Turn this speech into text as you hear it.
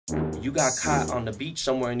You got caught on the beach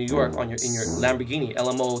somewhere in New York in your Lamborghini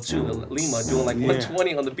LM02, the Lima, doing like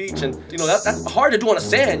 120 on the beach, and you know that's hard to do on the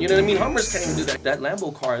sand. You know what I mean? Hummers can't even do that. That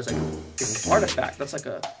Lambo car is like an artifact. That's like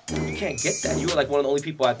you can't get that. You were like one of the only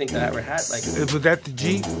people I think that ever had like. Was that the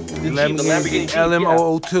Jeep? The Lamborghini Jeep,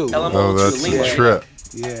 LM02. Yeah. LM02, oh, that's the Lima. a trip.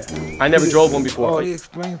 Yeah. I never drove one before. Oh, he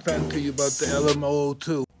explained something to you about the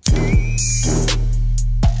LM02.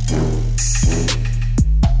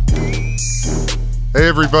 Hey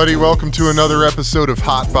everybody, welcome to another episode of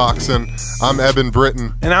Hotboxin. I'm Eben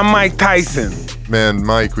Britton. And I'm Mike Tyson. Man,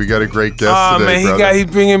 Mike, we got a great guest today, man, he's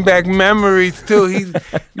bringing back memories too. He's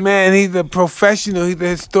he's a professional. He's a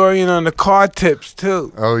historian on the car tips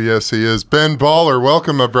too. Oh yes, he is. Ben Baller,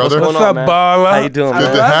 welcome, my brother. What's up, man? Baller? How you doing, man?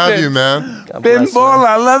 Good to have you, man. Ben Baller,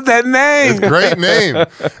 I love that name. It's a great name.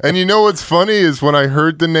 And you know what's funny is when I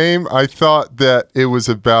heard the name, I thought that it was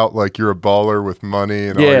about like you're a baller with money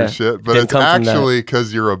and all your shit. But it's actually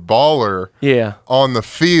because you're a baller on the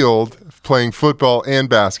field playing football and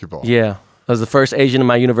basketball. Yeah. I was the first Asian in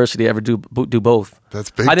my university to ever do both.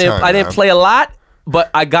 That's big I time, didn't play a lot, but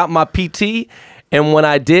I got my PT, and when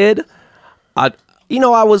I did, I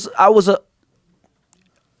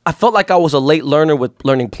felt like I was a late learner with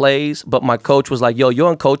learning plays, but my coach was like, "Yo,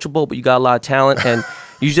 you're uncoachable, but you got a lot of talent, and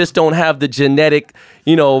you just don't have the genetic,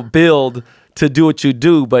 build to do what you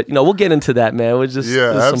do." But we'll get into that, man. It was just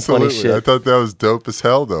some funny shit. I thought that was dope as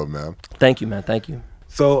hell, though, man. Thank you, man. Thank you.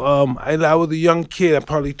 So I was a young kid, I'm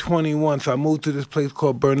probably 21, so I moved to this place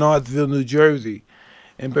called Bernardsville, New Jersey.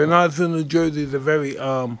 And Bernardsville, New Jersey is a very,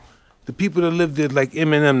 the people that live there like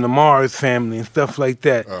Eminem, the Mars family and stuff like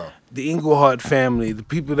that. Oh. The Englehart family, the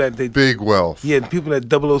people that they... Big wealth. Yeah, the people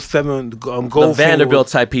that 007, Goldfinger. The Vanderbilt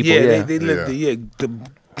type people, yeah. They live there, the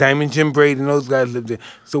Diamond Jim Brady and those guys live there.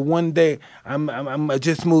 So one day, I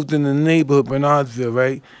just moved in the neighborhood, Bernardsville,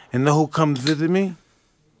 right? And know who comes visit me?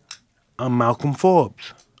 I'm Malcolm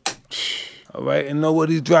Forbes. All right, and know what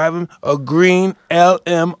he's driving? A green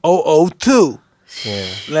LM002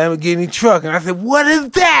 Lamborghini truck. And I said, "What is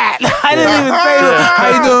that?" I didn't even say, "How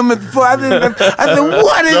you doing, Mr. Forbes?" I said,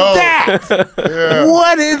 "What is that?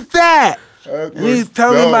 What is that?" And he's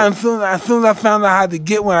telling me about it. As soon as I found out how to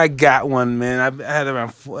get one, I got one, man. I had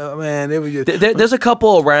around 4, man. They were just... There's a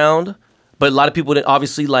couple around. But a lot of people didn't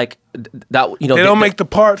obviously like that. They don't make the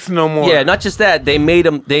parts no more. Yeah, not just that. They made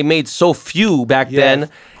them. They made so few back then,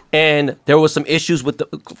 and there was some issues with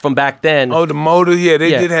from back then. Oh, the motor. Yeah, they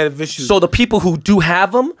did have issues. So the people who do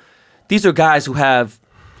have them, these are guys who have,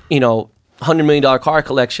 $100 million car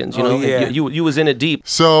collections. You was in it deep.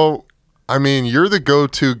 So, I mean, you're the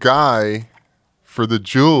go-to guy for the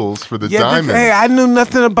jewels, for the diamonds. Hey, I knew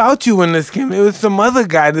nothing about you when this came. It was some other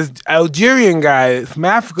guy, this Algerian guy from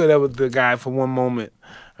Africa that was the guy for one moment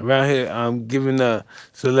around here, giving the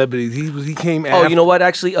celebrities. He came after... Oh, you know what,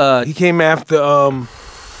 actually? He came after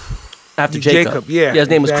Jacob. Yeah, his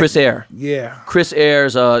name was Chris Air. Yeah. Chris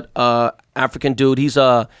Air's a African dude. He's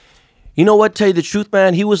you know what, tell you the truth,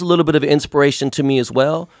 man, he was a little bit of an inspiration to me as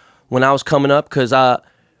well when I was coming up, because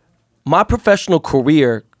my professional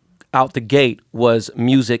career out the gate was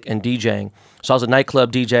music and DJing. So I was a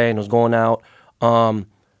nightclub DJ and was going out.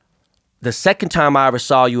 The second time I ever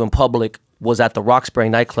saw you in public was at the Roxbury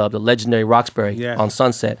nightclub, the legendary Roxbury on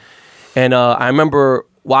Sunset. And I remember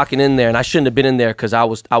walking in there, and I shouldn't have been in there because I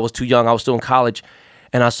was too young. I was still in college,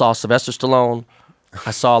 and I saw Sylvester Stallone.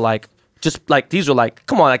 I saw these were like,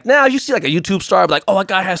 come on, like now you see like a YouTube star, like, oh, that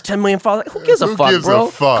guy has 10 million followers. Like, who gives a fuck,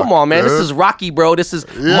 bro? Come on, man. Dude. This is Rocky, bro. This is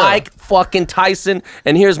Mike fucking Tyson,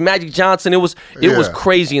 and here's Magic Johnson. It was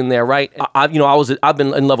crazy in there, right? I've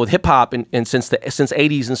been in love with hip hop and since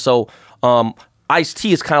 '80s, and so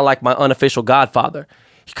Ice-T is kind of like my unofficial godfather.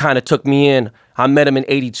 He kind of took me in. I met him in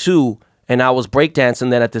 '82. And I was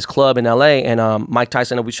breakdancing then at this club in LA, and Mike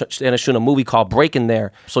Tyson and we ended up shooting a movie called Breaking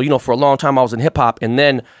there. So for a long time I was in hip hop, and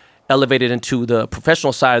then elevated into the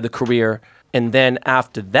professional side of the career. And then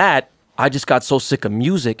after that, I just got so sick of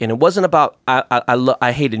music. And it wasn't about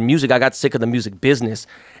I hated music. I got sick of the music business.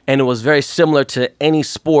 And it was very similar to any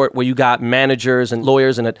sport where you got managers and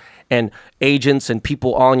lawyers and agents and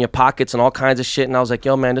people all in your pockets and all kinds of shit. And I was like,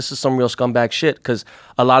 yo, man, this is some real scumbag shit, because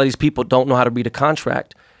a lot of these people don't know how to read a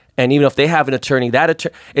contract. And even if they have an attorney,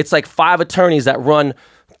 it's like 5 attorneys that run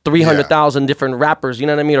 300,000 different rappers, you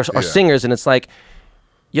know what I mean, or singers. And it's like,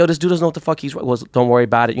 yo, this dude doesn't know what the fuck he's... Well, don't worry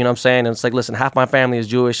about it, you know what I'm saying? And it's like, listen, half my family is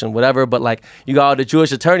Jewish and whatever, but like, you got all the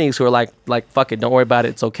Jewish attorneys who are like, fuck it, don't worry about it,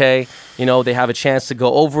 it's okay. They have a chance to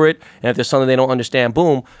go over it, and if there's something they don't understand,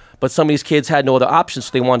 boom. But some of these kids had no other options,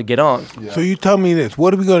 so they wanted to get on. Yeah. So you tell me this,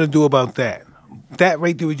 what are we going to do about that? that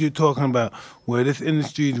right there, what you're talking about, where this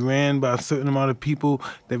industry is ran by a certain amount of people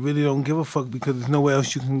that really don't give a fuck because there's nowhere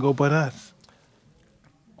else you can go but us.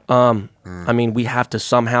 I mean, we have to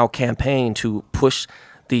somehow campaign to push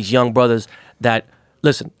these young brothers that,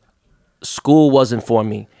 listen, school wasn't for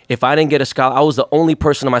me. If I didn't get a scholarship, I was the only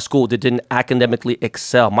person in my school that didn't academically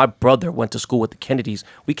excel. My brother went to school with the Kennedys.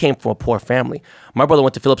 We came from a poor family. My brother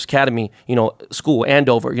went to Phillips Academy, you know, school,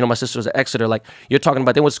 Andover. You know, my sister was at Exeter. Like, you're talking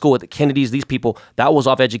about, they went to school with the Kennedys, these people. That was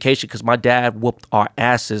off education because my dad whooped our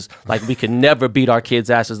asses. Like, we could never beat our kids'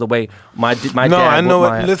 asses the way my dad No, I know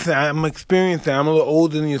whooped my what, ass. listen, I'm experiencing. I'm a little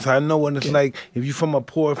older than you, so I know what it's like. If you're from a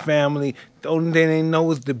poor family, the only thing they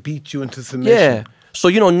know is to beat you into submission. Yeah. So,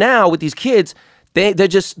 you know, now with these kids, they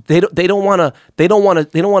don't want to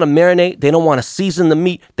marinate. They don't want to season the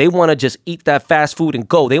meat. They want to just eat that fast food and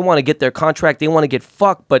go. They want to get their contract. They want to get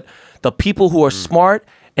fucked. But the people who are smart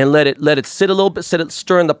and let it sit a little bit,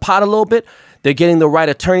 stir in the pot a little bit, they're getting the right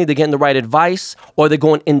attorney, they're getting the right advice, or they're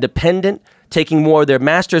going independent, taking more of their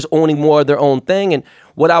masters, owning more of their own thing. And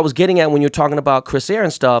what I was getting at when you're talking about Chris Air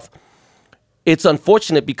and stuff, it's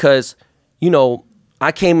unfortunate because, you know,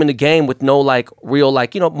 I came in the game with no like real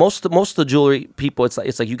like, you know, most of the jewelry people, it's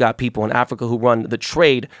like you got people in Africa who run the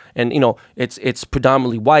trade, and you know it's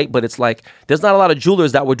predominantly white, but it's like there's not a lot of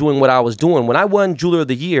jewelers that were doing what I was doing. When I won Jeweler of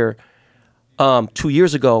the Year 2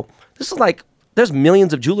 years ago, this is like there's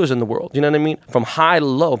millions of jewelers in the world, you know what I mean? From high to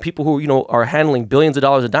low, people who, you know, are handling billions of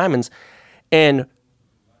dollars of diamonds. And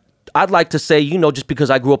I'd like to say, you know, just because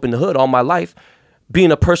I grew up in the hood all my life,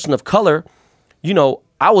 being a person of color, you know,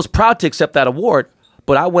 I was proud to accept that award.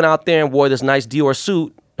 But I went out there and wore this nice Dior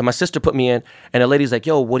suit that my sister put me in, and the lady's like,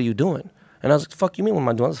 yo, what are you doing? And I was like, fuck you mean, what am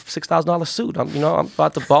I doing? It's a $6,000 suit. I'm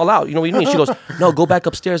about to ball out. You know what you mean? She goes, no, go back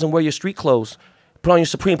upstairs and wear your street clothes. Put on your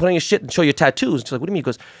Supreme, put on your shit and show your tattoos. She's like, what do you mean?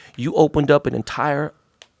 Because you opened up an entire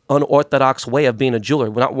unorthodox way of being a jeweler.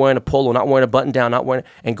 We're not wearing a polo, not wearing a button down, not wearing,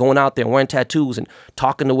 and going out there and wearing tattoos and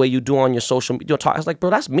talking the way you do on your social media. I was like, bro,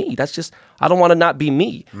 that's me. That's just, I don't want to not be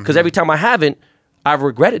me. Because every time I haven't, I've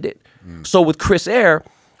regretted it. So with Chris Air,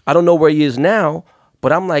 I don't know where he is now,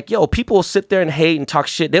 but I'm like, yo, people will sit there and hate and talk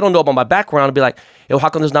shit. They don't know about my background and be like, yo, how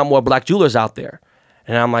come there's not more black jewelers out there?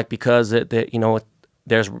 And I'm like, because you know,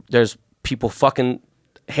 there's people fucking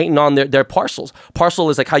hating on their parcels. Parcel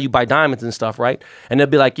is like how you buy diamonds and stuff, right? And they'll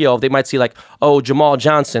be like, yo, they might see like, oh, Jamal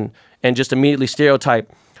Johnson, and just immediately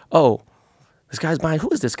stereotype, oh, this guy's buying, who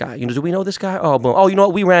is this guy? You know, do we know this guy? Oh, boom. Oh, you know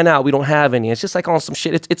what? We ran out. We don't have any. It's just like on some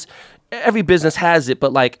shit. It's every business has it,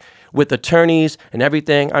 but like with attorneys and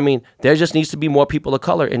everything, I mean, there just needs to be more people of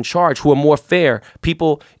color in charge who are more fair.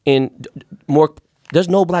 People in more, there's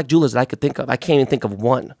no black jewelers that I could think of. I can't even think of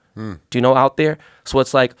one, do you know, out there? So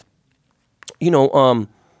it's like, you know,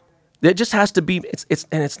 there just has to be,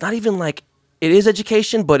 and it's not even like, it is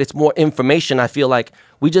education, but it's more information. I feel like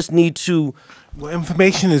we just need to. Well,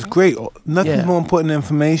 information is great. Nothing's more important than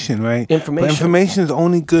information, right? Information. But information is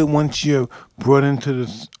only good once you're brought into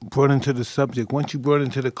the subject. Once you're brought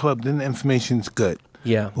into the club, then the information's good.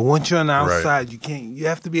 Yeah. But once you're on the outside, you can't. You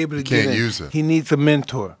have to be able to get in. Can't use it. He needs a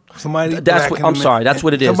mentor. Somebody. That's what, I'm sorry. That's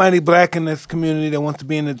what it is. Somebody black in this community that wants to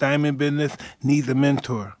be in the diamond business needs a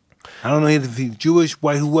mentor. I don't know if he's Jewish,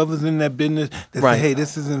 white, whoever's in that business, that say, hey,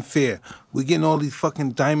 this isn't fair. We're getting all these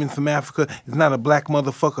fucking diamonds from Africa. It's not a black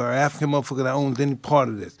motherfucker or African motherfucker that owns any part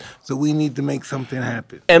of this. So we need to make something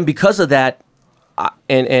happen. And because of that,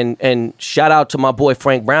 and shout out to my boy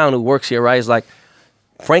Frank Brown who works here, right? It's like,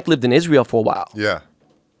 Frank lived in Israel for a while. Yeah.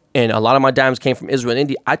 And a lot of my diamonds came from Israel and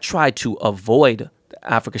India. I tried to avoid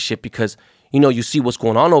the Africa shit because, you know, you see what's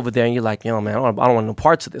going on over there and you're like, yo, man, I don't want no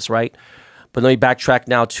parts of this, right? But let me backtrack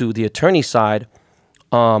now to the attorney side.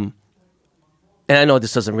 And I know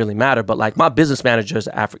this doesn't really matter, but like my business manager is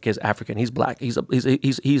African. He's black. He's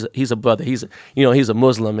a brother. He's a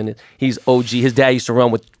Muslim and he's OG. His dad used to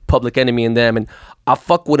run with Public Enemy and them, and I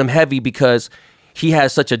fuck with him heavy because he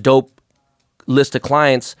has such a dope list of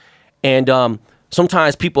clients. And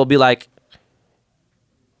sometimes people will be like,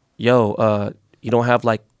 yo, you don't have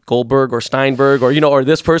like Goldberg or Steinberg or, you know, or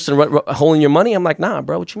this person holding your money? I'm like, nah,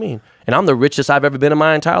 bro, what you mean? And I'm the richest I've ever been in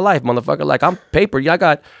my entire life, motherfucker. Like, I'm paper. Yeah,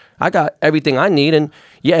 I got everything I need. And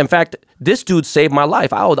yeah, in fact, this dude saved my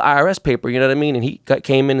life. I owe the IRS paper, you know what I mean? And he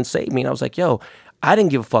came in and saved me. And I was like, yo, I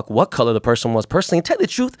didn't give a fuck what color the person was personally. And tell you the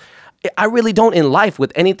truth, I really don't in life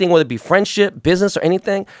with anything, whether it be friendship, business, or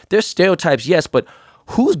anything. There's stereotypes, yes, but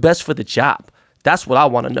who's best for the job? That's what I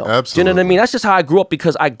want to know. Absolutely. Do you know what I mean? That's just how I grew up,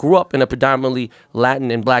 because I grew up in a predominantly Latin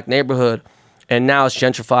and black neighborhood, and now it's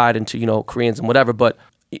gentrified into, you know, Koreans and whatever. But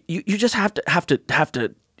you just have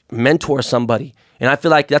to mentor somebody, and I feel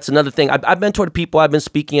like that's another thing. I've mentored people. I've been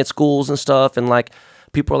speaking at schools and stuff, and like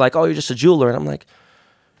People are like, oh, you're just a jeweler. And I'm like,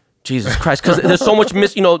 Jesus Christ, because there's so much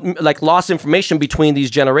like lost information between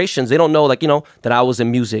these generations. They don't know, like, that I was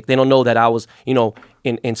in music. They don't know that I was,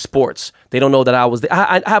 in sports. They don't know that I was.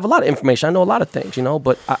 I have a lot of information. I know a lot of things,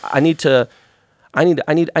 but I need to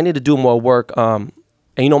do more work. And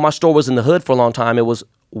my store was in the hood for a long time. It was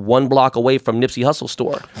 1 block away from Nipsey Hussle's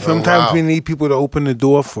store. Sometimes we need people to open the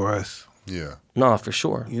door for us. Yeah. No, for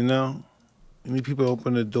sure. We need people to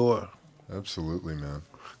open the door. Absolutely, man.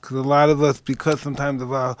 Because a lot of us, because sometimes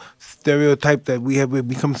of our stereotype that we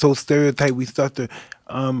become so stereotyped, we start to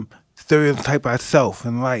stereotype ourselves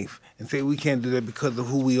in life and say we can't do that because of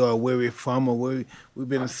who we are, where we're from, or where we've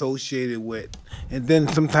been associated with. And then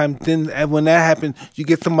sometimes, when that happens, you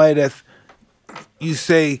get somebody you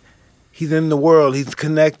say, he's in the world, he's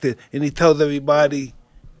connected, and he tells everybody,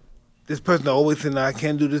 this person always said, no, I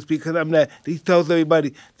can't do this because I'm not. He tells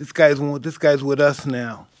everybody, this guy's with us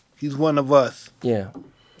now. He's one of us. Yeah.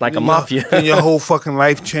 Like a mafia. And your whole fucking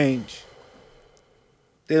life change.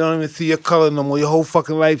 They don't even see your color no more. Your whole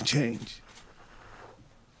fucking life change.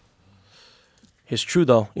 It's true,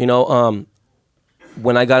 though.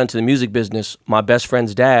 When I got into the music business, my best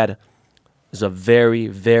friend's dad is a very,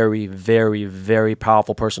 very, very, very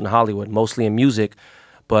powerful person in Hollywood, mostly in music.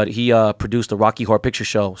 But he produced the Rocky Horror Picture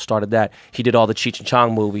Show, started that. He did all the Cheech and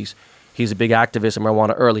Chong movies. He's a big activist in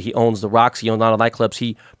marijuana early. He owns the Roxy, he owns a lot of nightclubs.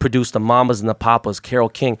 He produced the Mamas and the Papas, Carole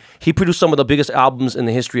King. He produced some of the biggest albums in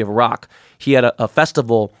the history of rock. He had a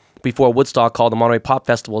festival before Woodstock called the Monterey Pop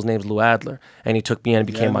Festival. His name's Lou Adler. And he took me in and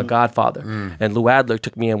became my godfather. And Lou Adler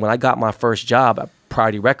took me in. When I got my first job at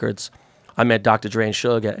Priority Records, I met Dr. Dre and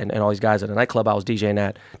Suge and all these guys at a nightclub I was DJing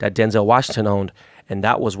at that Denzel Washington owned. And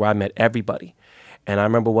that was where I met everybody. And I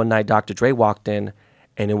remember one night Dr. Dre walked in,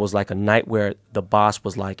 and it was like a night where the boss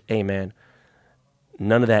was like, hey, man,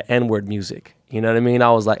 none of that N-word music. You know what I mean?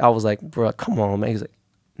 I was like, bro, come on, man. He's like,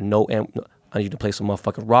 no, I need you to play some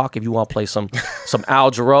motherfucking rock. If you want to play some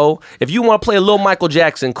Al Jarreau, if you want to play a little Michael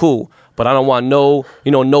Jackson, cool. But I don't want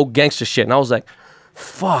no gangster shit. And I was like,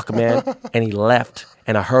 fuck, man. And he left.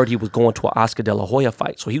 And I heard he was going to an Oscar De La Hoya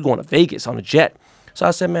fight. So he was going to Vegas on a jet. So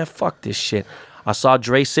I said, man, fuck this shit. I saw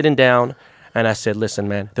Dre sitting down. And I said, listen,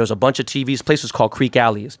 man, there's a bunch of TVs, places called Creek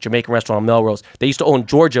Alley, it's a Jamaican restaurant on Melrose. They used to own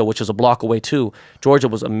Georgia, which is a block away too. Georgia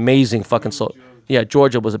was amazing fucking soul. Yeah,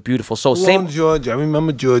 Georgia was a beautiful soul. Same Georgia. I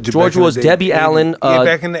remember Georgia. Georgia was Debbie Allen.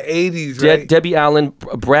 Back in the 80s, right? Debbie Allen,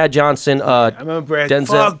 Brad Johnson. I remember Brad. Denzel.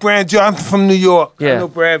 Fuck, Brad Johnson from New York. Yeah. I know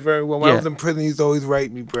Brad very well. When I was in prison, he used to always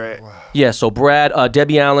write me, Brad. Wow. Yeah, so Brad,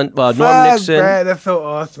 Debbie Allen, Norm Nixon. Brad, that's so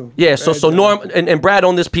awesome. Yeah, so Norm and Brad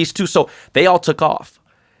owned this piece too. So they all took off.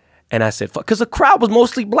 And I said, fuck, because the crowd was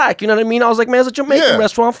mostly black, you know what I mean? I was like, man, it's a Jamaican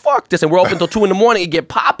restaurant, fuck this. And we're open until 2 in the morning, it get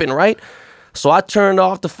popping, right? So I turned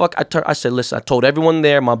off the fuck, I said, listen, I told everyone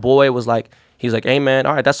there, my boy was like, he's like, hey man,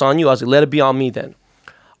 all right, that's on you. I was like, let it be on me then.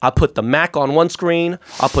 I put the Mac on one screen,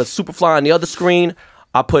 I put Superfly on the other screen,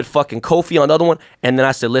 I put fucking Kofi on the other one, and then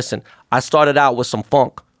I said, listen, I started out with some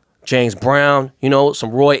funk, James Brown,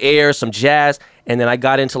 some Roy Ayers, some jazz, and then I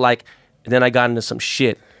got into some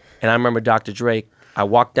shit. And I remember Dr. Dre, I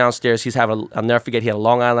walked downstairs. I'll never forget, he had a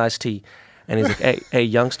Long Island iced tea. And he's like, hey,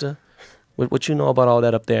 youngster, what you know about all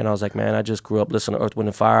that up there? And I was like, man, I just grew up listening to Earth,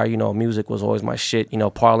 Wind & Fire. Music was always my shit.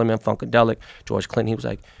 Parliament, Funkadelic, George Clinton. He was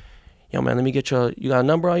like, yo, man, let me get you got a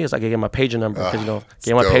number on you? I was like, I get my pager number.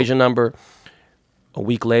 Get my pager number. A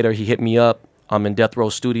week later, he hit me up. I'm in Death Row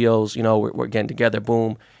Studios. We're getting together.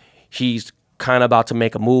 Boom. He's kind of about to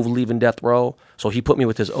make a move leaving Death Row. So he put me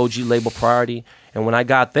with his OG label Priority. And when I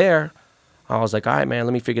got there, I was like, all right, man,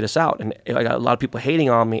 let me figure this out. And I got a lot of people hating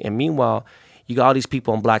on me. And meanwhile, you got all these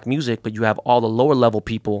people in black music, but you have all the lower level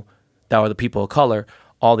people that are the people of color,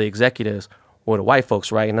 all the executives, or the white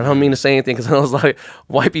folks, right? And I don't mean to say anything because I was like,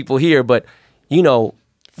 white people here, but, they were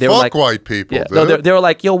like, white people. Yeah, no, they were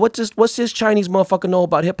like, yo, what's this Chinese motherfucker know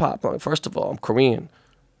about hip hop? Like, first of all, I'm Korean.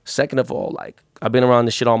 Second of all, like, I've been around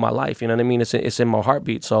this shit all my life. You know what I mean? It's in my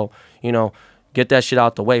heartbeat. So, get that shit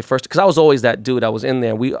out the way first, because I was always that dude that was in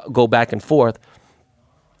there. We go back and forth,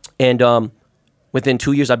 and within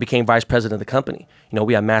 2 years, I became vice president of the company.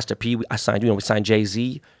 We had Master P. We signed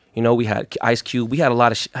Jay-Z. We had Ice Cube. We had a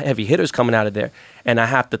lot of heavy hitters coming out of there, and I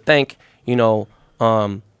have to thank Dre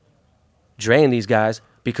and these guys,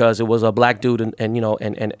 because it was a black dude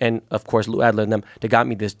and of course Lou Adler and them that got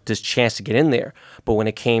me this chance to get in there. But when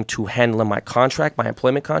it came to handling my contract, my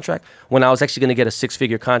employment contract, when I was actually going to get a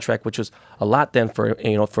 6-figure contract, which was a lot then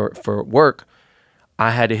for work,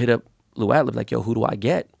 I had to hit up Lou Adler like, yo, who do I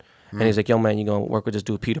get? And he's like, yo, man, you're going to work with this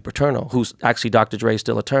dude Peter Paterno, who's actually Dr. Dre's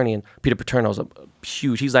still attorney, and Peter Paterno's a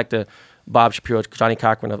huge, he's like the Bob Shapiro, Johnny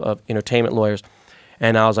Cochran of entertainment lawyers.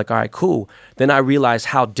 And I was like, all right, cool. Then I realized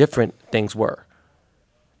how different things were.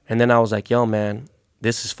 And then I was like, yo, man,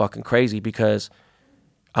 this is fucking crazy, because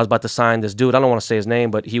I was about to sign this dude. I don't want to say his name,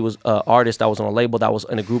 but he was an artist that was on a label that was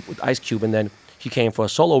in a group with Ice Cube. And then he came for a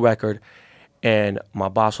solo record. And my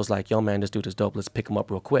boss was like, yo, man, this dude is dope. Let's pick him up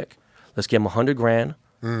real quick. Let's give him 100 grand.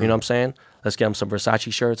 You know what I'm saying? Let's get him some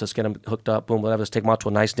Versace shirts. Let's get him hooked up. Boom, whatever. Let's take him out to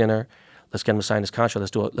a nice dinner. Let's get him to sign his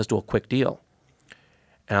contract. Let's do a quick deal.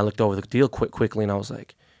 And I looked over the deal quickly, and I was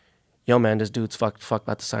like, yo, man, this dude's fuck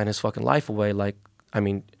about to sign his fucking life away. Like, I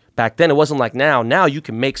mean, back then it wasn't like now. Now you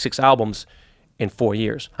can make 6 albums in 4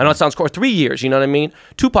 years. I know it sounds cool, 3 years, you know what I mean?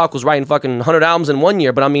 Tupac was writing fucking 100 albums in 1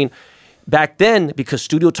 year, but I mean, back then, because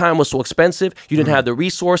studio time was so expensive, you didn't have the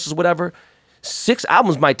resources, whatever, 6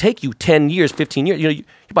 albums might take you 10 years, 15 years. You know, you're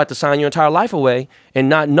about to sign your entire life away and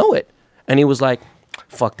not know it. And he was like,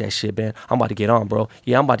 fuck that shit, man. I'm about to get on, bro.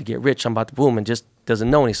 Yeah, I'm about to get rich. I'm about to boom, and just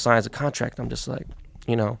doesn't know, and he signs a contract. I'm just like,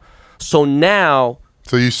 you know. So now.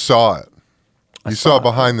 So you saw it. You saw it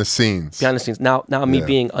behind the scenes. Behind the scenes. Now me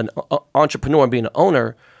being an entrepreneur and being an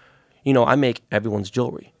owner, you know, I make everyone's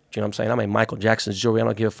jewelry. Do you know what I'm saying? I make Michael Jackson's jewelry. I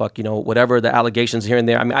don't give a fuck, you know, whatever the allegations here and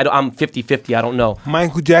there. I mean, I'm 50-50. I don't know.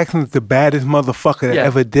 Michael Jackson's the baddest motherfucker that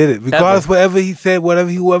ever did it. Regardless whatever he said, whoever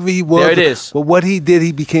he was. There it is. But what he did,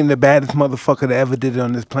 he became the baddest motherfucker that ever did it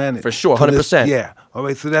on this planet. For sure, 100%. Yeah. All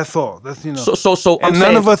right, so that's all. That's, you know. So and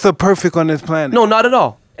none of us are perfect on this planet. No, not at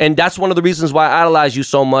all. And that's one of the reasons why I idolize you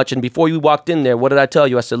so much. And before you walked in there, what did I tell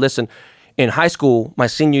you? I said, listen, in high school, my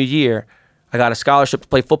senior year, I got a scholarship to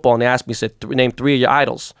play football, and they asked me, said, name 3 of your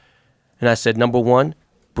idols. And I said, number 1,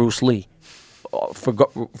 Bruce Lee,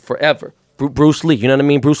 forever. Bruce Lee, you know what I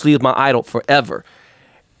mean? Bruce Lee is my idol forever.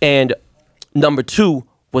 And number 2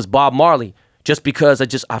 was Bob Marley, just because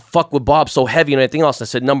I fuck with Bob so heavy and everything else. I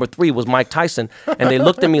said number 3 was Mike Tyson. And they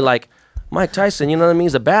looked at me like, Mike Tyson, you know what I mean?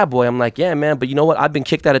 He's a bad boy. I'm like, yeah, man, but you know what? I've been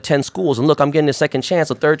kicked out of 10 schools. And look, I'm getting a second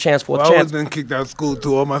chance, a third chance, fourth chance. I was been kicked out of school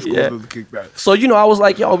too. All my schools was kicked out. So, you know, I was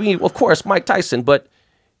like, yo, of course, Mike Tyson. But,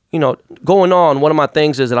 you know, going on, one of my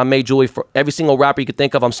things is that I made jewelry for every single rapper you could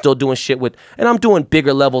think of. I'm still doing shit with, and I'm doing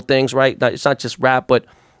bigger level things, right? It's not just rap, but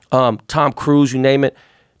Tom Cruise, you name it.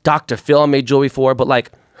 Dr. Phil, I made jewelry for. But,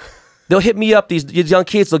 like, they'll hit me up, these young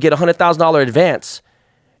kids, they'll get a $100,000 advance.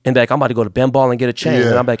 And they're like, I'm about to go to Ben Ball and get a chain. Yeah.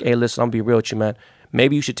 And I'm like, hey, listen, I'm going to be real with you, man.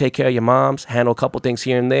 Maybe you should take care of your moms, handle a couple things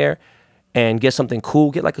here and there, and get something cool.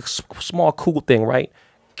 Get like a small cool thing, right?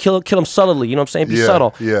 Kill them subtly, you know what I'm saying? Be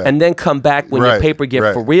subtle. Yeah. And then come back when your paper get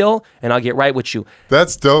for real, and I'll get right with you.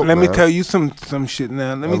 That's dope, Let me tell you some shit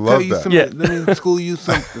now. Let me tell you some. Let me school you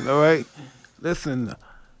something, all right? Listen,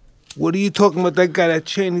 what are you talking about? That guy, that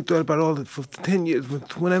chain, he thought about all it for 10 years.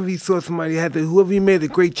 Whenever he saw somebody had that, whoever he made a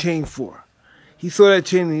great chain for, he saw that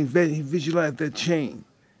chain and he visualized that chain.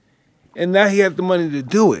 And now he has the money to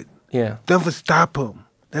do it. Yeah. Don't ever stop him.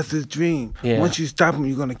 That's his dream. Yeah. Once you stop him,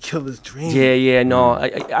 you're gonna kill his dream. Yeah, no,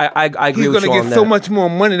 I agree with you on that. He's gonna get so much more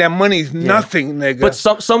money. That money's nothing, nigga. But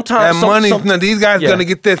sometimes that money's nothing. These guys gonna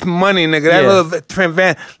get this money, nigga. That little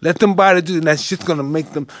Trent let them buy the dude, and that shit's gonna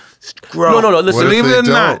make them grow. No. Listen, believe it or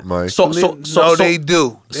not, Mike? No, they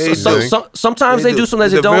do. Sometimes they do.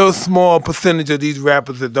 Sometimes they don't. There's a real small percentage of these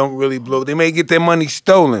rappers that don't really blow. They may get their money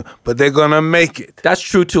stolen, but they're gonna make it. That's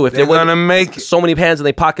true too. If they're gonna make it, so many hands in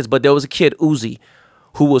their pockets. But there was a kid, Uzi,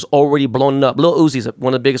 who was already blown up. Lil Uzi's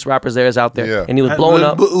one of the biggest rappers there is out there. Yeah. And he was blowing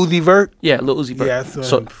up. Uzi Vert? Yeah, Lil Uzi Vert. Yeah,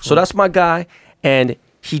 so that's my guy. And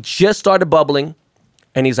he just started bubbling.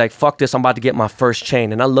 And he's like, fuck this, I'm about to get my first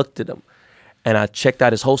chain. And I looked at him. And I checked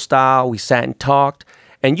out his whole style. We sat and talked.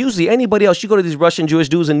 And usually anybody else, you go to these Russian Jewish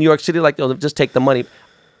dudes in New York City, like, oh, just take the money.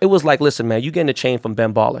 It was like, listen, man, you getting a chain from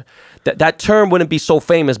Ben Baller. That term wouldn't be so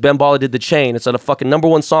famous. Ben Baller did the chain. It's a fucking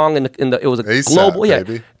 #1 song it was a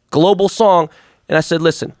ASAP, global song. And I said,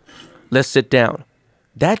 listen, let's sit down.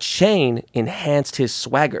 That chain enhanced his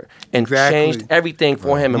swagger and changed everything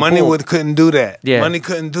for him. And Money couldn't do that. Yeah. Money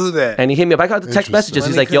couldn't do that. And he hit me up. I got the text messages.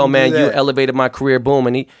 He's like, yo, man, you elevated my career. Boom.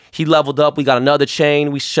 And he leveled up. We got another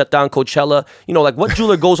chain. We shut down Coachella. You know, like what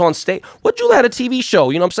jeweler goes on stage? What jeweler had a TV show?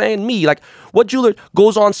 You know what I'm saying? Me. Like what jeweler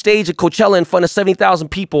goes on stage at Coachella in front of 70,000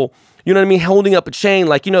 people? You know what I mean? Holding up a chain.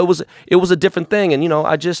 Like, you know, it was a different thing. And, you know,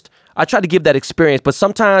 I tried to give that experience. But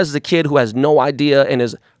sometimes as a kid who has no idea and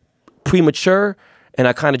is premature, and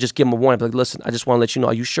I kind of just give him a warning. Like, listen, I just want to let you know,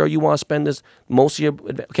 are you sure you want to spend this most of your...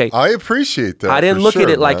 Okay. I appreciate that. I didn't look at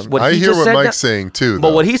it like what he just said. I hear what Mike's saying too, though.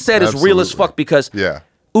 But what he said is real as fuck because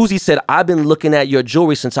Uzi said, I've been looking at your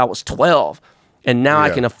jewelry since I was 12 and now I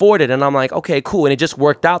can afford it. And I'm like, okay, cool. And it just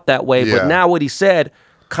worked out that way. But now what he said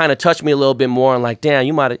kind of touched me a little bit more and like, damn,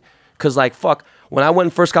 you might have... Because like, fuck, when I went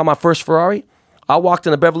and first got my first Ferrari, I walked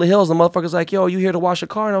into Beverly Hills, and the motherfucker's like, yo, you here to wash your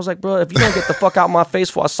car? And I was like, bro, if you don't get the fuck out my face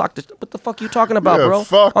before I sock this, what the fuck you talking about,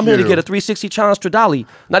 bro? I'm here to get a 360 challenge Stradale.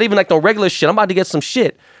 Not even like no regular shit. I'm about to get some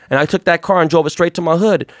shit. And I took that car and drove it straight to my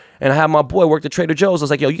hood. And I had my boy work at Trader Joe's. I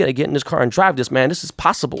was like, yo, you got to get in this car and drive this, man. This is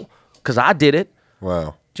possible. Because I did it.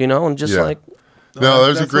 Wow. You know, and just like. No,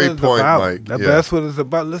 there's a great point, Mike. That's what it's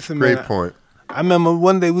about. Listen, man. Great point. I remember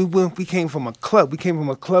one day we came from a club. We came from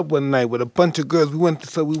a club one night with a bunch of girls. We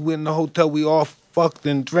went in the hotel. We all fucked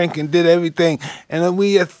and drank and did everything. And then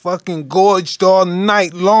we just fucking gorged all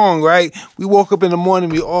night long, right? We woke up in the morning.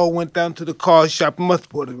 We all went down to the car shop. We must have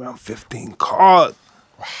bought around 15 cars.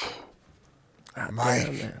 Wow.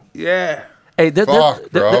 Mike. Yeah. Hey, there's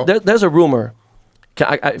a rumor.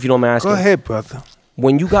 If you don't mind asking. Go ahead, brother.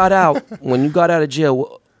 When you got out of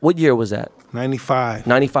jail, what year was that? 95.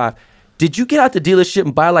 95. Did you get out the dealership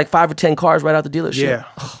and buy like 5 or 10 cars right out the dealership? Yeah.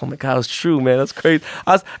 Oh my God, it's true, man. That's crazy.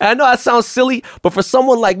 I know that sounds silly, but for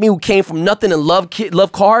someone like me who came from nothing and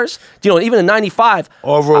love cars, you know, even in 95.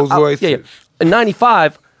 All Rolls Royces. Yeah. In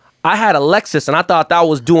 95, I had a Lexus and I thought that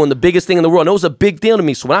was doing the biggest thing in the world. And it was a big deal to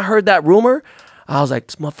me. So when I heard that rumor, I was like,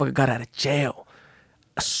 this motherfucker got out of jail.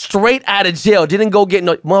 Straight out of jail. Didn't go get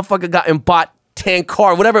no, motherfucker got and bought 10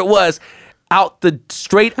 cars, whatever it was.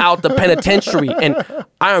 Straight out the penitentiary. And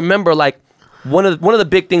I remember like one of the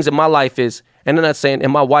big things in my life is, and I'm not saying,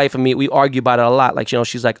 and my wife and me, we argue about it a lot. Like, you know,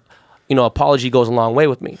 she's like, you know, apology goes a long way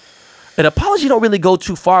with me. An apology don't really go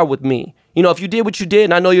too far with me. You know, if you did what you did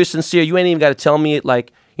and I know you're sincere, you ain't even got to tell me it.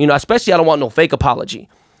 Like, you know, especially I don't want no fake apology.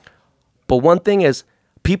 But one thing is,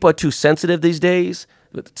 people are too sensitive these days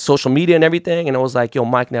with social media and everything. And I was like, yo,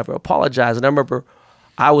 Mike never apologized. And I remember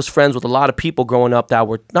I was friends with a lot of people growing up that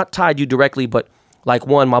were not tied to you directly, but like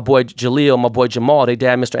my boy Jaleel, my boy Jamal, their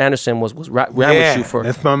dad, Mr. Anderson, was ran with you for.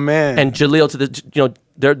 That's my man. And Jaleel, to the, you know,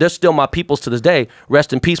 they're still my peoples to this day.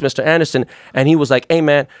 Rest in peace, Mr. Anderson. And he was like, hey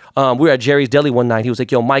man, we were at Jerry's Deli one night. He was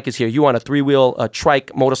like, yo, Mike is here. You on a 3-wheel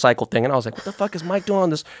trike motorcycle thing? And I was like, what the fuck is Mike doing on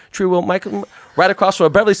this 3-wheel? Mike, right across from a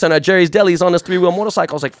Beverly Center at Jerry's Deli, he's on this 3-wheel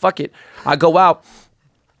motorcycle. I was like, fuck it. I go out,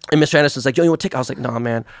 and Mr. Anderson's like, yo, you want to take? I was like, nah,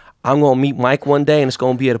 man. I'm going to meet Mike one day, and it's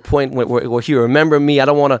going to be at a point where he remember me. I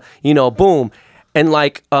don't want to, you know, boom. And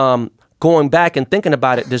like going back and thinking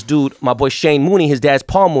about it, this dude, my boy Shane Mooney, his dad's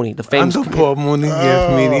Paul Mooney, the famous. I'm the Paul Mooney,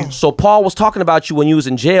 yes, meaning. So Paul was talking about you when you was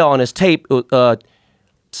in jail on his tape,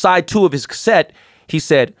 side 2 of his cassette. He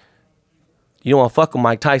said, you don't want to fuck with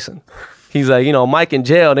Mike Tyson. He's like, you know, Mike in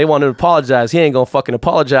jail, they want to apologize. He ain't going to fucking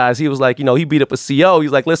apologize. He was like, you know, he beat up a CO.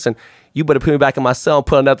 He's like, listen, you better put me back in my cell and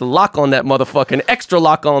put another lock on that motherfucker, an extra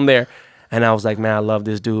lock on there. And I was like, man, I love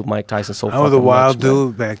this dude, Mike Tyson, so fucking much. I was a wild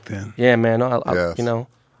dude back then. Yeah, man. Yes. You know,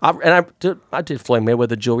 I did Floyd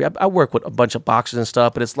Mayweather jewelry. I work with a bunch of boxers and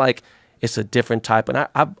stuff, but it's like, it's a different type. And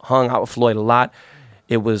I hung out with Floyd a lot.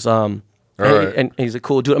 It was, and he's a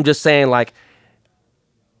cool dude. I'm just saying, like,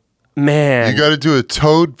 man. You got to do a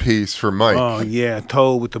Toad piece for Mike. Oh, yeah,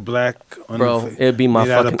 Toad with the black on bro, the it'd be my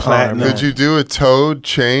fucking arm. Could you do a Toad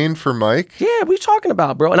chain for Mike? Yeah, what are you talking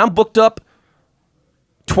about, bro? And I'm booked up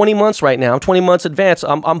 20 months right now. I'm 20 months advance.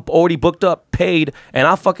 I'm already booked up, paid, and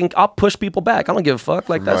I'll push people back. I don't give a fuck.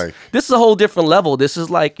 Like, this is a whole different level. This is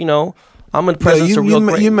like, you know, I'm in presence of real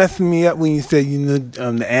great. You messing me up when you said, you know,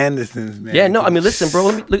 the Andersons, man. Yeah, no, I mean, listen,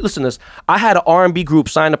 bro. Listen to this. I had an R&B group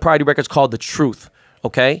signed to Priority Records called The Truth,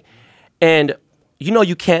 okay? And, you know,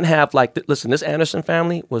 you can't have, like, listen, this Anderson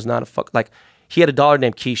family was not a fuck. Like, he had a daughter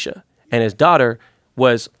named Keisha, and his daughter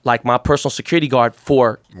was like my personal security guard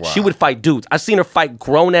for, she would fight dudes. I seen her fight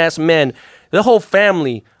grown-ass men. The whole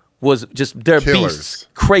family was just, they're beasts.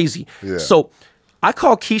 Crazy. Yeah. So I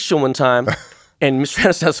called Keisha one time, and Mr.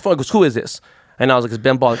 Anderson has fun, goes, who is this? And I was like, it's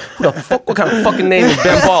Ben Baller. Who the fuck, what kind of fucking name is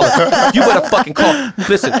Ben Baller? You better fucking call.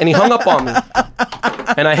 Listen, and he hung up on me.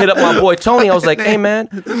 And I hit up my boy Tony. I was like, hey, man.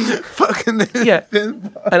 Fucking yeah.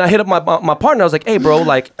 And I hit up my partner. I was like, hey, bro,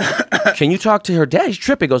 like, can you talk to her dad? He's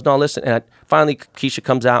tripping. He goes, no, listen. And finally, Keisha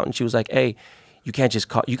comes out, and she was like, hey, you can't just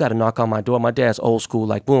call. You got to knock on my door. My dad's old school,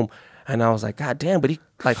 like, boom. And I was like, God damn. But he,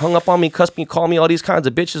 like, hung up on me, cussed me, called me all these kinds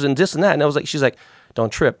of bitches and this and that. And I was like, she's like,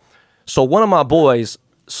 don't trip. So one of my boys,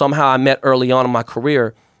 somehow I met early on in my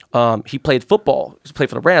career. He played football. He played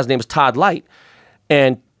for the Rams. His name is Todd Light.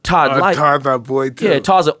 And Todd Light. Todd's our boy too. Yeah,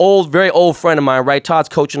 Todd's an very old friend of mine, right? Todd's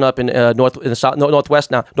coaching up in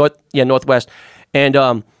Northwest now. Northwest.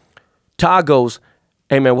 And Todd goes,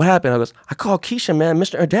 hey man, what happened? I goes, I called Keisha, man.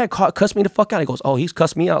 Her dad cussed me the fuck out. He goes, oh, he's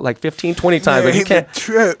cussed me out like 15, 20 times. Man, like, you can't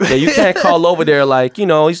trip. Yeah, you can't call over there like, you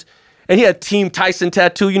know, and he had Team Tyson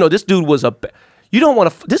tattoo. You know, this dude was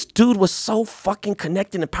this dude was so fucking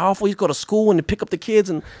connected and powerful. He'd go to school and pick up the kids,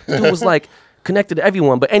 and dude was like connected to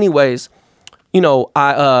everyone. But anyways, you know,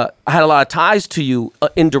 I had a lot of ties to you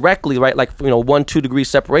indirectly, right? Like, you know, 1-2 degree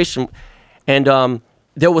separation. And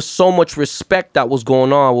there was so much respect that was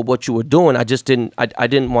going on with what you were doing. I just didn't, I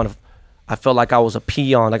didn't want to, I felt like I was a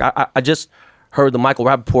peon. Like I just heard the Michael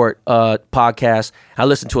Rappaport podcast. I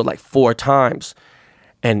listened to it like 4 times.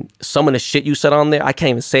 And some of the shit you said on there, I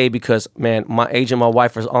can't even say because, man, my agent and my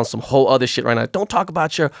wife are on some whole other shit right now. Don't talk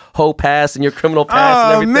about your whole past and your criminal past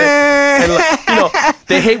and everything. Man. And like, you know,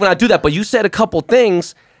 they hate when I do that. But you said a couple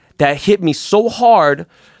things that hit me so hard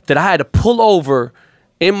that I had to pull over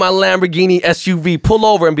in my Lamborghini SUV, pull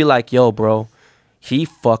over and be like, yo, bro, he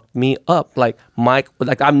fucked me up. Like, Mike,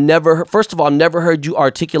 like I've never, first of all, I've never heard you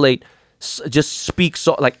articulate, just speak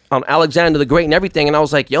so like on Alexander the Great and everything, and I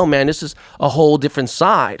was like, yo man, this is a whole different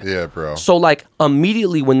side. Yeah, bro. So like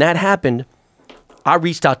immediately when that happened, I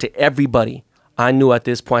reached out to everybody I knew at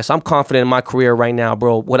this point. So I'm confident in my career right now,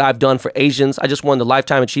 bro. What I've done for Asians, I just won the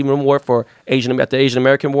Lifetime Achievement Award for at the Asian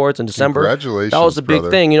American Awards in December. Congratulations, that was a big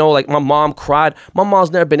thing, you know. Like my mom cried. My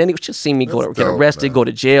mom's never been anywhere. She's seen me get arrested, man, go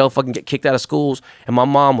to jail, fucking get kicked out of schools, and my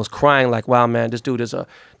mom was crying like, wow, man, this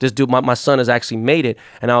dude, my son has actually made it.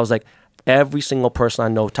 And I was like, every single person I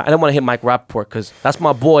know. I didn't want to hit Mike Rappaport because that's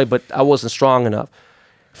my boy, but I wasn't strong enough.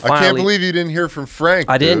 Finally, I can't believe you didn't hear from Frank.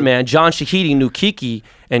 I didn't, man. John Shahidi knew Kiki,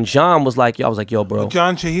 and John was like, I was like, yo, bro.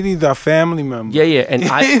 John Shahidi's our family member. Yeah, yeah. And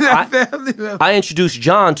I introduced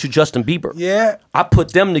John to Justin Bieber. Yeah. I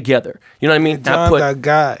put them together. You know what I mean? John's that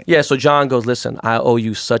guy. Yeah, so John goes, listen, I owe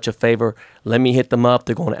you such a favor. Let me hit them up.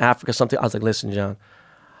 They're going to Africa or something. I was like, listen, John,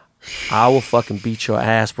 I will fucking beat your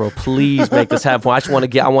ass, bro. Please make this happen. I just want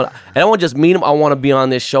to I don't want to just meet him. I want to be on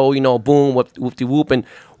this show, you know, boom, whoop-de-whoop. And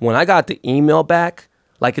when I got the email back,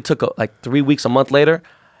 like it took like 3 weeks, a month later,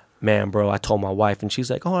 man, bro, I told my wife, and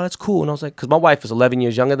she's like, oh, that's cool. And I was like, because my wife is 11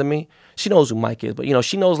 years younger than me. She knows who Mike is, but you know,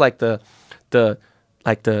 she knows like the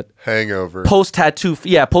hangover post-tattoo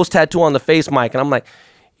on the face, Mike. And I'm like,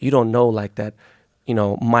 you don't know like that, you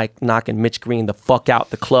know, Mike knocking Mitch Green the fuck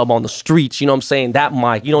out the club on the streets. You know what I'm saying? That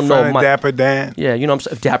Mike. You don't know Mike. Dapper Dan. Yeah, you know what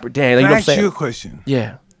I'm saying? Dapper Dan. You know what I'm saying? Can I ask you a question?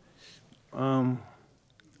 Yeah.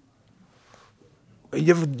 You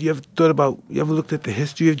ever thought about, you ever looked at the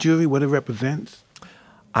history of jewelry, what it represents?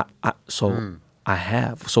 I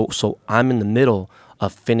have. So I'm in the middle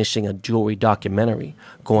of finishing a jewelry documentary,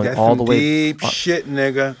 going That's all the way. Deep shit,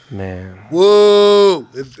 nigga. Man. Whoa.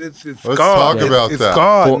 It's Let's God. talk about it's that.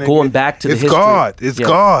 God, going back to the history. It's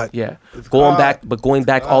God. Yeah. It's going God.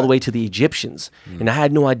 back all the way to the Egyptians. And I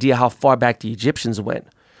had no idea how far back the Egyptians went.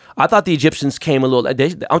 I thought the Egyptians came a little,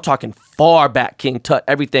 I'm talking far back, King Tut,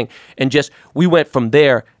 everything. And just, we went from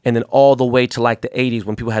there and then all the way to like the 80s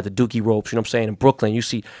when people had the dookie ropes, you know what I'm saying? In Brooklyn, you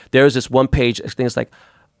see, there's this one page, I think it's like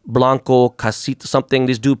Blanco, Casita, something.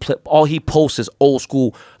 This dude, all he posts is old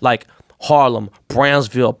school, like Harlem,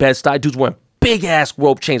 Brownsville, Bed-Stuy. Dudes wearing big ass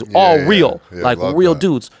rope chains, all real, like real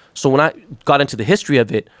dudes. So when I got into the history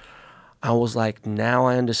of it, I was like, now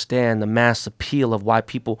I understand the mass appeal of why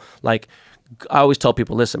people, like, I always tell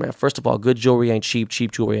people, listen, man, first of all, good jewelry ain't cheap,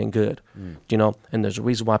 cheap jewelry ain't good, you know? And there's a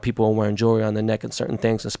reason why people are wearing jewelry on their neck and certain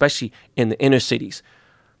things, especially in the inner cities,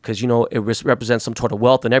 because, you know, it represents some sort of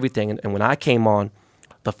wealth and everything. And when I came on,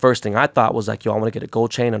 the first thing I thought was like, yo, I want to get a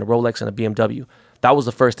gold chain and a Rolex and a BMW. That was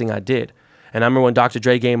the first thing I did. And I remember when Dr.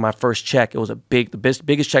 Dre gave me my first check, it was the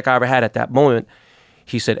biggest check I ever had at that moment.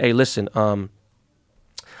 He said, hey, listen,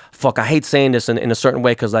 fuck, I hate saying this in a certain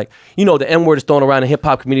way because, like, you know, the N-word is thrown around in the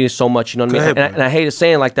hip-hop community so much, you know what I mean? And I hate it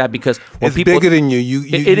saying like that because when it's people... bigger than you.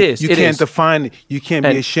 It is. You can't define it. You can't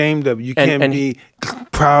be ashamed of it. You can't be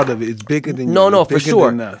proud of it. It's bigger than you. No, for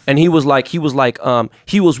sure. And he was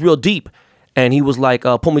real deep. And he was like,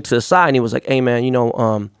 pull me to the side and he was like, hey, man, you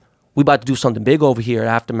know, we about to do something big over here at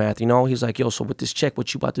Aftermath, you know? He's like, yo, so with this check,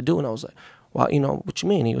 what you about to do? And I was like, well, you know, what you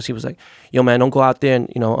mean? He was like, yo, man, don't go out there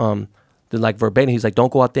and, you know, like verbatim, he's like,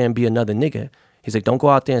 don't go out there and be another nigga. He's like, don't go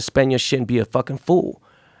out there and spend your shit and be a fucking fool.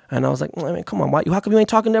 And I was like, I mean, come on, how come you ain't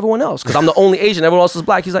talking to everyone else? Because I'm the only Asian, everyone else is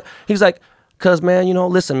black. He's like, cause man, you know,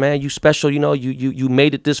 listen, man, you special, you know, you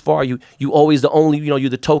made it this far. You always the only, you know, you're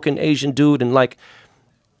the token Asian dude, and like,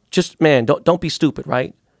 just man, don't be stupid,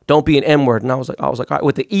 right? Don't be an N-word. And I was like, all right,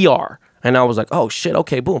 with the ER. And I was like, oh shit,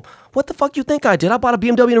 okay, boom. What the fuck you think I did? I bought a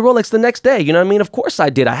BMW and a Rolex the next day. You know what I mean? Of course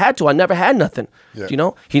I did. I had to. I never had nothing. Yeah. You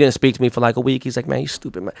know? He didn't speak to me for like a week. He's like, man, you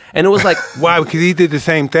stupid, man. And it was like... Why? Because he did the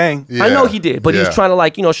same thing. Yeah. I know he did, but he was trying to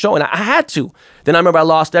like, you know, show. And I had to. Then I remember I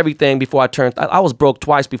lost everything before I turned... I was broke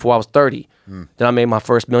twice before I was 30. Then I made my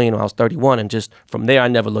first million when I was 31. And just from there, I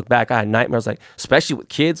never looked back. I had nightmares, like, especially with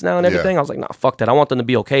kids now and everything. I was like, nah, fuck that. I want them to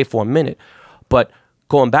be okay for a minute. But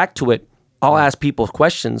going back to it, I'll ask people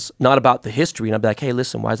questions, not about the history, and I'll be like, hey,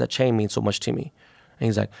 listen, why does that chain mean so much to me? And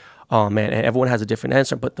he's like, Oh man, and everyone has a different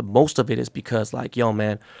answer, but the most of it is because like, yo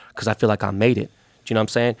man, because I feel like I made it. Do you know what I'm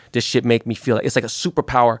saying? This shit make me feel like it's like a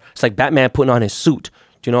superpower. It's like Batman putting on his suit.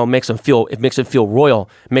 Do you know? It makes him feel royal.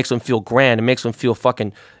 It makes him feel grand. It makes him feel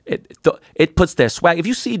fucking. It puts their swag. If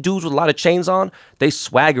you see dudes with a lot of chains on, they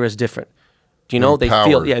swagger is different. Do you know? They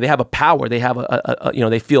feel they have a power. They have a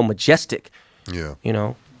they feel majestic. Yeah. You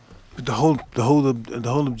know. But the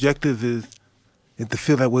whole objective is to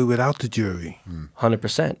feel that way without the jury.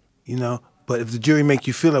 100%. You know. But if the jury make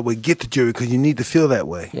you feel that way, get the jury because you need to feel that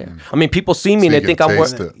way. Yeah. I mean, people see me and they think I'm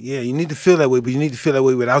wearing. Yeah, you need to feel that way, but you need to feel that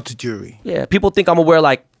way without the jury. Yeah. People think I'm gonna wear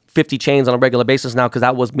like 50 chains on a regular basis now because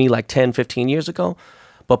that was me like 10, 15 years ago.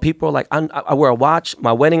 But people are like, I wear a watch,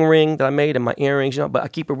 my wedding ring that I made, and my earrings, you know. But I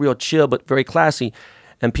keep it real chill, but very classy.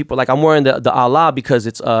 And people are like, I'm wearing the Allah because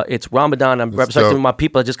it's Ramadan. I'm representing my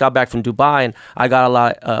people. I just got back from Dubai, and I got a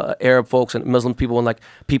lot of Arab folks and Muslim people and like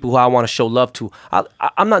people who I want to show love to.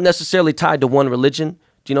 I'm not necessarily tied to one religion,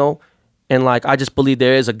 you know, and like I just believe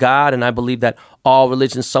there is a God, and I believe that all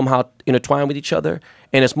religions somehow intertwine with each other,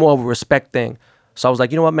 and it's more of a respect thing. So I was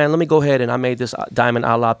like, you know what, man, let me go ahead and I made this diamond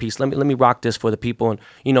Allah piece. Let me rock this for the people. And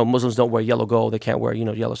you know, Muslims don't wear yellow gold. They can't wear, you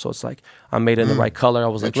know, yellow. So it's like I made it in the right color. I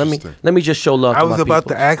was like, let me just show love to my people. I was about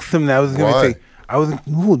to ask him that. I was going to say, I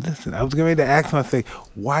was getting ready to ask him, I say,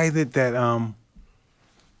 why is it that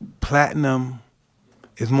platinum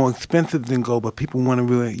is more expensive than gold, but people want to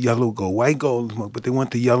really yellow gold. White gold is more, but they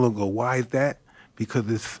want the yellow gold. Why is that?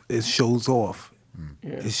 Because it shows off.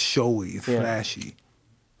 Yeah. It's showy. It's flashy.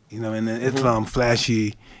 You know, and in Islam,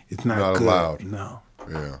 flashy is not good. Allowed. No.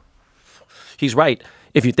 Yeah. He's right.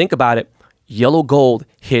 If you think about it, yellow gold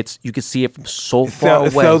hits, you can see it from so far away.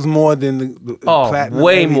 It sells more than the platinum.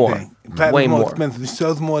 Way more. Platinum's way more expensive. It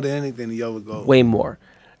sells more than anything, the yellow gold. Way more.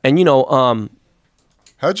 And you know,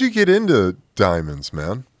 how'd you get into diamonds,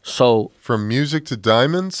 man? So from music to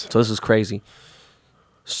diamonds? So this is crazy.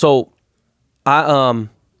 So I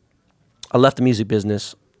left the music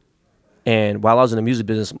business. And while I was in the music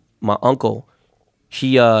business, my uncle,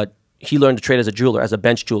 he learned to trade as a jeweler, as a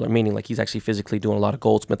bench jeweler, meaning like he's actually physically doing a lot of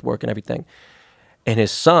goldsmith work and everything. And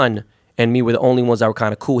his son and me were the only ones that were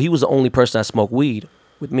kind of cool. He was the only person that smoked weed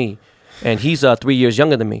with me. And he's 3 years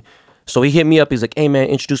younger than me. So he hit me up. He's like, hey, man,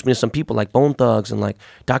 introduce me to some people like Bone Thugs and like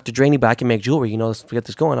Dr. Dre, but I can make jewelry. You know, let's get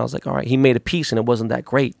this going. I was like, all right. He made a piece and it wasn't that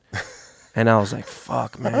great. And I was like,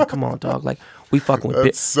 fuck, man, come on, dog. Like, we fucking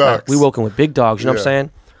with we working with big dogs, you know what I'm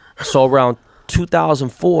saying? So around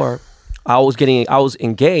 2004, I was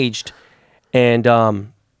engaged, and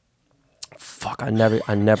fuck, I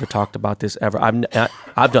never talked about this ever.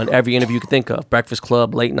 I've done every interview you could think of, Breakfast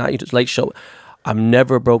Club, late night, late show. I've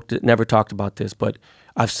never talked about this, but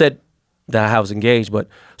I've said that I was engaged. But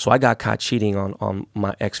so I got caught cheating on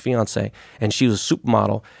my ex-fiance, and she was a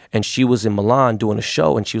supermodel, and she was in Milan doing a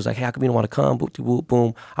show, and she was like, hey, how come you don't want to come? Boop,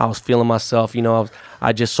 boom. I was feeling myself, you know.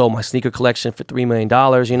 I just sold my sneaker collection for $3 million,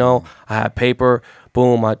 you know. I had paper.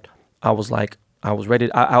 Boom. I was like, I was ready.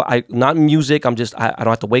 I not music. I don't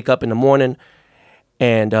have to wake up in the morning.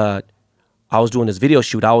 And I was doing this video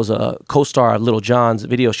shoot. I was a co-star of Little John's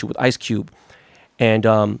video shoot with Ice Cube.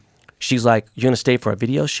 And she's like, you're going to stay for a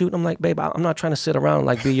video shoot? I'm like, babe, I'm not trying to sit around and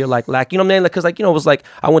like be your like, you know what I mean? Because like, you know, it was like,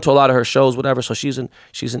 I went to a lot of her shows, whatever. So she's in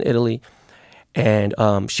Italy. And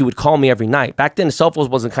she would call me every night. Back then, the cell phones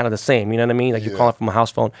wasn't kind of the same. You know what I mean? Like you call it from a house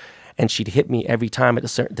phone. And she'd hit me every time at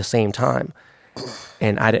the same time.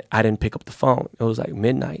 And I didn't pick up the phone. It was like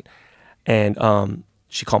midnight. And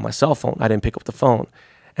she called my cell phone. I didn't pick up the phone.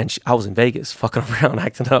 And I was in Vegas fucking around,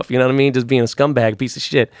 acting up. You know what I mean? Just being a scumbag, piece of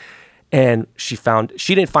shit. And she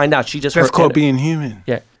didn't find out. She just That's called being human.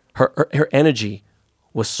 Yeah. Her energy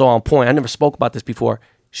was so on point. I never spoke about this before.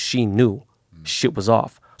 She knew shit was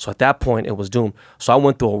off. So at that point, it was doomed. So I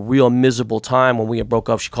went through a real miserable time when we had broke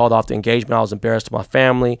up. She called off the engagement. I was embarrassed to my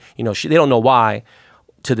family. You know, they don't know why.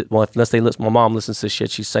 Unless they listen, my mom listens to this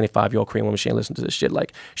shit. She's a 75-year-old Korean woman. She ain't listen to this shit.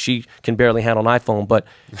 Like, she can barely handle an iPhone. But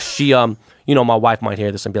she, you know, my wife might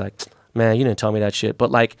hear this and be like, man, you didn't tell me that shit.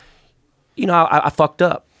 But like, you know, I fucked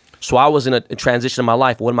up. So I was in a transition in my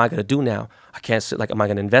life. What am I going to do now? I can't sit, like, am I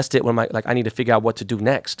going to invest it? I need to figure out what to do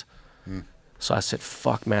next. So I said,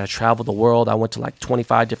 fuck, man, I traveled the world. I went to like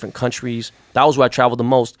 25 different countries. That was where I traveled the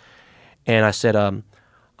most. And I said, I'm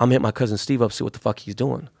going to hit my cousin Steve up, see what the fuck he's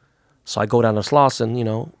doing. So I go down to Slauson, you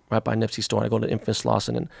know, right by Nipsey store. And I go to Infant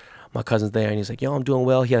Slauson, and my cousin's there. And he's like, yo, I'm doing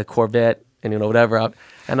well. He had a Corvette and, you know, whatever.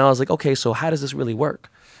 And I was like, okay, so how does this really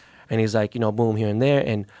work? And he's like, you know, boom, here and there.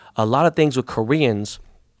 And a lot of things with Koreans.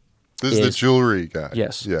 This is the jewelry guy.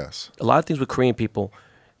 Yes. Yes. A lot of things with Korean people,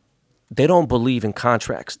 they don't believe in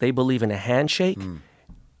contracts. They believe in a handshake,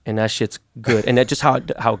 and that shit's good. And that's just how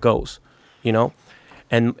it goes, you know?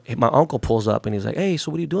 And my uncle pulls up and he's like, hey,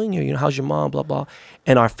 so what are you doing here? You know, how's your mom, blah, blah.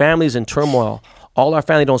 And our family's in turmoil. All our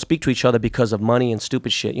family don't speak to each other because of money and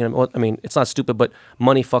stupid shit. You know, I mean, it's not stupid, but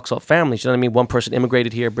money fucks up families. You know what I mean? One person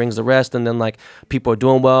immigrated here, brings the rest, and then like people are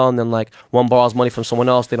doing well, and then like one borrows money from someone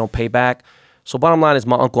else, they don't pay back. So bottom line is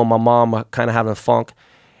my uncle and my mom are kind of having a funk.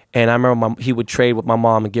 And I remember he would trade with my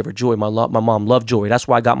mom and give her jewelry. My mom loved jewelry. That's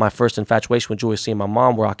why I got my first infatuation with jewelry, seeing my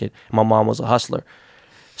mom rock it. My mom was a hustler.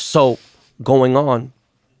 So going on,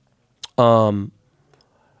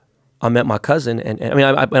 I met my cousin, and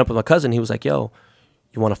I went up with my cousin. He was like, yo,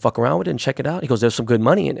 you want to fuck around with it and check it out? He goes, there's some good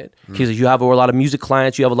money in it. He says, you have a lot of music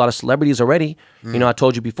clients. You have a lot of celebrities already. You know, I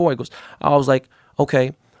told you before. He goes, I was like,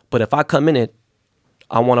 okay, but if I come in it,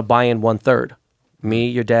 I want to buy in 1/3. Me,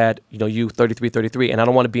 your dad, you know, you 33, and I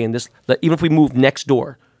don't want to be in this. Even if we move next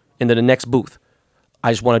door into the next booth,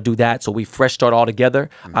 I just want to do that so we fresh start all together.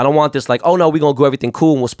 I don't want this like, oh no, we're going to go everything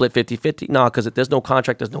cool and we'll split 50-50. No, because if there's no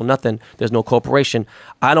contract, there's no nothing, there's no corporation.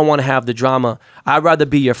 I don't want to have the drama. I'd rather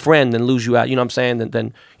be your friend than lose you out, you know what I'm saying,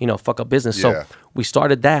 than you know, fuck up business. Yeah. So we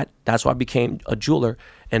started that. That's why I became a jeweler,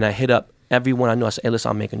 and I hit up everyone I knew. I said, hey,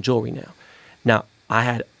 listen, I'm making jewelry now. Now,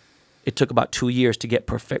 it took about 2 years to get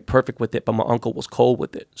perfect with it, but my uncle was cold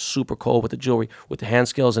with it, super cold with the jewelry, with the hand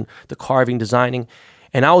skills and the carving, designing.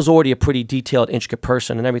 And I was already a pretty detailed, intricate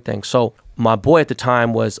person and everything. So my boy at the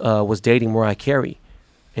time was dating Mariah Carey,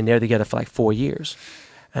 and they're together for like 4 years.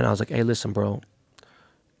 And I was like, hey, listen, bro,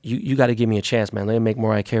 you got to give me a chance, man. Let me make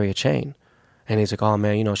Mariah Carey a chain. And he's like, oh,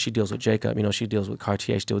 man, you know, she deals with Jacob. You know, she deals with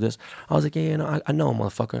Cartier. She deals with this. I was like, yeah, you know, I know,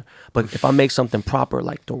 motherfucker. But if I make something proper,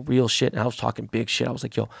 like the real shit, and I was talking big shit, I was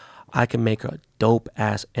like, yo, I can make her a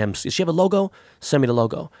dope-ass MC. Does she have a logo? Send me the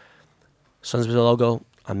logo. Sends me the logo.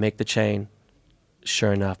 I make the chain.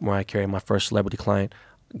 Sure enough, Mariah Carey, my first celebrity client,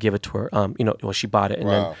 give it to her. You know, well, she bought it, and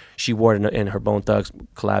then she wore it in her Bone Thugs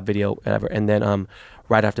collab video, whatever. And then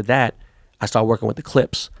right after that, I started working with the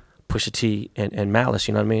Clips, Pusha T and Malice,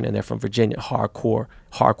 you know what I mean? And they're from Virginia, hardcore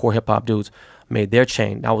hip-hop dudes, made their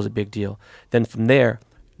chain. That was a big deal. Then from there,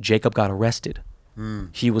 Jacob got arrested.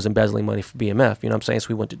 He was embezzling money for BMF, you know what I'm saying? So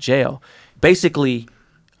we went to jail. Basically,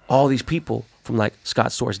 all these people from like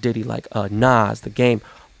Scott Source, Diddy, like Nas, The Game,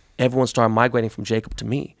 everyone started migrating from Jacob to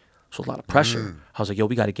me. So a lot of pressure. I was like, yo,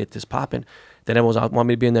 we got to get this popping. Then everyone wanted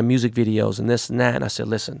me to be in their music videos and this and that. And I said,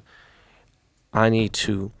 listen, I need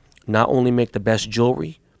to not only make the best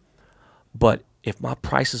jewelry, but if my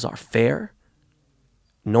prices are fair,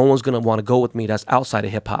 no one's going to want to go with me that's outside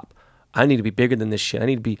of hip hop. I need to be bigger than this shit. I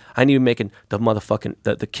need to be making the motherfucking,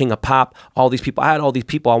 the king of pop, all these people. I had all these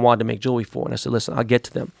people I wanted to make jewelry for. And I said, listen, I'll get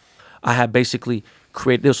to them. I had basically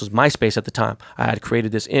created, this was MySpace at the time. I had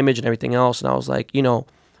created this image and everything else. And I was like, you know,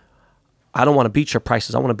 I don't want to beat your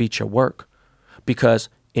prices. I want to beat your work. Because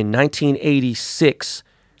in 1986,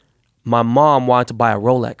 my mom wanted to buy a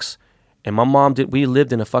Rolex. And my mom we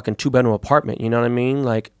lived in a fucking 2-bedroom apartment. You know what I mean?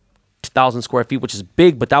 Like 2,000 square feet, which is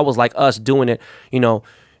big, but that was like us doing it, you know.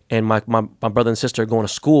 And my brother and sister are going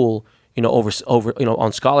to school, you know, over you know,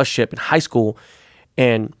 on scholarship in high school,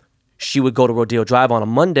 and she would go to Rodeo Drive on a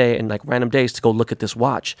Monday and like random days to go look at this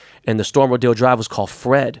watch. And the store on Rodeo Drive was called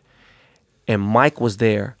Fred, and Mike was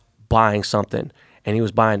there buying something, and he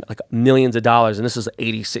was buying like millions of dollars. And this is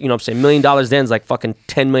 86, you know what I'm saying? $1 million then is like fucking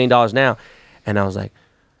 $10 million now. And I was like,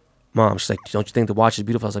 Mom, she's like, don't you think the watch is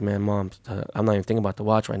beautiful? I was like, man, Mom, I'm not even thinking about the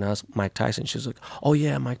watch right now. It's Mike Tyson. She was like, oh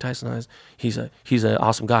yeah, Mike Tyson. He's an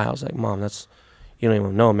awesome guy. I was like, Mom, you don't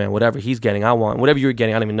even know, man. Whatever he's getting, I want. Whatever you were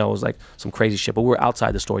getting, I don't even know. It was like some crazy shit. But we were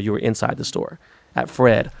outside the store. You were inside the store at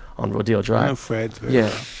Fred on Rodeo Drive. I'm Fred. Yeah.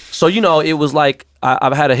 So, you know, it was like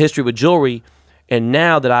I've had a history with jewelry. And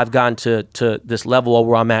now that I've gotten to this level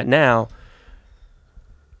where I'm at now,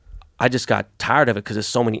 I just got tired of it because there's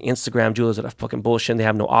so many Instagram jewelers that are fucking bullshit. They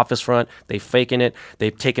have no office front. They faking it.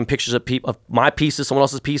 They've taken pictures of my pieces, someone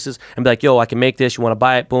else's pieces, and be like, yo, I can make this. You want to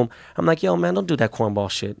buy it? Boom. I'm like, yo, man, don't do that cornball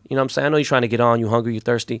shit. You know what I'm saying? I know you're trying to get on. You hungry. You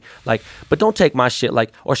thirsty. Like, but don't take my shit.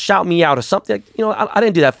 Like, or shout me out or something. Like, you know, I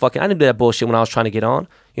didn't do that I didn't do that bullshit when I was trying to get on.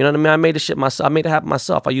 You know what I mean? I made the shit myself. I made it happen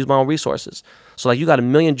myself. I used my own resources. So like, you got a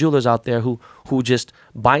million jewelers out there who just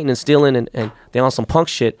biting and stealing and they on some punk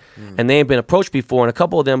shit, and they ain't been approached before. And a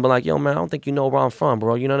couple of them been like, yo, man, I don't think you know where I'm from,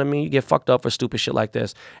 bro. You know what I mean? You get fucked up for stupid shit like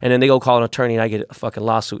this, and then they go call an attorney, and I get a fucking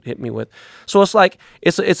lawsuit hit me with. So it's like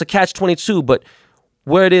it's a catch-22. But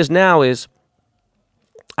where it is now is,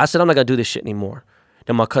 I said I'm not gonna do this shit anymore.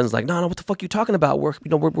 Then my cousin's like, no, what the fuck you talking about?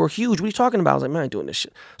 We're huge. What are you talking about? I was like, man, I ain't doing this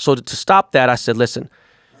shit. So to stop that, I said, listen,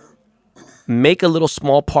 make a little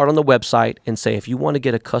small part on the website and say, if you want to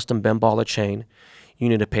get a custom Ben Baller chain, you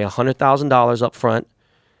need to pay $100,000 up front.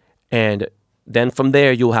 And then from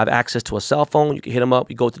there, you'll have access to a cell phone. You can hit him up.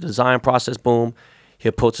 You go through the design process. Boom.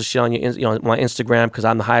 He'll post the shit on my Instagram because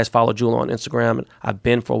I'm the highest followed jeweler on Instagram, and I've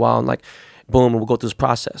been for a while. And like, boom, and we'll go through this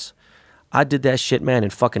process. I did that shit, man,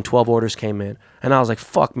 and fucking 12 orders came in. And I was like,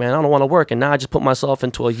 fuck, man, I don't want to work. And now I just put myself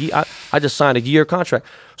into a year. I just signed a year contract.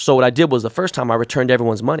 So what I did was the first time I returned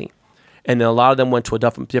everyone's money. And then a lot of them went to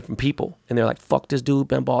different people. And they're like, fuck this dude,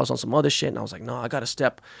 Ben Ball's on some other shit. And I was like, no, I got to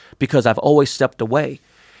step, because I've always stepped away.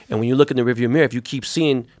 And when you look in the rearview mirror, if you keep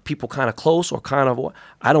seeing people kind of close or kind of,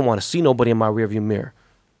 I don't want to see nobody in my rearview mirror,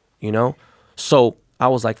 you know? So I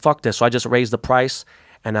was like, fuck this. So I just raised the price.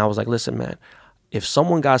 And I was like, listen, man, if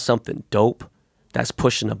someone got something dope that's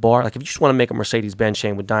pushing the bar, like if you just want to make a Mercedes-Benz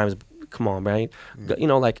chain with diamonds, come on, right? You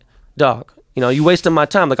know, like, dog, you know, you wasting my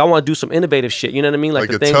time. Like, I want to do some innovative shit. You know what I mean? Like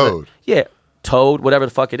the a things toad. Yeah, toad, whatever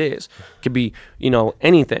the fuck it is. Could be, you know,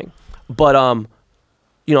 anything. But,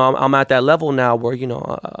 you know, I'm at that level now where,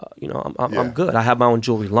 I'm good. I have my own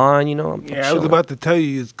jewelry line, you know. I was about to tell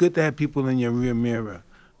you, it's good to have people in your rear mirror.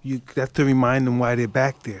 You have to remind them why they're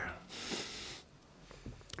back there.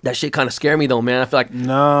 That shit kind of scared me though, man. I feel like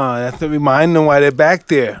no, that's to remind them why they're back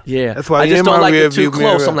there. Yeah, that's why I just don't like it too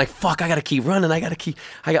close. Mirror. I'm like, fuck, I gotta keep running. I gotta keep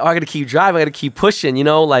driving. I gotta keep pushing. You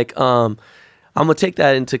know, like I'm gonna take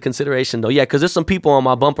that into consideration though. Yeah, because there's some people on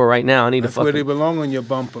my bumper right now. I need that's to fucking. Where they belong on your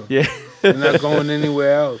bumper. Yeah, they're not going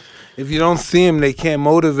anywhere else. If you don't see them, they can't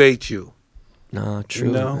motivate you. No, true.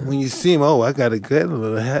 You know, man. when you see them, oh, I gotta get a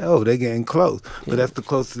little. Oh, they're getting close, but that's the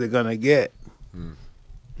closest they're gonna get.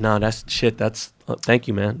 No, that's shit. That's thank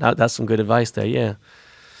you, man. That's some good advice there. Yeah.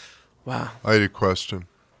 Wow. I had a question.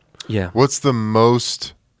 Yeah. What's the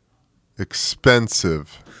most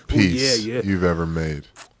expensive piece you've ever made?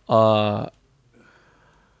 I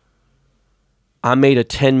made a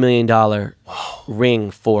 $10 million ring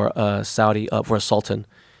for Saudi for a sultan.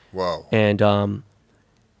 Wow. And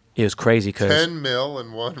it was crazy because 10 mil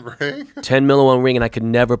in one ring. 10 mil in one ring, and I could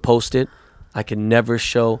never post it. I could never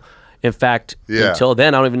show. In fact, until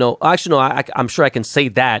then, I don't even know. Actually, no, I'm sure I can say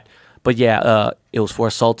that. But yeah, it was for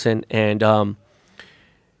a sultan, and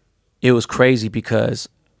it was crazy because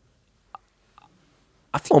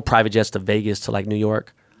I've flown private jets to Vegas, to like New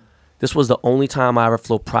York. This was the only time I ever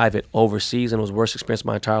flew private overseas, and it was the worst experience of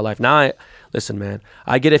my entire life. Now, listen, man,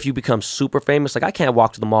 I get if you become super famous. Like, I can't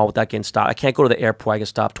walk to the mall without getting stopped. I can't go to the airport. I get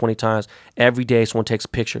stopped 20 times. Every day someone takes a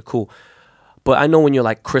picture. Cool. But I know when you're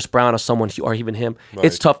like Chris Brown or someone, or even him,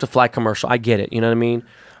 it's tough to fly commercial. I get it. You know what I mean?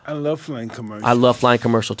 I love flying commercial. I love flying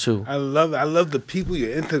commercial too. I love the people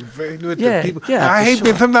you're interacting with. Yeah, the people. yeah. I hate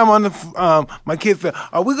being sometimes on the my kids say,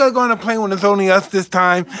 "Are we gonna go on a plane when it's only us this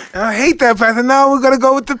time?" And I hate that. I said, "No, we're gonna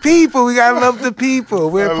go with the people. We gotta love the people.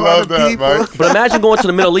 We're part of the people." Mike. But imagine going to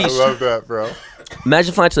the Middle East. I love that, bro.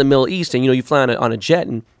 Imagine flying to the Middle East, and you fly on a jet,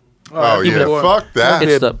 and oh yeah, fuck that.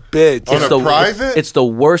 It's the bitch. On a private. It's the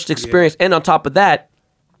worst experience, and on top of that,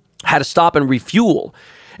 had to stop and refuel.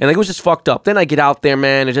 And like, it was just fucked up. Then I get out there,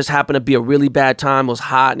 man. It just happened to be a really bad time. It was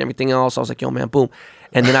hot and everything else. I was like, yo, man, boom.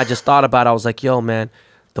 And then I just thought about it. I was like, yo, man,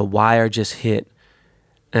 the wire just hit.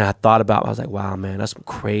 And I thought about it. I was like, wow, man, that's some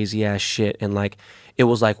crazy ass shit. And like, it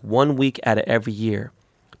was like 1 week out of every year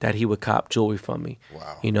that he would cop jewelry from me.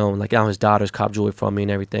 Wow. You know, and like now his daughters cop jewelry from me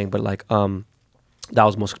and everything. But like, that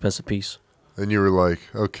was the most expensive piece. And you were like,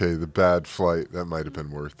 okay, the bad flight, that might have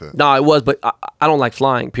been worth it. No, it was, but I don't like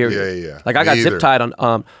flying, period. Yeah. Like, I got zip tied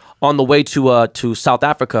on the way to South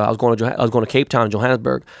Africa. I was going to Cape Town and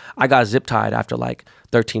Johannesburg. I got zip tied after like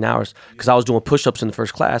 13 hours because I was doing push-ups in the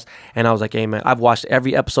first class, and I was like, hey man, I've watched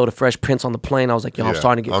every episode of Fresh Prince on the plane. I was like, yo, I'm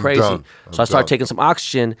starting to get crazy. So I started taking some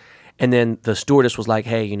oxygen. And then the stewardess was like,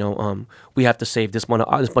 hey, we have to save this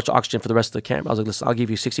much oxygen for the rest of the camera. I was like, listen, I'll give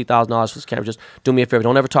you $60,000 for this camera. Just do me a favor.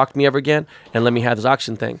 Don't ever talk to me ever again, and let me have this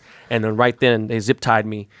oxygen thing. And then right then, they zip-tied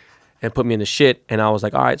me and put me in the shit. And I was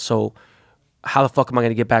like, all right, so how the fuck am I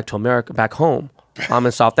going to get back to America, back home? I'm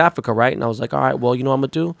in South Africa, right? And I was like, all right, well, you know what I'm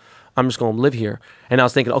going to do? I'm just going to live here. And I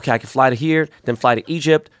was thinking, okay, I can fly to here, then fly to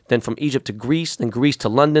Egypt, then from Egypt to Greece, then Greece to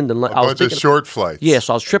London. Then a bunch of short flights. Yeah,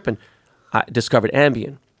 so I was tripping. I discovered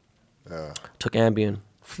Ambien. Took Ambien,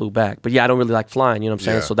 flew back. But yeah, I don't really like flying, you know what I'm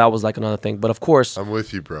saying? So that was like another thing. But of course, I'm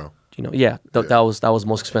with you, bro. That was the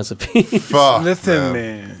most expensive piece. Fuck, listen,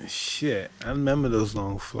 man, shit. I remember those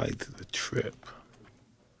long flights, the trip.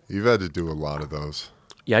 You've had to do a lot of those.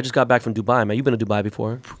 Yeah, I just got back from Dubai, man. You've been to Dubai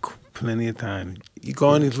before? Plenty of time. You go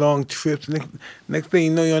on these long trips. Next thing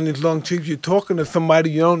you know, you're on these long trips. You're talking to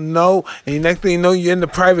somebody you don't know, and the next thing you know, you're in the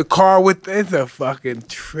private car with. It's a fucking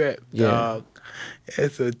trip, dog.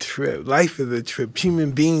 It's a trip. Life is a trip.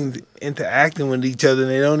 Human beings interacting with each other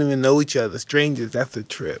and they don't even know each other. Strangers, that's a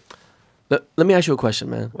trip. Let me ask you a question,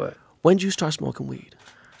 man. What? When did you start smoking weed?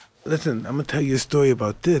 Listen, I'm gonna tell you a story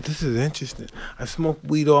about this. This is interesting. I smoked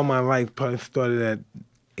weed all my life. Probably started at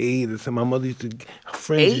 8 or something. My mother used to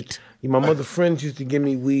my mother's friends used to give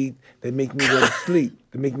me weed. They make me go to sleep.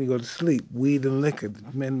 They make me go to sleep. Weed and liquor. The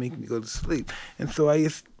men make me go to sleep. And so I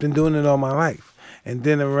just been doing it all my life. And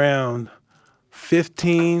then around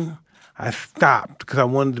 15, I stopped because I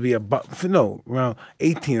wanted to be around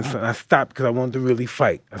 18 or something. I stopped because I wanted to really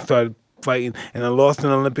fight. I started fighting, and I lost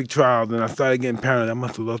an Olympic trial, and I started getting paranoid. I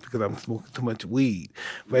must have lost because I'm smoking too much weed,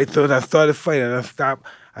 right? So I started fighting, and I stopped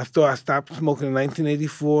smoking in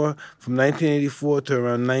 1984. From 1984 to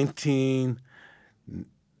around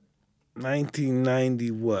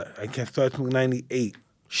 1990, what? I can't start smoking 98.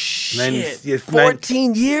 Shit,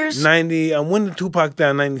 14 years? 90, when did Tupac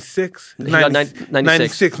down? 96?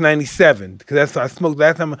 96, 97. Because that's what I smoked.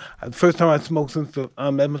 The first time I smoked since, that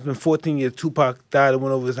must have been 14 years. Tupac died, I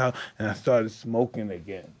went over his house, and I started smoking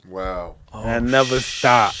again. Wow. And I never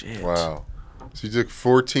stopped. Shit. Wow. So you took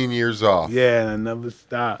 14 years off. Yeah, and I never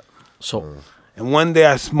stopped. So, and one day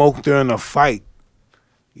I smoked during a fight.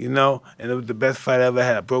 You know, and it was the best fight I ever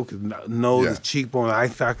had. I broke his nose, his cheekbone, eye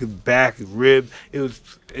socket, his back, his rib. It was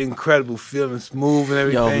incredible, feeling smooth and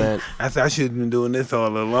everything. Yo, man. I said I should have been doing this all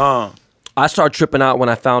along. I started tripping out when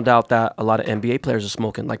I found out that a lot of NBA players are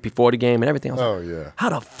smoking, like before the game and everything. I was like, yeah. How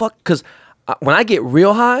the fuck? Because when I get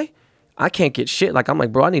real high, I can't get shit. Like, I'm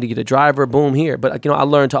like, bro, I need to get a driver, boom, here. But, I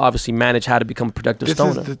learned to obviously manage how to become a productive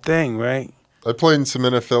stoner. This is the thing, right? I played in some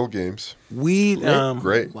NFL games. Weed,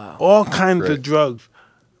 great. Wow. All kinds of drugs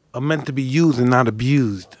are meant to be used and not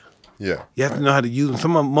abused. Yeah. You have to know how to use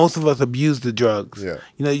them. Most of us abuse the drugs. Yeah.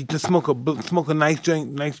 You just smoke a nice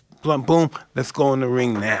joint, nice blunt, boom, let's go in the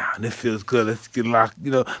ring now. And it feels good. Let's get locked,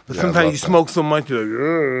 But sometimes you smoke so much,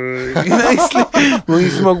 you're like, when you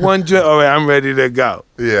smoke one joint, all right, I'm ready to go.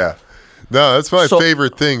 Yeah. No, that's my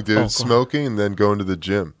favorite thing, dude. Smoking and then going to the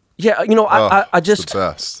gym. Yeah, I just... It's the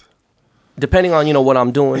best. Depending on, what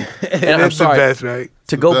I'm doing. And I'm sorry. The best, right?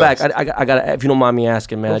 To go back, I gotta, if you don't mind me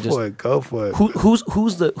asking, man. Go for it.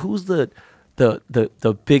 Who's the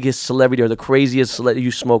biggest celebrity or the craziest celebrity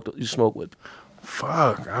you smoked with?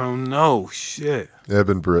 Fuck, I don't know. Shit.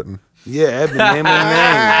 Eben Britton. Yeah, Eben, name my name.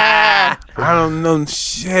 I don't know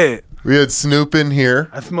shit. We had Snoop in here.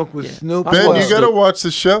 I smoked with Snoop. Ben, you gotta watch the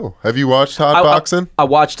show. Have you watched Hotboxin? I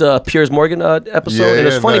watched Piers Morgan episode, and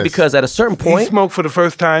it's funny because at a certain point, he smoked for the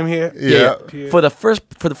first time here. Yeah. For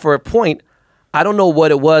a point, I don't know what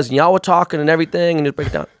it was. And y'all were talking and everything, and it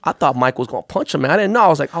break down. I thought Mike was gonna punch him, man. I didn't know. I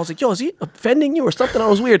was like, yo, is he offending you or something? I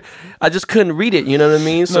was weird. I just couldn't read it. You know what I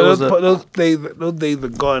mean? So those days are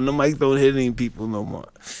gone. No, Mike don't hit any people no more.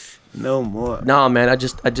 No more. Nah, man. I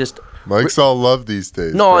just. Mike's all love these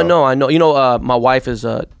days. No, bro. I know. My wife has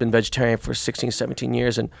been vegetarian for 16, 17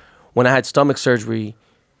 years, and when I had stomach surgery,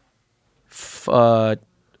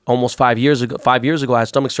 almost 5 years ago, I had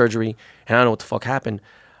stomach surgery, and I don't know what the fuck happened.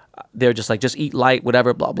 They're just like, just eat light,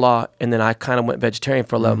 whatever, blah blah. And then I kind of went vegetarian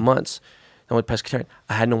for 11 months. I went pescatarian.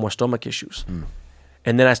 I had no more stomach issues.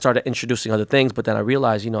 And then I started introducing other things, but then I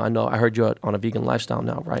realized, I heard you're on a vegan lifestyle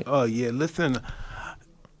now, right? Oh yeah, listen,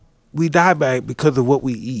 we die because of what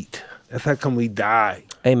we eat. That's how come we die.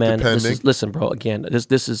 Hey man, listen, bro. Again,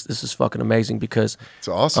 this is fucking amazing because it's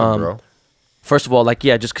awesome, bro. First of all,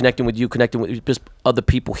 just connecting with you, connecting with just other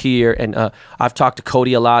people here, and I've talked to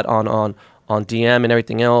Cody a lot on DM and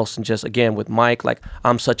everything else, and just again with Mike. Like,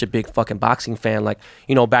 I'm such a big fucking boxing fan. Like,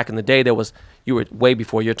 back in the day, you were way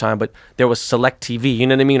before your time, but there was Select TV, you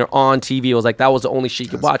know what I mean, or On TV. It was like that was the only shit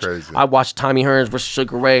you could watch. Crazy. I watched Tommy Hearns versus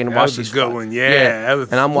Sugar Ray, and watched these. That was a good one, yeah.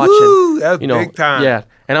 And I'm watching, that was big time. Yeah,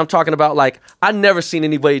 and I'm talking about I never seen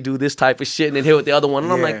anybody do this type of shit and then hit with the other one,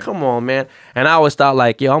 and I'm like, come on, man. And I always thought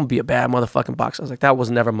I'm gonna be a bad motherfucking boxer. I was like, that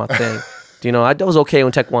was never my thing. I was okay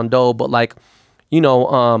in Taekwondo, but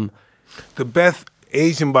the best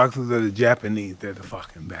Asian boxers are the Japanese. They're the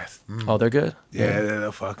fucking best. Oh, they're good? Yeah, they're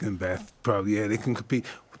the fucking best. Probably, yeah, they can compete.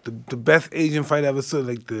 The best Asian fight I ever saw,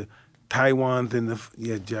 like the Taiwans and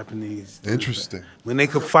the Japanese. Interesting. When they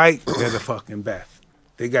could fight, they're the fucking best.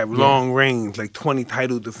 They got long range, like 20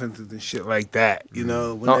 title defenses and shit like that. When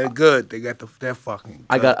they're good, they got they're fucking.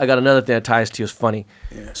 I got another thing that ties to you. It's funny.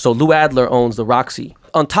 Yeah. So Lou Adler owns the Roxy.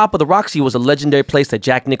 On top of the Roxy was a legendary place that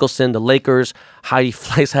Jack Nicholson, the Lakers, Heidi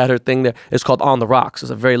Fleiss had her thing there. It's called On the Rocks.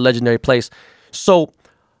 It's a very legendary place. So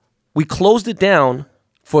we closed it down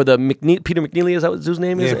for the Peter McNeely. Is that what his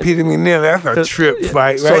name is? Yeah, Peter McNeely. That's a trip fight,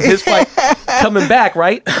 right? So his fight coming back,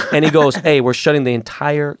 right? And he goes, "Hey, we're shutting the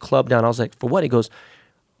entire club down." I was like, "For what?" He goes,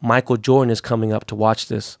 "Michael Jordan is coming up to watch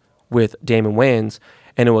this with Damon Wayans,"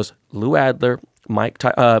 and it was Lou Adler,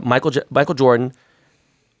 Michael Jordan,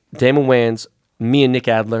 Damon Wayans, me and Nick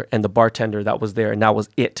Adler and the bartender that was there, and that was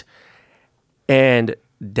it. And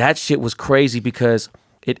that shit was crazy because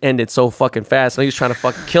it ended so fucking fast. And he was trying to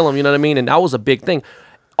fucking kill him, you know what I mean? And that was a big thing.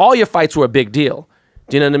 All your fights were a big deal.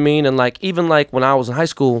 Do you know what I mean? And like, even like when I was in high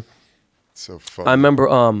school, so funny. I remember,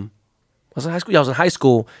 was in high school? Yeah, I was in high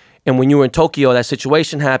school. And when you were in Tokyo, that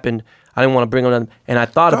situation happened. I didn't want to bring on, and I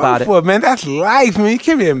thought about it. Man, that's life, man. You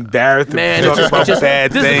can't be embarrassed man, to talk about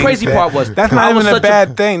bad things. This is the crazy part was that's not even a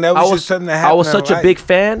bad thing. That was just something that happened. I was such a big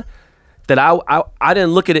fan that I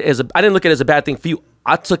didn't look at it as a bad thing for you.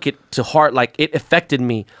 I took it to heart, like it affected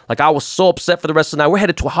me. Like I was so upset for the rest of the night. We're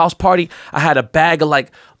headed to a house party. I had a bag of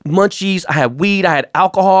like munchies. I had weed. I had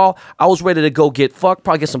alcohol. I was ready to go get fucked,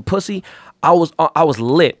 probably get some pussy. I was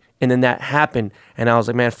lit. And then that happened, and I was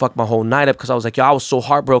like, man, fuck my whole night up, because I was like, yo, I was so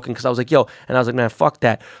heartbroken, because I was like, yo, and I was like, man, fuck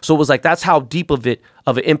that. So it was like, that's how deep of an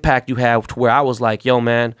impact you have, to where I was like, yo,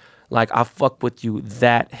 man, like I fuck with you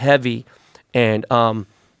that heavy. And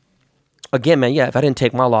again, man, yeah, if I didn't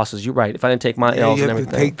take my losses, you're right. If I didn't take my L's and everything, you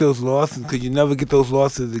have to take those losses, because you never get those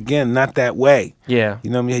losses again. Not that way. Yeah,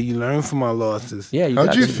 you know what I mean. You learn from our losses. Yeah.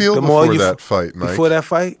 How'd you feel before that fight, Mike? Before that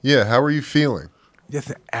fight? Yeah. How were you feeling?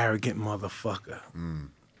 Just an arrogant motherfucker.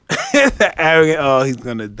 Arrogant. Oh, he's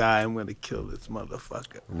gonna die. I'm gonna kill this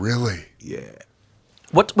motherfucker. Really? Yeah.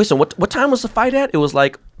 What time was the fight at? It was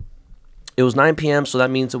 9 p.m. So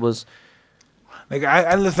that means it was. Like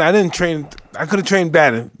I listen. I didn't train. I could have trained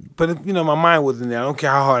better, but you know my mind wasn't there. I don't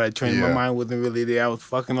care how hard I trained. Yeah. My mind wasn't really there. I was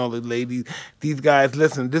fucking all the ladies. These guys.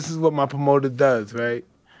 Listen. This is what my promoter does, right?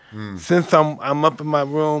 Since I'm up in my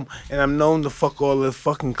room and I'm known to fuck all the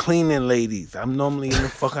fucking cleaning ladies. I'm normally in the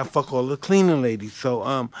I fuck all the cleaning ladies.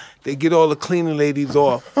 So they get all the cleaning ladies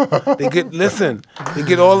off. They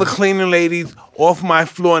get all the cleaning ladies off my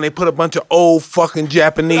floor, and they put a bunch of old fucking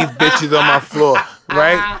Japanese bitches on my floor,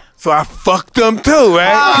 right? So I fucked them too,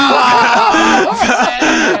 right?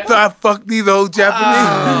 So I fucked these old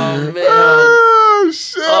Japanese. Oh, man.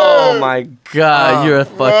 Shit. Oh my God, you're a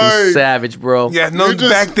fucking savage, bro. Yeah, no,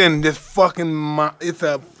 back then, this fucking, it's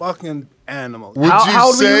a fucking animal. Would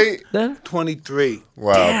you say 23?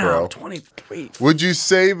 Wow, damn, bro. 23. Would you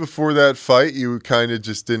say before that fight you kind of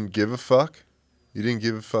just didn't give a fuck? You didn't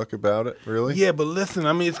give a fuck about it, really? Yeah, but listen,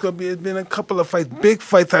 I mean, it's been a couple of fights, big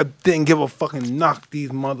fights. I didn't give a fucking knock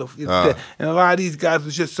these motherfuckers, and a lot of these guys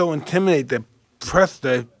was just so intimidated. The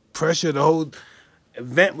pressure, the whole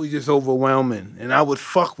event was just overwhelming, and I would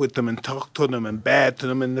fuck with them and talk to them and bad to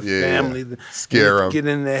them and the family, scare them, get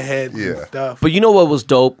in their heads and stuff. But you know what was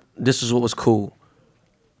dope? This is what was cool.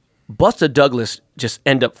 Buster Douglas just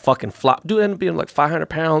ended up fucking flop. Dude ended up being like 500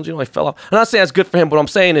 pounds. You know, he fell off. I'm not saying that's good for him, but what I'm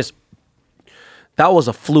saying is that was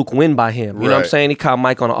a fluke win by him. You know what I'm saying? He caught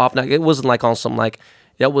Mike on an off night. It wasn't like on some like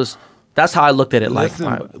that was. That's how I looked at it. Listen,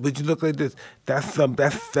 like, but you look like this. That's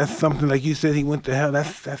something like you said. He went to hell.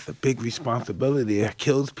 That's a big responsibility. It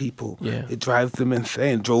kills people. Yeah. It drives them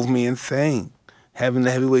insane. It drove me insane. Having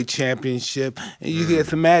the heavyweight championship, and you can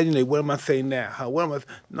just imagine it. What am I saying now?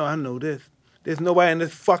 No, I know this. There's nobody on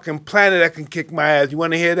this fucking planet that can kick my ass. You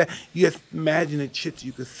want to hear that? You just imagine the shit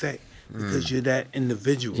you could say because you're that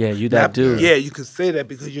individual. Yeah, you that dude. Yeah, you could say that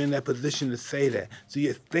because you're in that position to say that. So you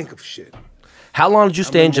just think of shit. How long did you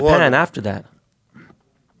stay in Japan after that?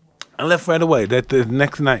 I left right away. That the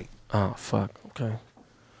next night. Oh fuck. Okay.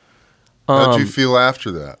 How'd you feel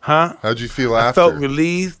after that? Huh? How'd you feel after? I felt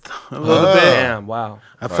relieved a little bit. Damn. Wow.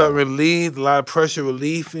 I felt relieved. A lot of pressure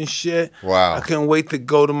relief and shit. Wow. I couldn't wait to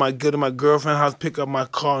go to my girlfriend's house, pick up my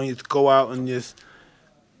car, and just go out and just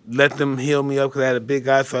let them heal me up because I had a big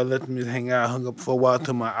eye, so I let them just hang out. I hung up for a while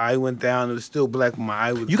till my eye went down. It was still black, but my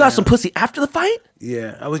eye was. You got some pussy after the fight?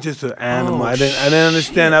 Yeah, I was just an animal. I didn't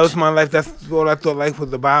understand. That was my life. That's what I thought life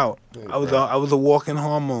was about. I was a walking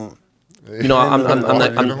hormone. You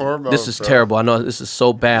know, this is terrible. I know this is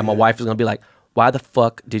so bad. My wife is gonna be like, "Why the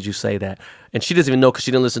fuck did you say that?" And she doesn't even know because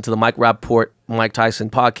she didn't listen to the Mike Rappaport, Mike Tyson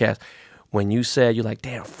podcast. When you said, you're like,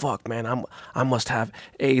 damn, fuck, man, I must have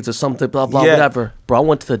AIDS or something, blah, blah, whatever. Bro, I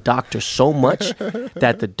went to the doctor so much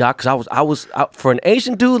that the doctor, I was for an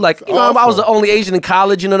Asian dude, like, you know, I was the only Asian in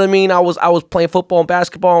college, you know what I mean? I was playing football and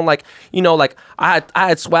basketball, and like, you know, like, I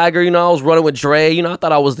had swagger, you know, I was running with Dre, you know, I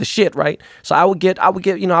thought I was the shit, right? So I would get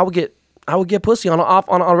pussy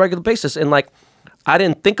on a regular basis, and like, I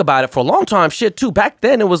didn't think about it for a long time, shit, too. Back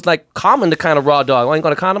then, it was like common to kind of raw dog. I ain't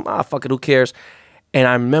got a condom, fuck it, who cares? And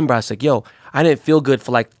I remember I was like, yo, I didn't feel good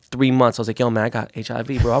for like 3 months. I was like, yo, man, I got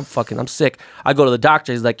HIV, bro. I'm sick. I go to the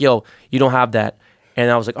doctor. He's like, yo, you don't have that. And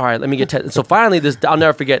I was like, all right, let me get tested. So finally, I'll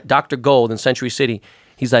never forget, Dr. Gold in Century City.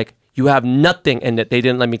 He's like, you have nothing. And that they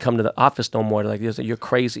didn't let me come to the office no more. They're like, you're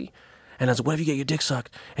crazy. And I was like, what if you get your dick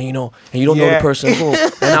sucked? And you know, and you don't know the person. Boom.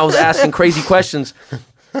 And I was asking crazy questions.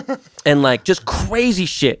 And like just crazy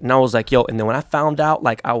shit. And I was like, yo, and then when I found out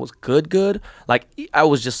like I was good, like I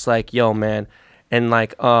was just like, yo, man. And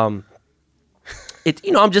like it,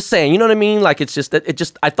 you know, I'm just saying, you know what I mean? Like it's just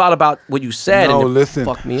that I thought about what you said and listen.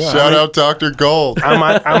 Fucked me up. Shout out Dr. Gold.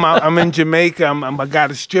 I'm in Jamaica. I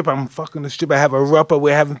got a strip. I'm fucking the strip. I have a rubber.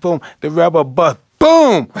 We're having boom. The rubber bust.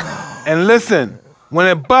 Boom. And listen. When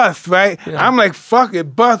it busts, right? Yeah. I'm like, fuck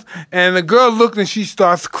it, bust. And the girl looked and she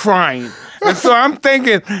starts crying. And so I'm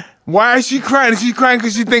thinking, why is she crying? Is she crying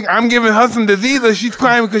because she think I'm giving her some disease, or she's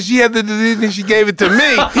crying because she had the disease and she gave it to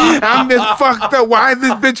me? I'm just fucked up. Why is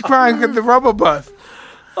this bitch crying because the rubber bust?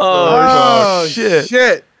 Oh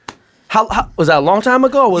shit. How was that a long time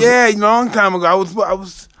ago? A long time ago. I was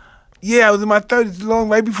in my 30s,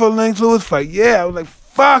 right before the Lennox Lewis fight. Yeah, I was like,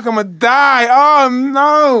 fuck, I'm gonna die. Oh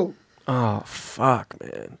no. Oh fuck,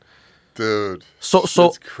 man, dude. So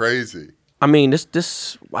it's crazy. I mean,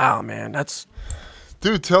 this wow, man, that's.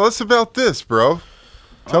 Dude, tell us about this, bro.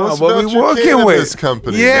 Tell us what about we your working cannabis with.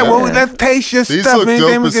 company. Yeah, well, let's taste your These stuff. look Anything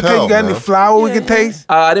dope we as can hell, taste? You got any flour we can taste?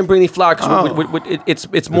 I didn't bring any flour because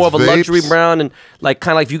it's more of a luxury brown, and like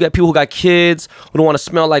kind of like if you got people who got kids who don't want to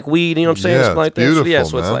smell like weed, you know what I'm saying? Yeah, Something like that. beautiful,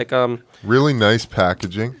 So it's like really nice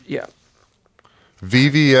packaging. Yeah.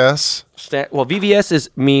 VVS. Well, VVS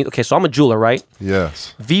is me. Okay, so I'm a jeweler, right?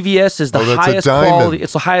 Yes. VVS is the highest quality.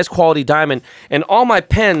 It's the highest quality diamond, and all my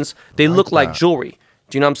pens they look like jewelry.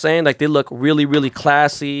 Do you know what I'm saying? Like they look really, really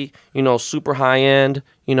classy. You know, super high end.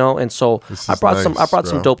 You know, and so I brought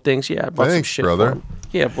some dope things. Yeah, I brought some shit, brother.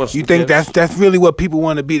 Yeah. You think that's really what people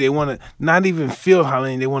want to be? They want to not even feel high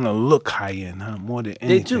end. They want to look high end, huh? More than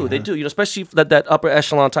anything. They do. You know, especially that upper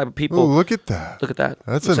echelon type of people. Oh, look at that. Look at that.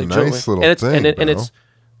 That's a nice little thing. And it's.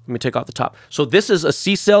 Let me take off the top. So this is a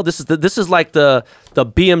C cell. This is like the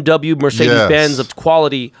BMW Mercedes Benz of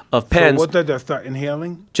quality of pens. So what did that start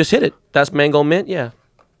inhaling? Just hit it. That's mango mint. Yeah,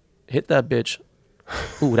 hit that bitch.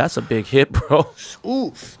 Ooh, that's a big hit, bro.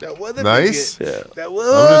 Ooh, that was a nice. Big hit. Yeah. That was.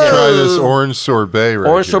 I'm gonna try this orange sorbet right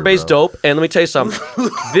Orange here, sorbet's bro. dope. And let me tell you something.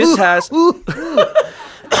 This has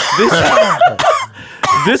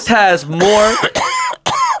this has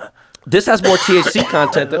more THC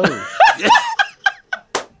content than.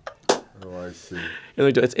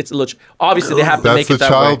 It's a little. Obviously, they have to make it that way. That's the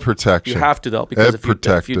child protection. You have to though, because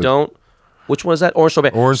if you don't, which one is that? Orange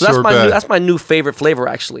sorbet. Orange sorbet. That's my new favorite flavor,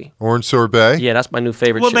 actually. Orange sorbet. Yeah, that's my new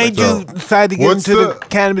favorite. What made you decide to get into the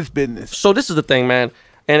cannabis business? So this is the thing, man,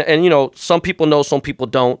 and you know, some people know, some people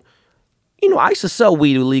don't. You know, I used to sell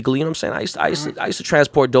weed illegally. You know what I'm saying? I used to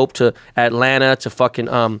transport dope to Atlanta, to fucking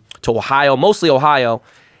to Ohio, mostly Ohio,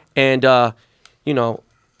 and you know,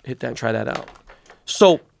 hit that and try that out.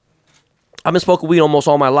 So. I've been smoking weed almost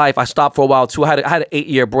all my life. I stopped for a while too. I had an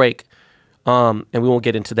 8-year break, and we won't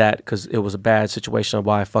get into that because it was a bad situation of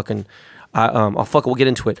why we'll get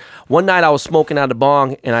into it. One night I was smoking out of the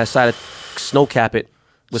bong and I decided to snow cap it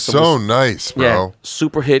with some nice, bro. Yeah,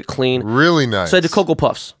 super hit, clean, really nice. So I did Cocoa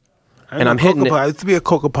Puffs, and I'm hitting it. I used to be a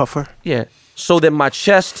Cocoa Puffer. Yeah. So then my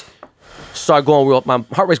chest started going my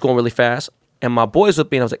heart rate's going really fast. And my boys with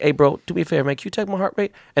me, and I was like, hey, bro, do me a favor, man. Can you check my heart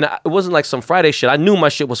rate? And it wasn't like some Friday shit. I knew my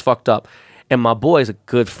shit was fucked up. And my boy's a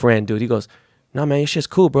good friend, dude. He goes, no, man, your shit's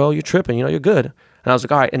cool, bro. You're tripping. You know, you're good. And I was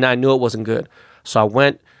like, all right. And I knew it wasn't good. So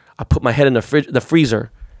I put my head in the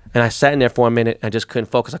freezer, and I sat in there for a minute, and I just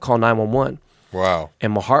couldn't focus. I called 911. Wow.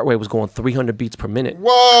 And my heart rate was going 300 beats per minute.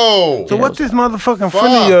 Whoa. So what this motherfucking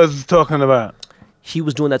friend of yours is talking about? He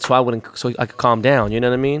was doing that so I could calm down. You know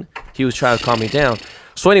what I mean? He was trying to calm me down.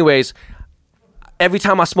 So anyways, every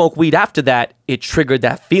time I smoked weed after that, it triggered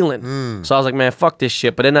that feeling. So I was like, man, fuck this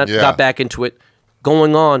shit. But then I got back into it.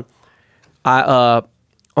 Going on, I'm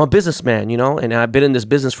a businessman, you know, and I've been in this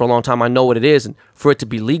business for a long time. I know what it is. And for it to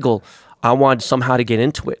be legal, I wanted somehow to get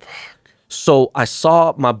into it. So I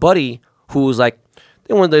saw my buddy who was like,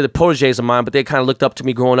 they weren't the proteges of mine, but they kind of looked up to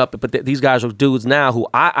me growing up. But these guys are dudes now who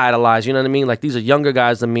I idolize, you know what I mean? Like these are younger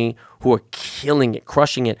guys than me who are killing it,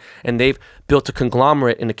 crushing it. And they've built a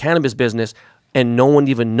conglomerate in the cannabis business. And no one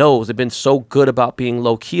even knows. They've been so good about being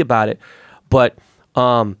low key about it. But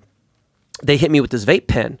they hit me with this vape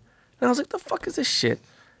pen. And I was like, the fuck is this shit?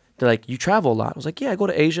 They're like, you travel a lot. I was like, yeah, I go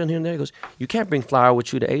to Asia and here and there. He goes, you can't bring flour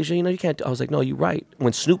with you to Asia. You know, you can't. I was like, no, you're right.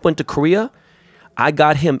 When Snoop went to Korea, I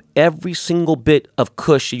got him every single bit of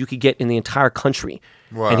kush you could get in the entire country.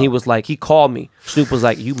 Wow. And he was like, he called me. Snoop was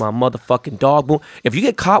like, you my motherfucking dog. Boom. If you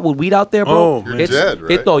get caught with weed out there, bro, you're dead,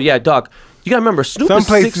 right? Yeah, dog. You gotta remember, Snoop Some is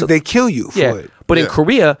places they kill you for it. But in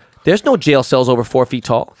Korea, there's no jail cells over 4 feet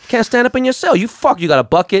tall. You can't stand up in your cell. You got a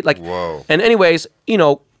bucket. Like, whoa. And anyways, you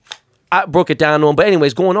know, I broke it down to him. But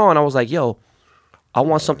anyways, going on, I was like, yo, I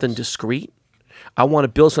want something discreet. I want to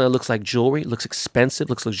build something that looks like jewelry, looks expensive,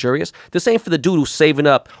 looks luxurious. This ain't for the dude who's saving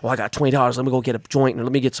up. Oh, I got $20. Let me go get a joint and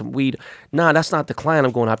let me get some weed. Nah, that's not the client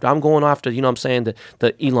I'm going after. I'm going after, you know what I'm saying,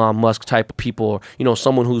 the Elon Musk type of people, or, you know,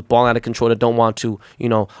 someone who's balling out of control that don't want to, you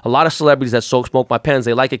know, a lot of celebrities that smoke my pens,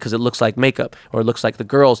 they like it because it looks like makeup, or it looks like the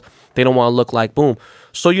girls. They don't want to look like boom.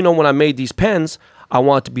 So, you know, when I made these pens, I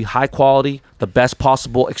want it to be high quality, the best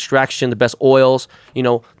possible extraction, the best oils, you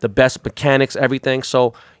know, the best mechanics, everything.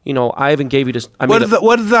 So, you know, I even gave you this.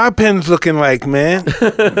 What is our pens looking like, man?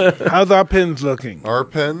 How's our pens looking? Our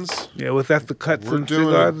pens? Yeah, was that the cuts and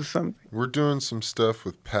cigars or something? We're doing some stuff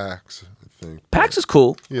with PAX, I think. PAX is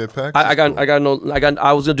cool. Yeah, PAX. I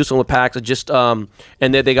was gonna do something with PAX. And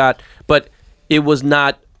then they got, but it was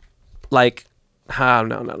not like.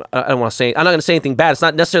 No. I don't want to say. I'm not gonna say anything bad. It's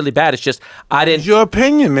not necessarily bad. It's just I didn't. It's your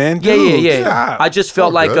opinion, man. Dude, yeah. I just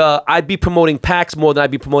felt like I'd be promoting PAX more than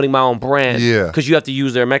I'd be promoting my own brand. Yeah. Because you have to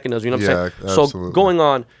use their mechanism. You know what I'm saying? Absolutely. So going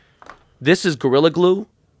on, this is Gorilla Glue,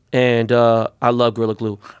 and I love Gorilla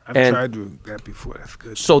Glue. I've tried doing that before. That's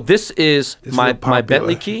good. So this is my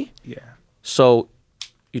Bentley key. Yeah. So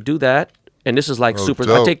you do that. And this is like super.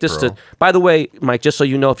 Dope, I take this bro. to. By the way, Mike, just so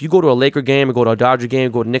you know, if you go to a Laker game or go to a Dodger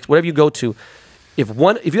game, go to Knicks, whatever you go to, if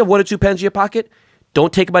you have 1 or 2 pens in your pocket,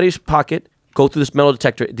 don't take them out of your pocket. Go through this metal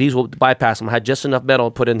detector. These will bypass them. I had just enough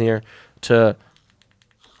metal put in here to.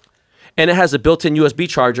 And it has a built-in USB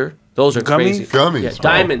charger. Those are crazy. Gummies. Yeah,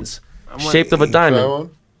 diamonds, shaped of a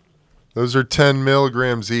diamond. Those are 10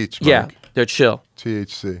 milligrams each. Mike. Yeah, they're chill.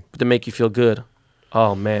 THC. But they make you feel good.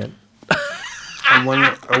 Oh man.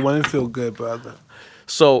 I want to feel good, brother.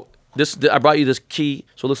 So I brought you this key.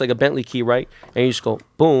 So it looks like a Bentley key, right? And you just go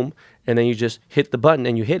boom. And then you just hit the button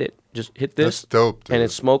and you hit it. Just hit this. That's dope, dude. And then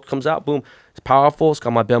smoke comes out. Boom. It's powerful. It's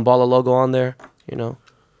got my Ben Baller logo on there. You know.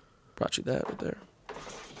 Brought you that right there.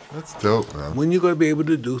 That's dope, man. When you gonna be able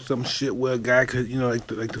to do some shit where a guy could, you know,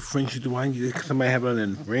 like the French used to want you, somebody have it on the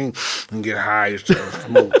ring and get high and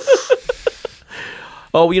smoke.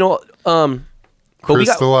 Oh, you know,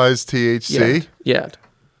 crystallized THC. Yeah.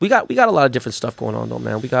 We got a lot of different stuff going on though,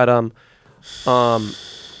 man. We got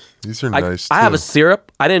These are nice too. I have a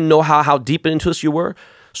syrup. I didn't know how deep into this you were.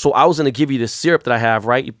 So I was gonna give you this syrup that I have,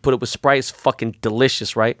 right? You put it with Sprite, it's fucking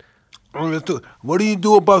delicious, right? What do you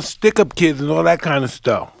do about stick-up kids and all that kind of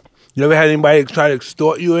stuff? You ever had anybody try to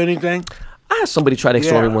extort you or anything? I had somebody try to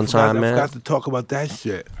extort me one time, man. I forgot to talk about that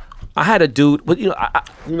shit. I had a dude, but you know,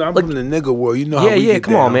 I'm from the nigga world. You know how we get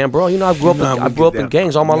come down. On, man, bro. You know, I grew up in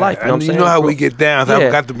gangs all my life. You know what I'm saying? You know how we get down. So I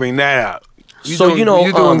forgot to bring that out. You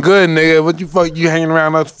doing good, nigga. What you hanging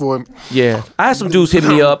around us for? Yeah, I had some dudes hit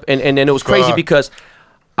me up, and then it was crazy because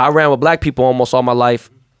I ran with black people almost all my life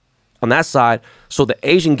on that side. So the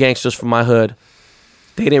Asian gangsters from my hood,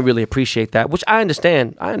 they didn't really appreciate that, which I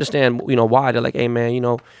understand. I understand, you know, why. They're like, hey, man, you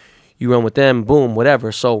know, you run with them, boom,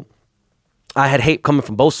 whatever. So I had hate coming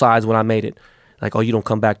from both sides when I made it. Like, oh, you don't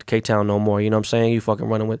come back to K-Town no more. You know what I'm saying? You fucking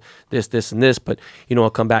running with this, and this, but you know, I'll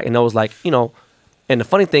come back. And I was like, you know, and the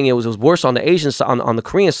funny thing, it was worse on the Asian side, on the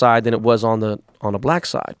Korean side than it was on the black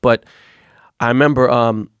side. But I remember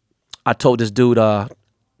I told this dude, nah,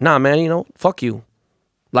 man, you know, fuck you.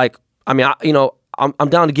 Like, I mean, I'm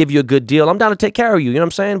down to give you a good deal. I'm down to take care of you. You know what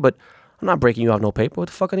I'm saying? But I'm not breaking you off no paper. What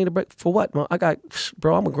the fuck I need to break for? What?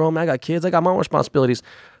 Bro, I'm a grown man. I got kids. I got my own responsibilities.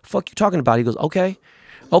 Fuck you talking about? He goes, okay,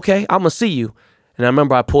 I'm gonna see you. And I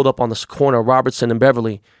remember I pulled up on this corner of Robertson and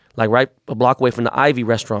Beverly, like right a block away from the Ivy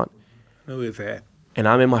restaurant. Who is that? And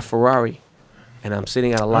I'm in my Ferrari, and I'm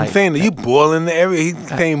sitting at a light. I'm saying that you boiling the area. He's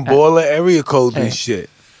saying boiler area codes and shit.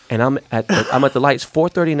 And I'm at the lights,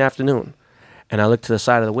 4:30 in the afternoon, and I look to the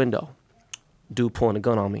side of the window. Dude pulling a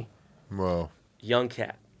gun on me. Wow. Young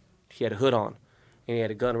cat. He had a hood on, and he had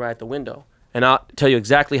a gun right at the window. And I'll tell you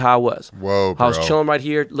exactly how I was. Whoa, bro. I was chilling right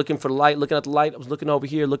here, looking for the light, looking at the light. I was looking over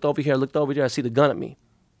here, looked over here, looked over there. I see the gun at me.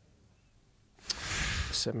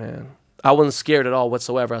 I said, man, I wasn't scared at all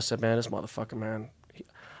whatsoever. I said, man, this motherfucker, man.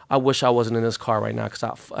 I wish I wasn't in this car right now because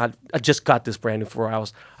I just got this brand new Ferrari.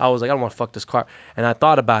 I was like, I don't want to fuck this car. And I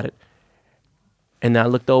thought about it. And then I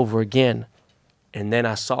looked over again. And then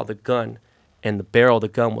I saw the gun. And the barrel of the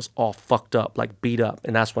gun was all fucked up, like beat up.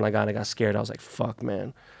 And that's when I got scared. I was like, fuck,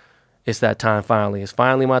 man. It's that time finally. It's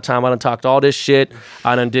finally my time. I done talked all this shit.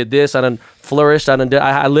 I done did this. I done flourished.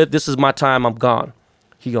 I lived. This is my time. I'm gone.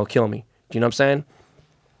 He gonna kill me. Do you know what I'm saying?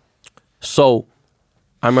 So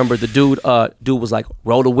I remember the dude was like,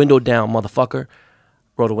 roll the window down, motherfucker.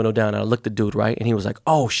 Roll the window down. And I looked at the dude, right? And he was like,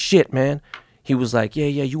 oh, shit, man. He was like, yeah,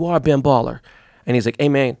 you are Ben Baller. And he's like, hey,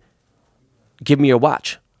 man, give me your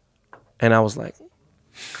watch. And I was like,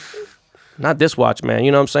 not this watch, man.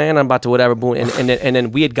 You know what I'm saying? I'm about to whatever, boom. And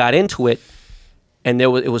then we had got into it, and it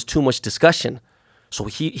was too much discussion. So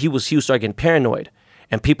he started getting paranoid,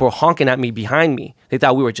 and people were honking at me behind me. They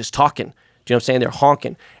thought we were just talking. Do you know what I'm saying? They're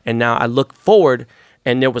honking. And now I look forward,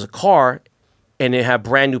 and there was a car, and it had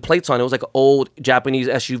brand new plates on it. It was like an old Japanese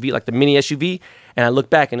SUV, like the mini SUV. And I look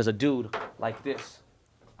back, and there's a dude like this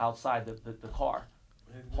outside the car,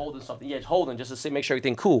 holding something. Yeah, holding just to say, make sure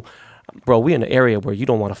everything cool. Bro, we in an area where you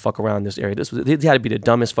don't want to fuck around in this area. These had to be the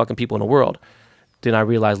dumbest fucking people in the world. Then I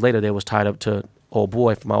realized later they was tied up to old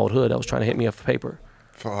boy from my old hood that was trying to hit me up for paper.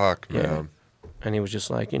 Fuck, man. And he was just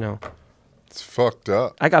like, you know, it's fucked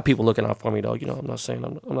up. I got people looking out for me though. You know, I'm not saying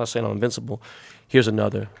I'm invincible. Here's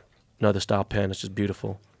another style pen. It's just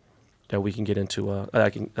beautiful that we can get into.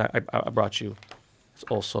 I brought you. It's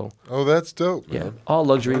also. Oh, that's dope. Yeah, man. All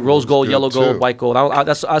luxury, rose gold, yellow gold, white gold.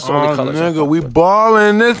 That's the only color. Nigga, we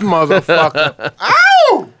balling this motherfucker.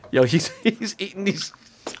 Ow! Yo, he's eating these.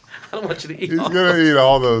 I don't want you to eat. He's gonna eat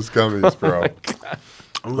all those gummies, bro.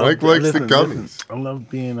 Mike likes the gummies. I love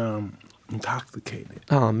being intoxicated.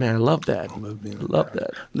 Oh man, I love that. I love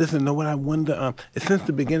that. Listen, know what I wonder? Since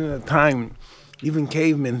the beginning of time, even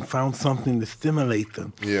cavemen found something to stimulate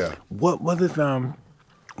them. Yeah. What is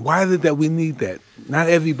why is it that we need that? Not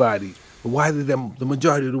everybody, but why is it that the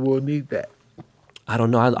majority of the world need that? I don't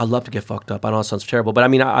know. I love to get fucked up. I know it sounds terrible, but I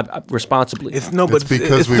mean, I responsibly. It's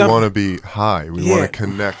because we want to be high. We want to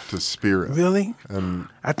connect to spirit. Really? And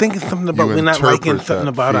I think it's something about we're not liking something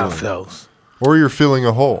about ourselves. Or you're feeling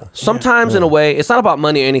a hole. Sometimes, in a way, it's not about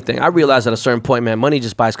money or anything. I realize at a certain point, man, money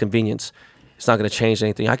just buys convenience. It's not going to change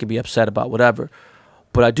anything. I could be upset about whatever.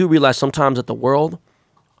 But I do realize sometimes that the world,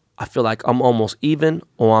 I feel like I'm almost even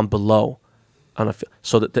or I'm below.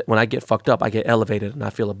 So that when I get fucked up, I get elevated and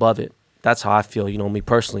I feel above it. That's how I feel, you know, me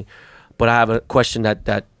personally. But I have a question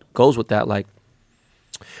that goes with that. Like,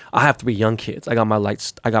 I have 3 young kids. I got my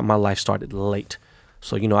life started late.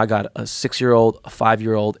 So, you know, I got a 6-year-old, a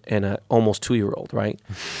 5-year-old, and an almost 2-year-old, right?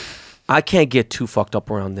 I can't get too fucked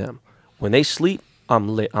up around them. When they sleep, I'm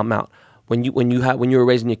lit. I'm out. When you were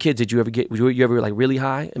raising your kids, did you ever like really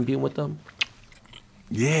high and being with them?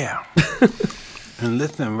 Yeah. And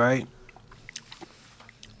listen, right?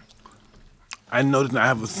 I noticed I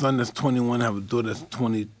have a son that's 21, I have a daughter that's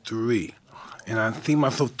 23. And I see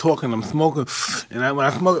myself talking, I'm smoking, and when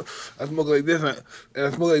I smoke like this, and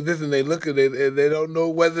I smoke like this, and they look at it, and they don't know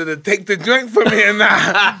whether to take the drink from me or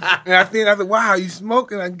not. And I said, wow, you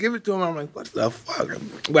smoking? I give it to them. I'm like, what the fuck?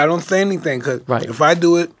 But I don't say anything, because if I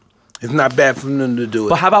do it, it's not bad for them to do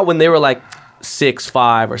it. But how about when they were like 6,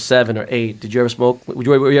 5, or 7, or 8? Did you ever smoke?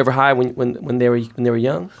 Were you ever high when they were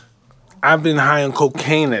young? I've been high on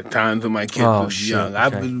cocaine at times when my kids were young. Okay.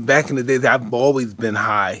 I've been back in the days. I've always been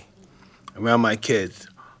high around my kids,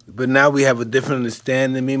 but now we have a different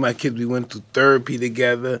understanding. Me and my kids, we went through therapy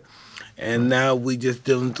together, and now we just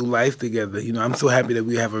dealing through life together. You know, I'm so happy that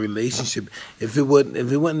we have a relationship. If it wouldn't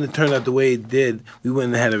have turned out the way it did, we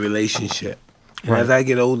wouldn't have had a relationship. And as I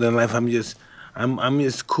get older in life, I'm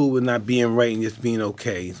just cool with not being right and just being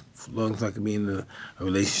okay. As long as I can be in a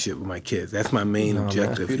relationship with my kids. That's my main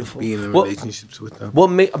objective, is being in relationships with them. Well,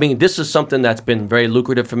 I mean, this is something that's been very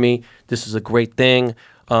lucrative for me. This is a great thing.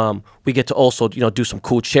 We get to also, you know, do some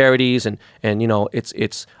cool charities, and you know,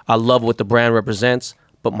 it's I love what the brand represents.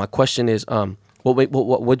 But my question is, what made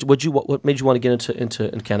you want to get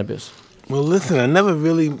into cannabis? Well, listen, I never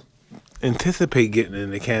really anticipate getting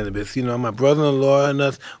into cannabis. You know, my brother-in-law and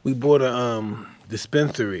us, we bought a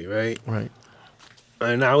dispensary, right? Right.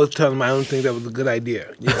 And I was telling him I don't think that was a good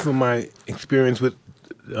idea. Just from my experience with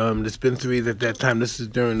dispensaries at that time. This is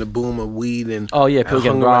during the boom of weed and people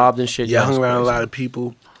getting robbed and shit. Yeah, I hung around a lot of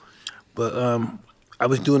people. But I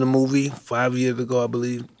was doing a movie 5 years ago, I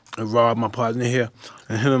believe. And Rob, my partner here,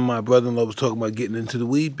 and him and my brother-in-law was talking about getting into the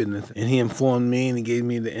weed business. And he informed me and he gave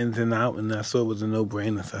me the ins and outs, and I saw it was a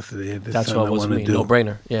no-brainer. So I said, yeah, this is something I want to do.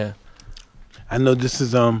 No-brainer, yeah. I know this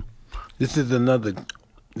is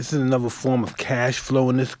another form of cash flow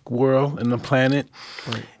in this world and the planet.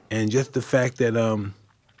 Right. And just the fact that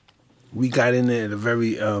we got in there at a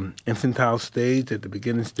very infantile stage, at the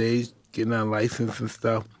beginning stage, getting our license and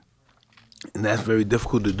stuff. And that's very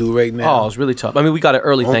difficult to do right now. Oh, it's really tough. I mean, we got it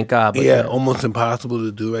early, thank God. But yeah, almost impossible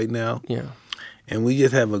to do right now. Yeah. And we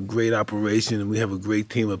just have a great operation, and we have a great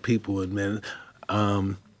team of people. And, man,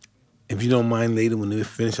 if you don't mind later, when we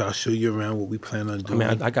finish, I'll show you around what we plan on doing. I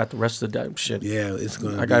mean, I got the rest of the day. Shit. Yeah, it's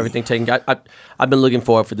going to I got everything taken. I've been looking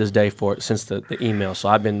forward for this day since the email, so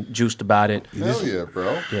I've been juiced about it. Hell yeah,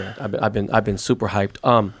 bro. Yeah, I've been super hyped.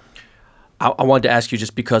 I wanted to ask you,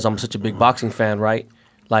 just because I'm such a big boxing fan, right?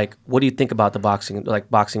 Like, what do you think about the boxing, like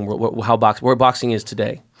boxing, where boxing is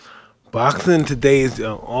today? Boxing today is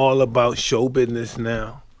all about show business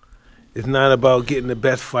now. It's not about getting the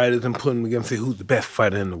best fighters and putting them together and say who's the best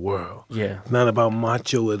fighter in the world. Yeah. It's not about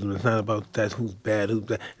machoism. It's not about that who's bad, who's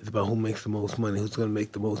bad. It's about who makes the most money, who's going to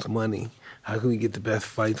make the most money. How can we get the best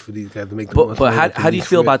fights for these guys to make the most money? But how do you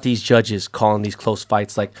feel about these judges calling these close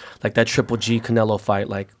fights like that Triple G Canelo fight,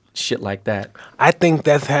 like shit like that? I think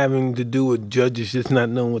that's having to do with judges just not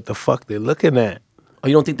knowing what the fuck they're looking at. Oh,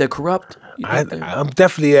 you don't think they're corrupt? I'm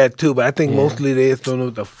definitely that too, but I think mostly they just don't know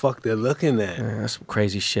what the fuck they're looking at. Yeah, that's some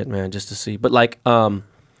crazy shit, man, just to see. But like, do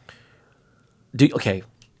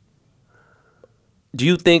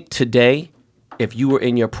you think today, if you were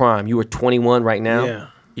in your prime, you were 21 right now, Yeah.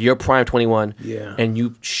 your prime 21, Yeah. and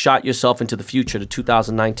you shot yourself into the future to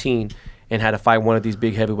 2019 and had to fight one of these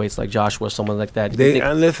big heavyweights like Joshua or someone like that?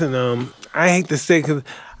 Listen, I hate to say because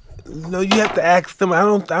you have to ask them. I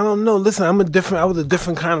don't know. Listen, I was a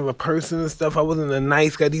different kind of a person and stuff. I wasn't a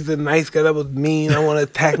nice guy. These are nice guys. I was mean. I want to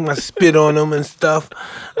attack them. I spit on them and stuff.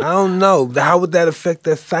 I don't know. How would that affect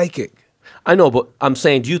their psychic? I know, but I'm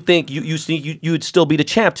saying, do you think you'd still be the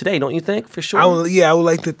champ today? Don't you think, for sure? I would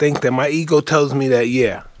like to think that. My ego tells me that.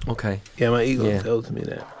 Yeah. Okay. Yeah, my ego tells me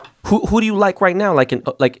that. Who do you like right now?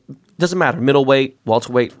 Like doesn't matter, middleweight,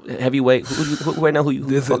 welterweight, heavyweight. Who right now?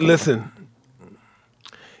 Listen.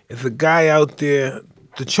 It's a guy out there.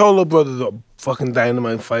 The Cholo brothers are fucking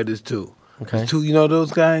dynamite fighters too. Okay. You know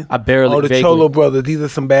those guys? I barely. Oh, the vaguely. Cholo brothers. These are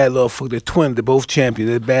some bad little fuck. They're twins. They're both champions.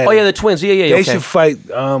 They're bad. Oh yeah, the twins. Yeah. They should fight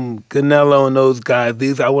Canelo and those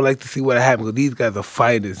guys. I would like to see what happens because these guys are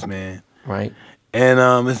fighters, man. Right.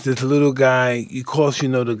 And it's this little guy. Of course, you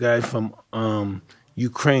know the guy from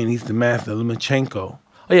Ukraine. He's the master, Lomachenko.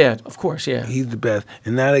 Oh yeah, of course. Yeah. He's the best.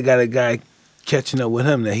 And now they got a guy catching up with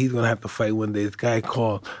him that he's gonna have to fight one day. This guy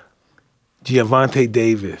called Gervonta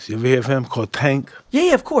Davis. You ever hear of him? Called Tank?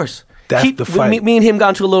 Yeah, of course. That's the fight. Me and him got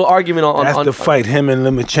into a little argument on. That's the fight. Him and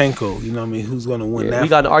Lomachenko. You know what I mean? Who's gonna win that? We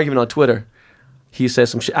got an argument on Twitter. He said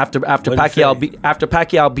some shit after Pacquiao beat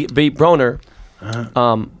Broner.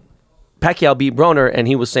 Pacquiao beat Broner, and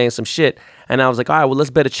he was saying some shit, and I was like, all right, well,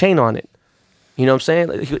 let's bet a chain on it. You know what I'm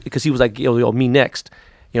saying? Because he was like, yo, me next.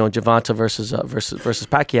 You know, Gervonta versus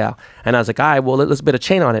Pacquiao, and I was like, all right, well, let's bet a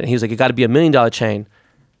chain on it. And he was like, it got to be $1 million chain.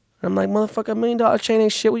 I'm like, motherfucker, $1 million chain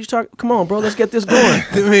ain't shit. What you talking? Come on, bro, let's get this going.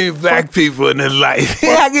 Too many black people in this life.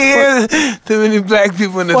 I can hear too many black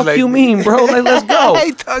people in this life. Fuck you mean, bro? Like, let's go. I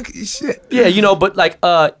ain't talking shit. Yeah, you know, but like,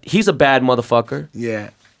 he's a bad motherfucker.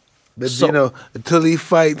 Yeah. But you know, until he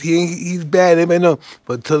fights, he's bad. Everybody know.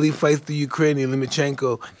 But until he fights the Ukrainian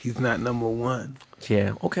Lomachenko, he's not #1.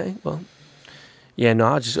 Yeah. Okay. Well. Yeah. No.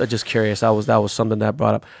 I just curious. That was something that I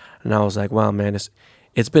brought up, and I was like, wow, man,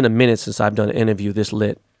 it's been a minute since I've done an interview this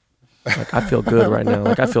lit. Like, I feel good right now.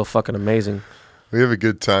 Like, I feel fucking amazing. We have a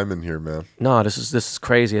good time in here, man. No, this is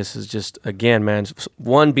crazy. This is just, again, man,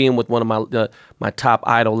 one, being with one of my top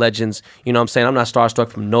idol legends. You know what I'm saying? I'm not starstruck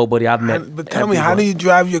from nobody. I've met. But tell me, how do you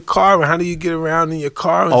drive your car, and how do you get around in your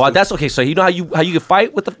car? Oh, that's okay. So you know how you can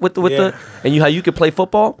fight with the and how you can play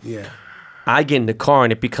football? Yeah. I get in the car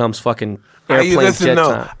and it becomes fucking airplane jet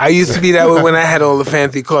time. I used to be that way when I had all the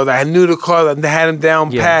fancy cars. I knew the cars. I had them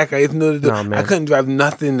down pack. I just knew I couldn't drive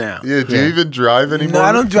nothing now. Yeah, do you even drive anymore? No,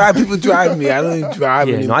 I don't drive. People drive me. I don't even drive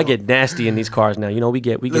anymore. No, I get nasty in these cars now. You know, we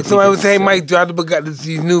get. Somebody would say, Mike, drive the Bugatti,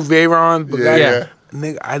 these new Veyron Bugatti. Yeah.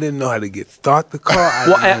 Nigga, I didn't know how to start the car.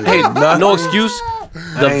 Hey, no excuse.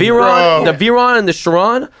 The Veyron and the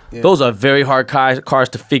Chiron, those are very hard cars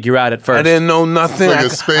to figure out at first. I didn't know nothing. Like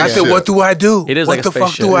I said, what do I do? It is what like a the fuck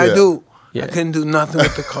spaceship. do I do? Yeah. I couldn't do nothing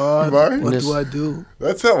with the car. Right? What do I do?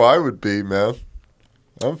 That's how I would be, man.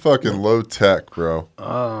 I'm fucking low tech, bro.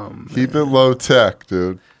 Keep it low tech,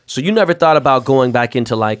 dude. So you never thought about going back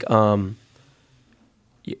into like, actually,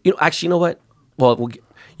 you know what? Well,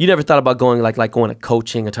 you never thought about going like going to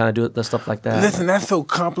coaching and trying to do stuff like that? Listen, that's so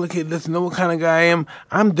complicated. Listen, know what kind of guy I am?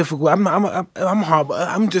 I'm difficult. I'm hard.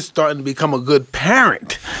 I'm just starting to become a good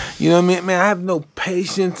parent. You know what I mean? Man, I have no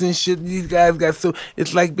patience and shit. These guys got so.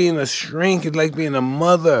 It's like being a shrink. It's like being a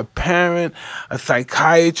mother, a parent, a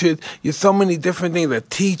psychiatrist. You're so many different things. A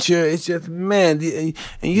teacher. It's just, man. And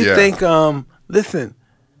you think, listen,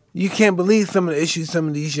 you can't believe some of the issues some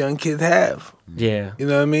of these young kids have. Yeah. You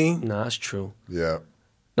know what I mean? No, that's true. Yeah.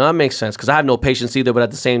 No, that makes sense because I have no patience either. But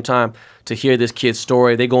at the same time, to hear this kid's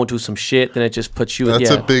story, they going through some shit, then it just puts you. That's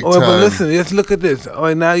a big time. But listen, just look at this. All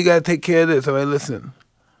right, now you got to take care of this. All right, listen.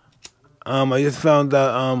 I just found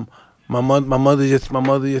out my mother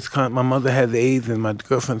has AIDS and my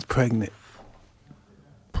girlfriend's pregnant.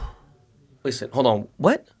 Listen, hold on.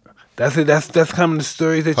 What? That's it. That's kind of the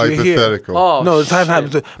stories that you hear. Hypothetical. Oh, no, it's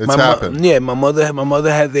happened. It's happened. Yeah, my mother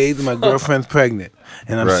has AIDS, and my girlfriend's pregnant,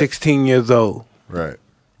 and I'm 16 years old. Right.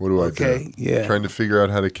 What do I do? Yeah. Trying to figure out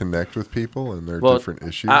how to connect with people and their different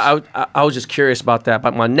issues. I was just curious about that.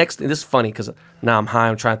 But my next thing, this is funny because now I'm high.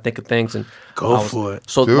 I'm trying to think of things and go for it.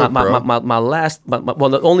 So my last,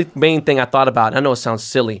 the only main thing I thought about. I know it sounds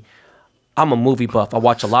silly. I'm a movie buff. I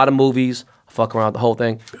watch a lot of movies. I fuck around with the whole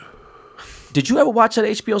thing. Did you ever watch that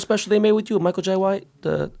HBO special they made with you, Michael J. White,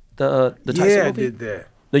 the Tyson movie? Yeah, I did that.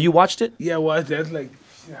 No, you watched it? Yeah, I watched that. That's like,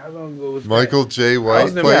 how long ago was Michael that? J.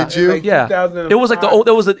 White played you? Like Yeah. It was like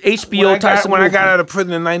there was an HBO Tyson When movie. I got out of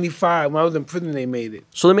prison in '95, when I was in prison, they made it.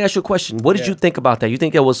 So let me ask you a question. What did you think about that? You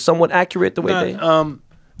think it was somewhat accurate the way they...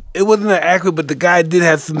 It wasn't that accurate, but the guy did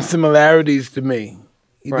have some similarities to me.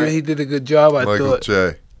 He did a good job, I thought. Michael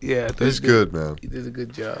J. Yeah. He's good, man. He did a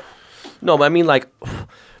good job. No, but I mean, like,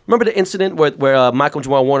 remember the incident where Malcolm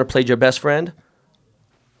Jamal Warner played your best friend?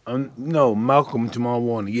 No, Malcolm Jamal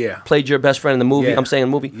Warner, yeah. Played your best friend in the movie? Yeah. I'm saying the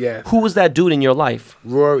movie? Yeah. Who was that dude in your life?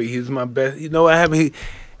 Rory, he was my best. You know what happened?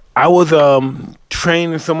 I was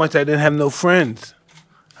training so much I didn't have no friends.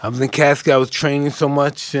 I was in Cascade, I was training so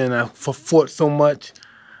much, and I fought so much.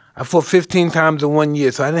 I fought 15 times in 1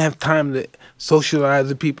 year, so I didn't have time to socialize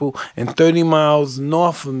with people. And 30 miles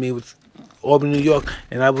north of me was Albany, New York,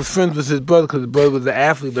 and I was friends with his brother because his brother was an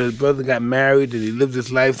athlete, but his brother got married and he lived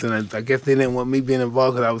his life, and I guess they didn't want me being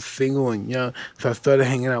involved because I was single and young, so I started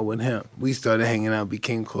hanging out with him. We started hanging out,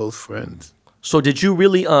 became close friends. So did you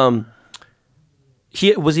really, was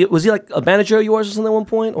he like a manager of yours or something at one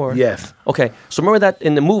point? Or? Yes. Okay, so remember that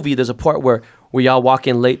in the movie, there's a part where y'all walk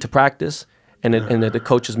in late to practice, and the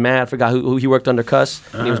coach is mad. I forgot who he worked under Cuss,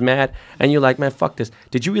 and he was mad. And you're like, man, fuck this.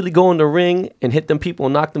 Did you really go in the ring and hit them people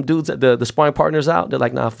and knock them dudes, the sparring partners out? They're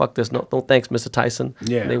like, nah, fuck this. No thanks, Mr. Tyson.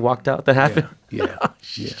 Yeah. And they walked out. That happened? Yeah. Oh,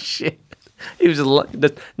 shit. He was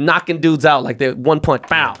just knocking dudes out like they one punch,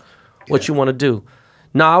 pow. What you want to do?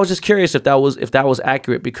 No, I was just curious if that was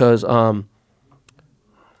accurate because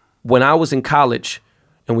when I was in college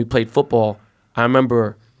and we played football, I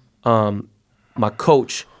remember my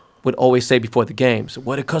coach would always say before the games,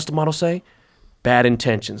 what did Customato say? Bad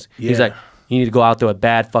intentions. Yeah. He's like, you need to go out there with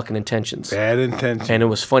bad fucking intentions. Bad intentions. And it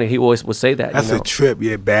was funny. He always would say that. That's a trip.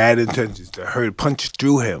 Yeah, bad intentions. To hurt, punch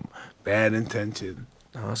through him. Bad intentions.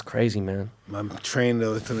 Oh, that's crazy, man. My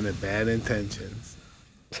trainer was telling me bad intentions.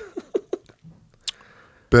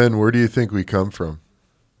 Ben, where do you think we come from?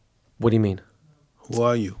 What do you mean? Who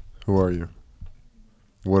are you? Who are you?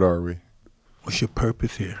 What are we? What's your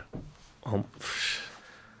purpose here?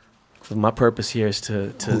 My purpose here is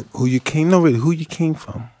to who you came. No, really, who you came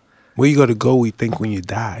from? Where you gotta go? We think when you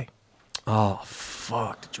die. Oh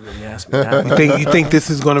fuck! Did you really ask me that? you think this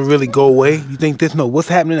is gonna really go away? You think this? No, what's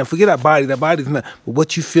happening now? Forget our body. That body's not. But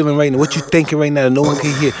what you feeling right now? What you thinking right now? That no one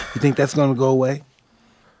can hear. You think that's gonna go away?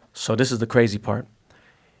 So this is the crazy part.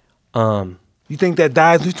 You think that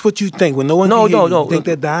dies? What you think when no one can hear? You think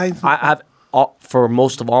that dies? I've for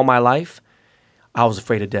most of all my life, I was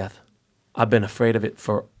afraid of death. I've been afraid of it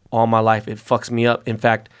for all my life. It fucks me up. In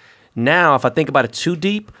fact, now if I think about it too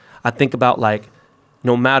deep, I think about like,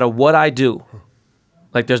 no matter what I do,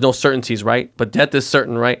 like there's no certainties, right? But death is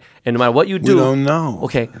certain, right? And no matter what you do, we don't know.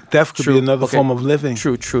 Okay, death could be another form of living.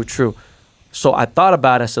 True. So I thought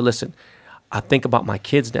about it. I said, listen, I think about my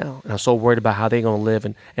kids now, and I'm so worried about how they're gonna live,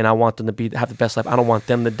 and I want them to have the best life. I don't want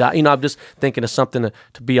them to die. You know, I'm just thinking of something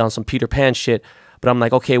to be on some Peter Pan shit. But I'm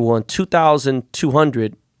like, okay, well, in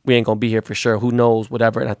 2200. We ain't gonna be here for sure. Who knows?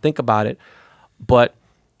 Whatever. And I think about it, but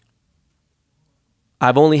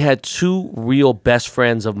I've only had 2 real best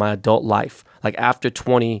friends of my adult life. Like after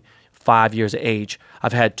 25 years of age,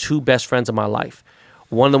 I've had 2 best friends of my life.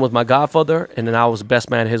 One of them was my godfather, and then I was the best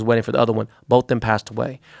man at his wedding for the other one. Both of them passed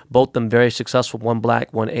away. Both of them very successful. One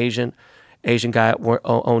black, one Asian. Asian guy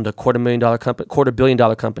owned a $250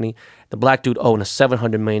 million company. The black dude owned a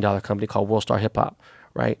 $700 million company called World Star Hip Hop.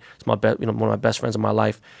 Right, it's one of my best friends in my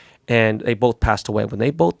life, and they both passed away. When they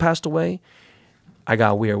both passed away, I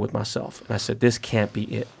got weird with myself, and I said, "This can't be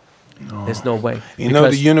it. There's no way." You know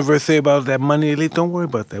the universe say about that money. Don't worry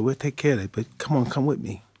about that. We'll take care of it. But come with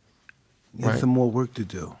me. There's some more work to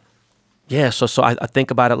do. Yeah, so I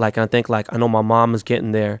think about it I know my mom is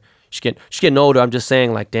getting there. She's getting older. I'm just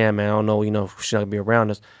saying like, damn man, I don't know. She's not gonna be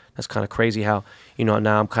around us. That's kind of crazy how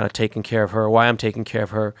now I'm kind of taking care of her. Why I'm taking care of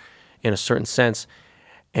her, in a certain sense.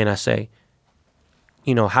 And I say,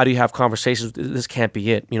 how do you have conversations? This can't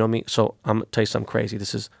be it. You know what I mean? So I'm going to tell you something crazy.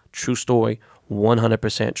 This is true story,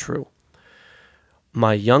 100% true.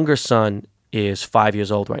 My younger son is 5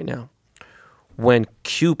 years old right now. When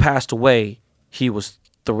Q passed away, he was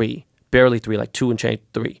 3, barely 3, like 2 and change,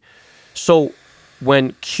 3. So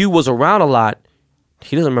when Q was around a lot,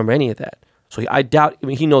 he doesn't remember any of that. So I doubt, I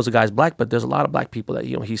mean, he knows the guy's black, but there's a lot of black people that,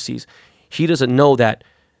 you know, he sees. He doesn't know that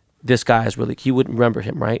this guy is really, he wouldn't remember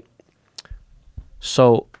him, right?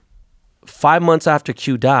 So 5 months after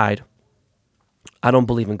Q died, I don't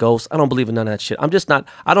believe in ghosts. I don't believe in none of that shit. I'm just not,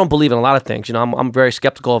 I don't believe in a lot of things. You know, I'm very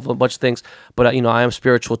skeptical of a bunch of things, but, you know, I am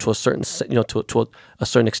spiritual to a certain, you know, to a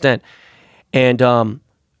certain extent. And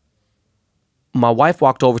my wife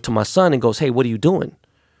walked over to my son and goes, hey, what are you doing?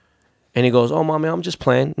 And he goes, oh, mommy, I'm just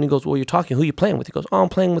playing. And he goes, well, you're talking. Who are you playing with? He goes, oh, I'm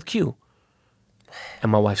playing with Q.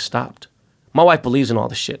 And my wife stopped. My wife believes in all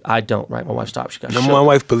this shit. I don't, right? My wife stopped. She got shook. My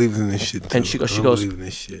wife believes in this shit too. And she goes, believe in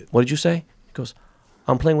this shit. What did you say? He goes,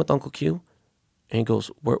 I'm playing with Uncle Q. And he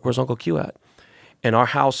goes, where's Uncle Q at? And our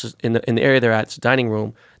house is in the area they're at, it's a dining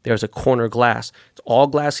room. There's a corner glass. It's all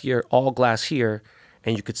glass here,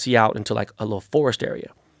 and you could see out into like a little forest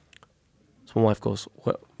area. So my wife goes,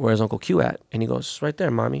 where's Uncle Q at? And he goes, it's right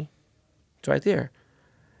there, mommy. It's right there.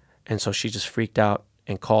 And so she just freaked out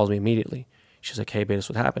and calls me immediately. She's like, hey, babe, this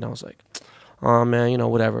what happened. I was like, oh, man, you know,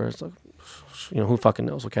 whatever. It's like, you know, who fucking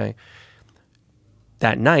knows, okay?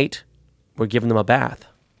 That night, we're giving them a bath.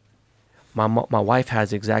 My wife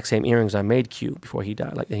has the exact same earrings I made Q before he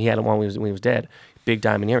died. Like, and he had them on when he was dead. Big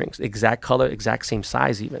diamond earrings. Exact color, exact same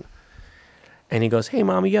size even. And he goes, hey,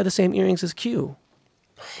 mommy, you have the same earrings as Q.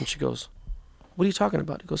 And she goes, what are you talking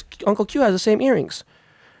about? He goes, Uncle Q has the same earrings.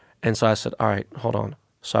 And so I said, all right, hold on.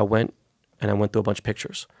 So I went through a bunch of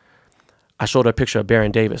pictures. I showed her a picture of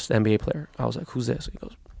Baron Davis, the NBA player. I was like, who's this? He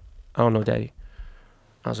goes, I don't know, Daddy.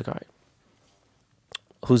 I was like, all right.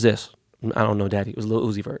 Who's this? I don't know, Daddy. It was Lil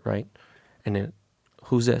Uzi Vert, right? And then,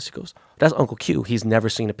 who's this? He goes, that's Uncle Q. He's never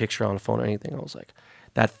seen a picture on the phone or anything. I was like,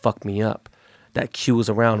 that fucked me up. That Q was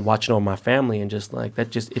around watching over my family and just like,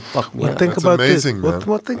 it fucked me up. Think that's about amazing, this. man.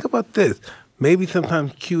 Well, think about this. Maybe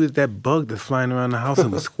sometimes Q is that bug that's flying around the house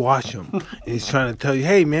and will squash him. And he's trying to tell you,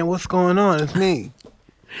 hey, man, what's going on? It's me.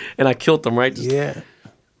 And I killed them, right? Yeah.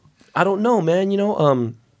 I don't know, man. You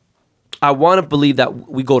know, I want to believe that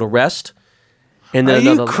we go to rest. And then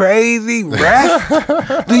Are you crazy?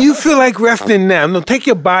 Rest? Do you feel like resting now? No, take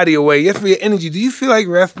your body away. Yes, for your energy. Do you feel like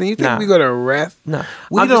resting? You think we go to rest? No.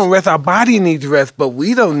 We don't rest. Our body needs rest, but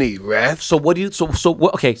we don't need rest. So what do you,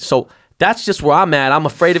 okay, so that's just where I'm at. I'm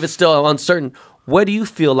afraid of it still. I'm uncertain. What do you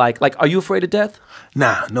feel like? Like, are you afraid of death?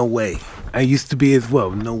 Nah, no way. I used to be as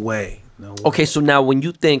well. No way. No way. Okay, so now when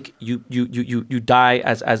you think you die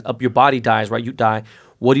as your body dies, right? You die.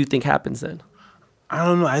 What do you think happens then? I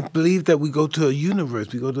don't know. I believe that we go to a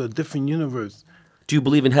universe. We go to a different universe. Do you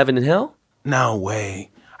believe in heaven and hell? No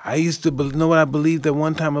way. I used to know what I believed at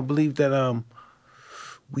one time. I believed that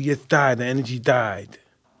we just died. The energy died.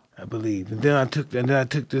 I believe. And then I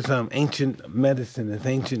took this ancient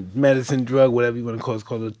medicine drug, whatever you want to call it. It's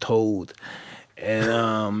called a toad.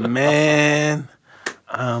 And man,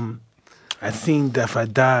 I seen death. I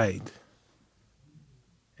died.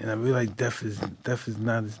 And I realized death is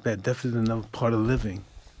not as bad. Death is another part of living.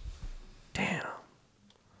 Damn.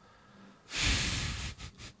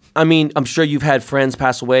 I mean, I'm sure you've had friends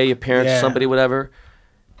pass away, your parents, somebody, whatever.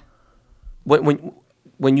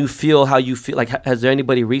 When you feel how you feel, like, has there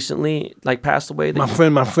anybody recently like passed away? My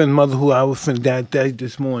friend, mother, who I was friend, died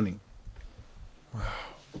this morning.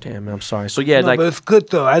 Damn, man, I'm sorry. So yeah, no, like, but it's good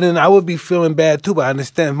though. I would be feeling bad too, but I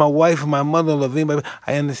understand. My wife and my mother-in-law, anybody,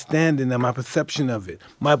 I understand in that my perception of it.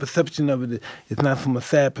 My perception of it is not from a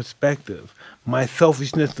sad perspective. My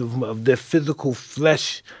selfishness of their physical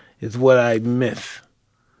flesh is what I miss.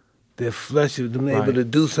 Their flesh is being able to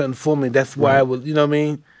do something for me. That's why I was, you know what I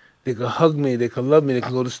mean? They could hug me, they could love me, they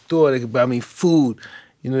could go to the store, they could buy me food.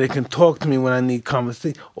 You know, they can talk to me when I need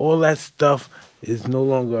conversation. All that stuff is no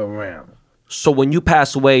longer around. So when you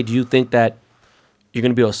pass away, do you think that you're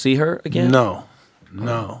going to be able to see her again? No.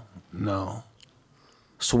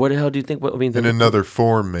 So where the hell do you think? In another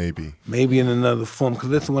form, maybe. Maybe in another form. Because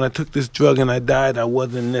listen, when I took this drug and I died, I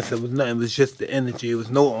wasn't this. It was nothing. It was just the energy. It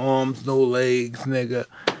was no arms, no legs, nigga.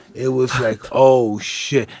 It was like, oh,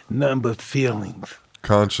 shit. Nothing but feelings.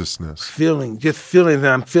 Consciousness. Just feelings. And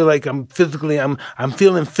I feel like I'm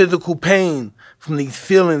feeling physical pain from these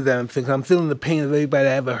feelings that I'm feeling. I'm feeling the pain of everybody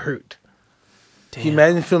I ever hurt. Damn. Can you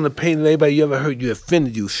imagine feeling the pain of everybody you ever hurt? You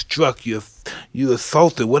offended, you struck, you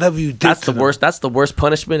assaulted, whatever you did. That's the worst. That's the worst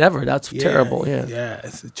punishment ever. That's terrible. Yeah. Yeah,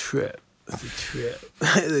 it's a trip. It's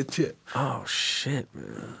a trip. Oh shit,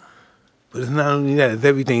 man. But it's not only that. It's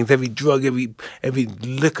everything. It's every drug, every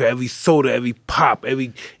liquor, every soda, every pop,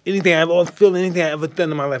 anything I ever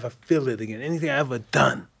done in my life. I feel it again. Anything I ever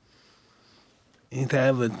done. It's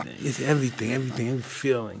everything, every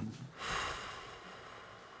feeling.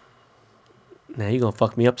 Nah, you're going to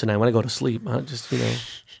fuck me up tonight when I go to sleep. I just, you know.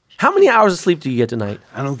 How many hours of sleep do you get tonight?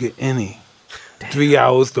 I don't get any. Damn. 3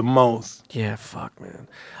 hours the most. Yeah, fuck, man.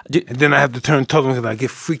 And then I have to turn total because I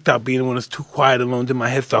get freaked out being the one that's too quiet alone. Then my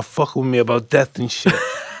head start fucking with me about death and shit.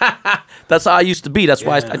 That's how I used to be. That's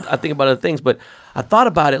why I think about other things. But I thought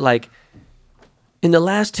about it like, in the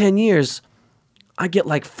last 10 years, I get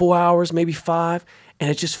like 4 hours, maybe 5, and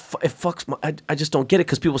it fucks my. I just don't get it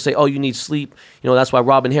because people say, "Oh, you need sleep." You know, that's why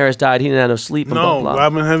Robin Harris died. He didn't have no sleep. And no, blah, blah.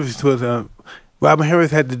 Robin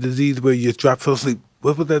Harris had the disease where you just drop fell asleep.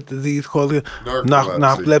 What was that disease called?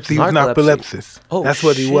 Narcolepsy. He was narcolepsis. Oh, that's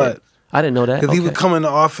what he was. I didn't know that. Because he would come in the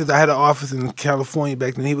office. I had an office in California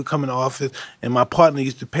back then. He would come in the office, and my partner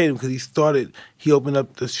used to pay him because he opened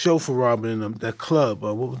up the show for Robin in that club.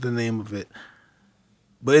 What was the name of it?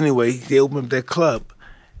 But anyway, they opened up that club,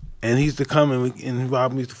 and he used to come and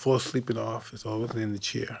Robin used to fall asleep in the office, always in the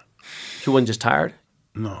chair. He wasn't just tired?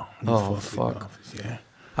 No. Oh, fuck. In the office, yeah.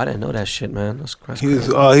 I didn't know that shit, man. That's crazy.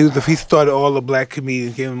 He started all the black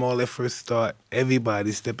comedians, gave them all their first start.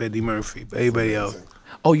 Everybody except Eddie Murphy, but everybody else.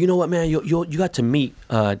 Oh, you know what, man? You got to meet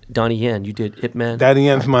Donnie Yen. You did Ip Man. Donnie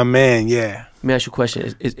Yen's my man, yeah. Let me ask you a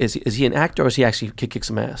question. Is he an actor or is he actually kick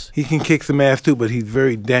some ass? He can kick some ass too, but he's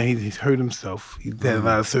very down. He's hurt himself. He's had a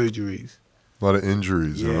lot of surgeries. A lot of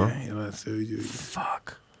injuries, yeah, huh? A lot of surgeries.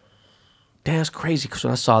 Fuck. Damn, that's crazy. Because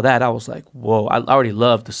when I saw that, I was like, whoa. I already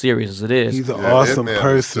love the series as it is. He's an awesome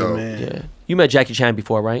person, man. Yeah. You met Jackie Chan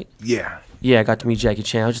before, right? Yeah. Yeah, I got to meet Jackie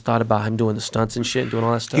Chan. I just thought about him doing the stunts and shit, and doing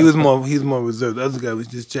all that stuff. He was more reserved. The other guy was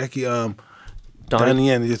just Jackie. Donnie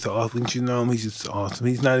Yen is just awesome. Didn't you know him? He's just awesome.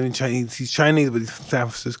 He's not even Chinese. He's Chinese, but he's from San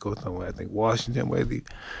Francisco somewhere. I think Washington, where he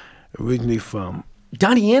originally from.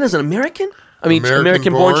 Donnie Yen is an American? I mean,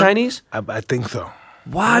 American-born Chinese? I think so.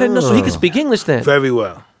 Wow, I didn't know. So he could speak English then? Very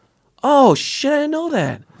well. Oh, shit, I didn't know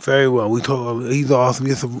that. Very well. We talk. He's awesome.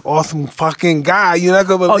 He's an awesome fucking guy. You're not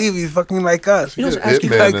gonna believe he's fucking like us. You know, he's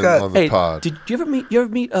like us. On the pod. Did you ever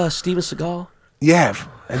meet Steven Seagal? Yeah,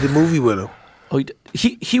 I did a movie with him. Oh,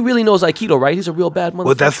 he really knows Aikido, right? He's a real bad motherfucker.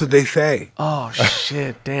 Well, that's what they say. Oh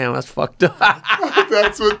shit! Damn, that's fucked up.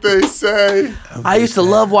 That's what they say. I used to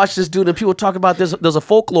love watching this dude, and people talk about this. There's a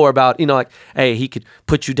folklore about, you know, like, hey, he could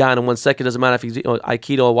put you down in 1 second. Doesn't matter if he's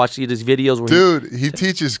Aikido or watch these videos. Where dude, he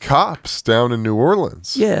teaches cops down in New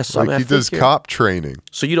Orleans. Yeah, so like he does cop training.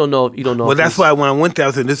 So you don't know. Well, that's why when I went there,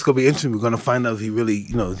 I said, "This is gonna be interesting. We're gonna find out if he really,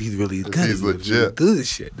 he's really good. He's legit. Really good as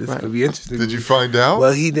shit. This is gonna be interesting." Did you find out?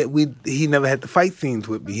 Well, he never had the fight scenes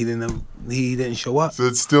with me. He didn't show up. So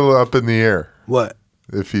it's still up in the air. What?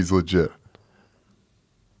 If he's legit.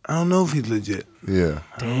 I don't know if he's legit. Yeah.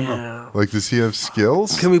 Damn. Like, does he have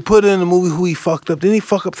skills? Can we put in the movie who he fucked up? Didn't he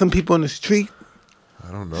fuck up some people on the street?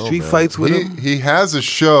 I don't know. Street fights with him? He has a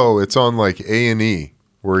show. It's on like A&E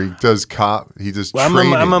where he does training I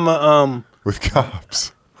remember with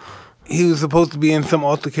cops. He was supposed to be in some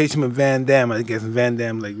altercation with Van Damme. I guess Van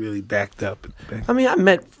Damme like really backed up. I mean, I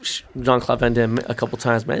met Jean-Claude Van Damme a couple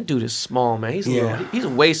times, man. That dude is small, man. He's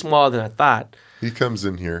way smaller than I thought. He comes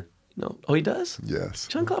in here. No, oh, he does? Yes.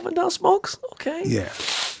 Jean-Claude Van Damme smokes? Okay. Yeah.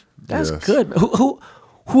 That's good. Man.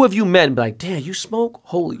 Who have you met and be like, damn, you smoke?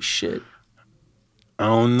 Holy shit. I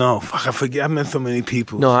don't know. Fuck, I forget. I met so many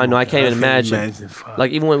people. No, I know. I can't even imagine.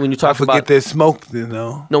 Like, even when you talk about... I forget their smoke, you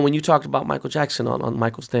know? No, when you talked about Michael Jackson on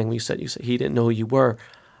Michael's thing, when you said he didn't know who you were,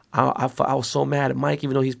 I was so mad at Mike,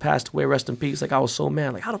 even though he's passed away, rest in peace. Like, I was so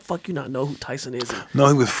mad. Like, how the fuck you not know who Tyson is? No,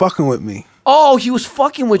 he was fucking with me. Oh, he was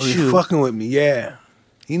fucking with you. He was fucking with me, yeah.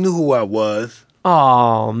 He knew who I was.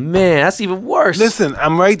 Oh, man, that's even worse. Listen,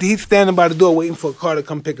 I'm right there. He's standing by the door waiting for a car to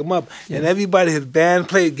come pick him up. Yeah. And everybody, his band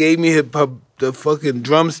played, gave me the fucking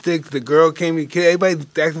drumsticks. The girl came, everybody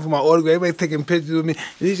asking for my autograph. Everybody taking pictures with me.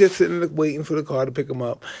 And he's just sitting there waiting for the car to pick him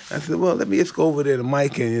up. I said, well, let me just go over there to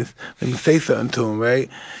Mike and just let me say something to him, right?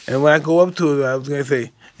 And when I go up to him, I was going to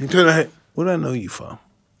say, and he turned around, where do I know you from?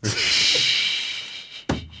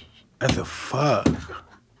 I said, fuck.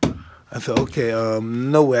 I said, okay,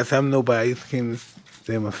 nowhere. I said, I'm nobody. I just came to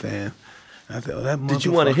say I'm a fan. I said, oh, that motherfucker. Did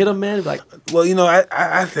you want to hit him, man? Like, well, you know,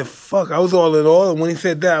 I said, fuck. I was all in all. And when he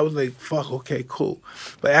said that, I was like, fuck, okay, cool.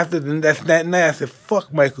 But after that night, I said,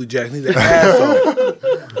 fuck Michael Jackson. He's an asshole.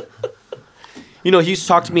 You know, he used to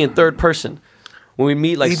talk to me in third person. When we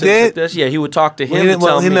meet, like, he did? Like this, yeah, he would talk to him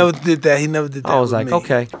he never did that. He never did that. I was like, me.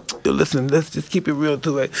 Okay. Dude, listen, let's just keep it real,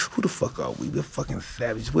 too. Like, who the fuck are we? We're fucking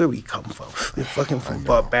savages. Where we come from? We're fucking from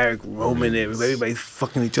barbaric Roman era. Everybody's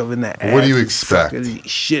fucking each other in that ass. What do you expect?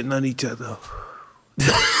 Shitting on each other.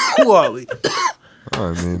 Who are we?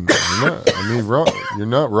 I mean, you're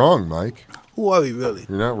not wrong, Mike. Who are we really?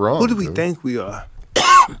 You're not wrong. Who do we think we are?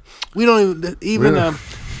 We don't even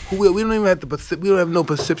we don't even have we don't have no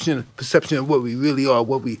perception of what we really are,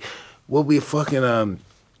 what we fucking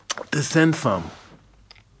descend from.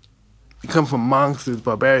 We come from monsters,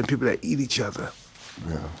 barbarian people that eat each other.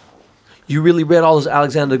 Yeah. You really read all those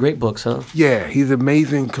Alexander the Great books, huh? Yeah, he's an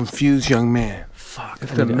amazing, confused young man. Fuck,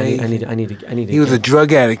 it's amazing. I need to. He was a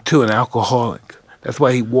drug addict too, an alcoholic. That's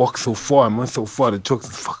why he walked so far and went so far. The drugs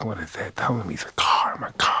was fucking with his head, telling him he's a car,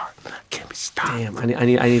 my car. I can't be stopped. Damn, I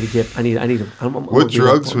need to get. What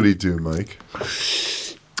drugs would he do, Mike?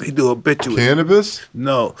 He do habitual. Cannabis?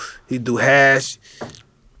 No, he do hash.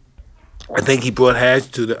 I think he brought hash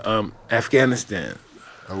to the Afghanistan.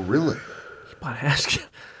 Oh, really? He bought hash.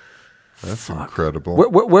 That's incredible.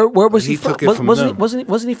 Where was he from?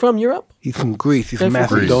 Wasn't he from Europe? He's from Greece. He's from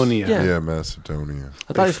Macedonia. Yeah, Macedonia.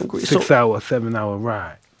 I thought he was from Greece. 6-hour, 7-hour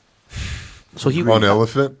ride. So he on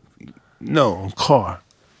elephant? No, on car.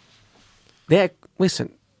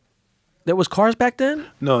 Listen. There was cars back then?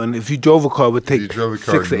 No, and if you drove a car, it would take 6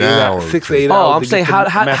 to 8 hours. 6 to 8 hours. Oh, I'm saying how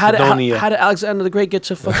did Alexander the Great get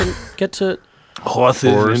to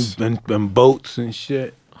horses and boats and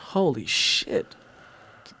shit? Holy shit.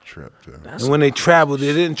 Trip, and when they traveled,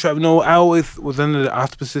 they didn't travel. No, I always was under the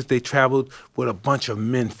auspices. They traveled with a bunch of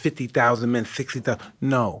men, 50,000 men, 60,000.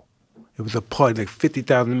 No, it was a party like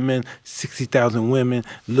 50,000 men, 60,000 women,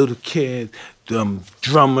 little kids,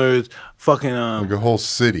 drummers, fucking like a whole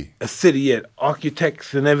city. A city, yeah,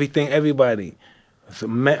 architects and everything, everybody. So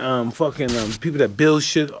fucking people that build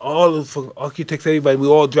shit, all the architects, everybody. We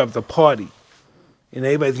all drive the party. And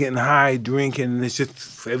everybody's getting high, drinking, and it's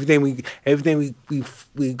just everything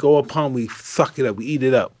we go upon, we suck it up, we eat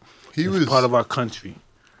it up. He was part of our country.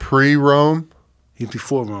 Pre-Rome? He's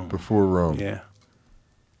before Rome. Before Rome. Yeah.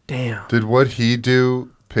 Damn. Did what he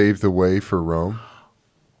do pave the way for Rome?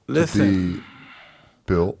 Listen. To be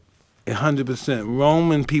built? 100%.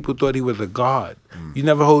 Roman people thought he was a god. You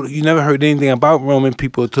never heard anything about Roman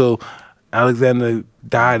people until Alexander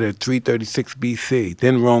died at 336 BC.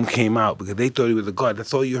 Then Rome came out because they thought he was a god.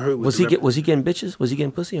 That's all you heard. Was he getting bitches? Was he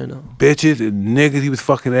getting pussy or no? Bitches and niggas. He was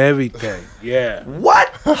fucking everything. Yeah. What?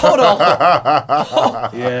 Hold on.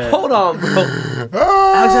 Hold on, bro.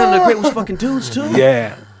 Alexander the Great was fucking dudes too.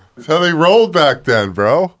 Yeah. That's how they rolled back then,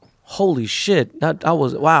 bro. Holy shit. That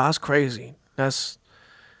was wow. That's crazy. That's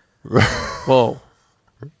whoa.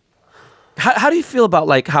 How do you feel about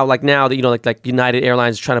how now that like United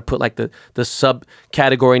Airlines is trying to put like the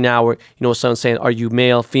subcategory now where someone's saying are you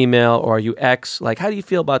male, female, or are you X? Like how do you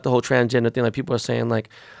feel about the whole transgender thing? Like people are saying like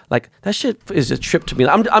that shit is a trip to me.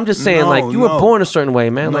 I'm just saying you were born a certain way,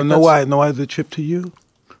 man. No, why it's a trip to you?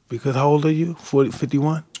 Because how old are you?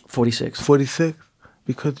 51? 46. 46?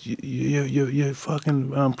 Because you're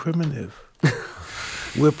fucking primitive.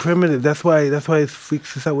 We're primitive. That's why it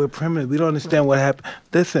freaks us out. We're primitive. We don't understand what happened.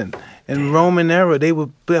 Listen, in Roman era, they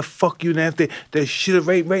would fuck you nasty. They shit it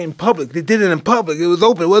right in public. They did it in public. It was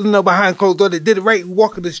open. It wasn't no behind closed door. They did it right.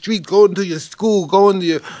 Walking the street, going to your school, going to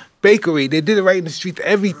your bakery. They did it right in the streets.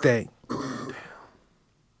 Everything.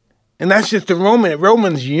 And that's just the Roman.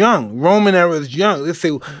 Roman's young. Roman era is young. Let's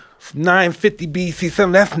say 950 BC.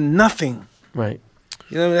 Something. That's nothing. Right.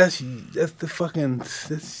 That's the fucking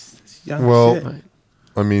that's young shit. Right.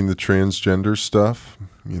 I mean, the transgender stuff,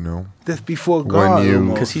 That's before God.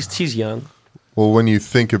 Because he's young. Well, when you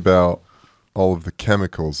think about all of the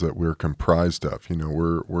chemicals that we're comprised of,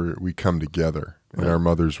 we come together in our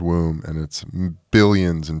mother's womb, and it's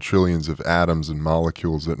billions and trillions of atoms and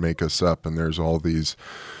molecules that make us up, and there's all these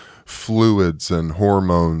fluids and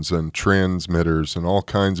hormones and transmitters and all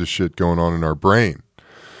kinds of shit going on in our brain.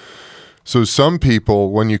 So some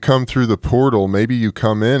people, when you come through the portal, maybe you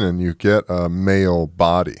come in and you get a male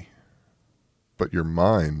body, but your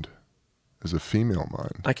mind is a female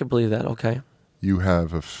mind. I can believe that, okay. You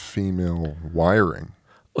have a female wiring.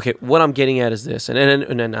 Okay, what I'm getting at is this, and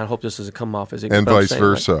then I hope this doesn't come off as ignorant. And vice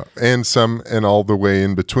versa, and all the way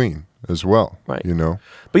in between as well, right?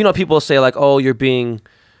 But people say like, oh, you're being,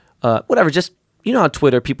 whatever, just, on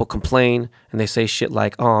Twitter, people complain, and they say shit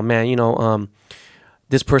like, oh man,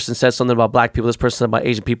 this person said something about black people, this person said about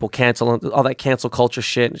Asian people, all that cancel culture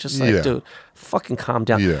shit. It's just like, dude, fucking calm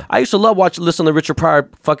down. Yeah. I used to love listening to Richard Pryor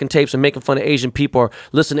fucking tapes and making fun of Asian people, or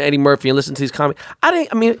listen to Eddie Murphy and listen to these comics.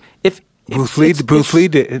 Bruce Lee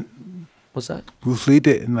didn't. What's that? Bruce Lee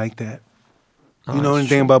didn't like that. You know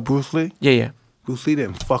anything about Bruce Lee? Yeah. Bruce Lee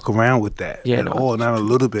didn't fuck around with that at all, not a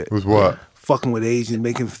little bit. With what? Fucking with Asians,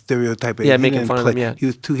 making stereotype. Making fun of them. Yeah,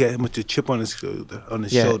 he had much a chip on his shoulder.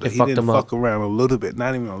 He didn't fuck around a little bit,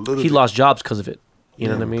 not even a little bit. He lost jobs because of it. You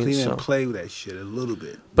know what I mean? Clean and play with that shit a little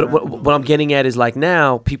bit. But what I'm getting at is like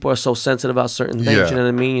now people are so sensitive about certain things. You know what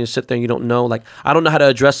I mean? You sit there and you don't know. Like I don't know how to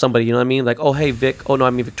address somebody. You know what I mean? Like, oh hey Vic. Oh no, I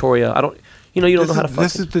mean Victoria. I don't. You know, you don't know how to.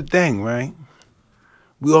 This is the thing, right?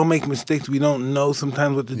 We all make mistakes. We don't know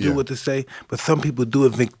sometimes what to do, what to say. But some people do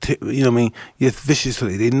it, you know what I mean? Yes,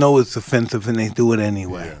 viciously. They know it's offensive and they do it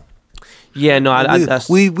anyway. Yeah, no,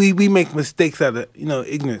 we make mistakes out of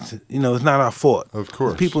ignorance. You know, it's not our fault. Of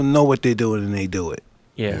course, people know what they're doing and they do it.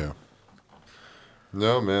 Yeah.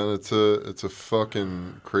 No, man, it's a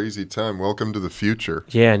fucking crazy time. Welcome to the future.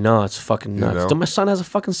 Yeah, no, it's fucking nuts. My son has a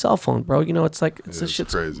fucking cell phone, bro. You know, it's like it's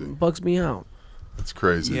shit's crazy. Bugs me out. It's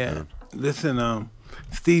crazy. Yeah. Man. Listen,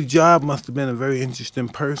 Steve Jobs must have been a very interesting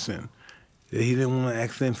person. He didn't want to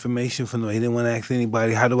ask information from nobody. He didn't want to ask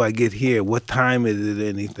anybody, how do I get here? What time is it?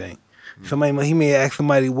 Anything. He may ask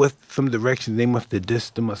somebody what some directions. They must have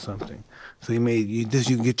dissed him or something. So you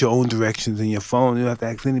can get your own directions in your phone. You don't have to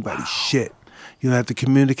ask anybody shit. You don't have to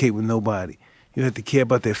communicate with nobody. You don't have to care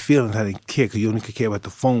about their feelings, how they care, because you only care about the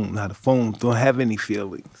phone, how the phone don't have any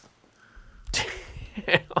feelings.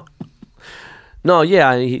 No, yeah,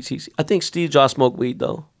 I think Steve Jobs smoked weed,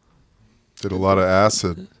 though. Did a lot of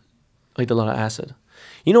acid. He did a lot of acid.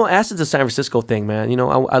 You know, acid's a San Francisco thing, man. You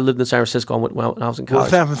know, I lived in San Francisco when I was in college. Well,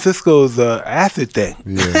 San Francisco's an acid thing.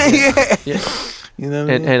 Yeah. Yeah. You know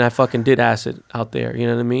what I mean? And I fucking did acid out there, you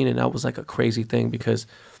know what I mean? And that was like a crazy thing because...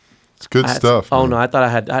 It's good stuff. Oh, no, I thought I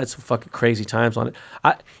had some fucking crazy times on it.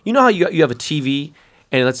 You know how you have a TV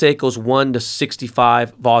and let's say it goes 1 to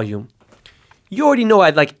 65 volume. You already know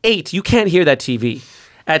at like 8, you can't hear that TV.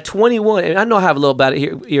 At 21, and I know I have a little bad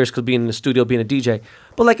ears because being in the studio, being a DJ,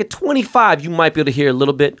 but like at 25, you might be able to hear a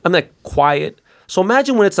little bit. I'm like quiet. So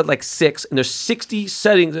imagine when it's at like 6 and there's 60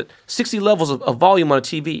 settings, 60 levels of volume on a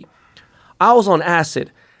TV. I was on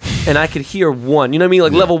acid and I could hear 1. You know what I mean?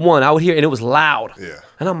 Like level 1, I would hear, and it was loud. Yeah.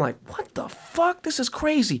 And I'm like, what the fuck? This is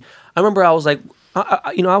crazy. I remember I was like,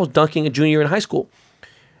 I was dunking a junior year in high school.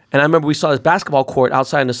 And I remember we saw this basketball court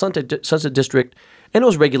outside in the Sunset District, and it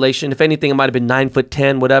was regulation. If anything, it might have been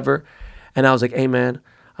 9'10", whatever. And I was like, hey, man,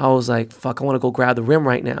 I was like, fuck, I want to go grab the rim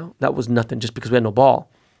right now. That was nothing just because we had no ball.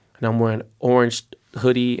 And I'm wearing an orange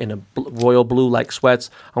hoodie and a royal blue like sweats.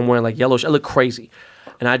 I'm wearing like yellow. I look crazy.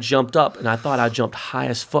 And I jumped up, and I thought I jumped high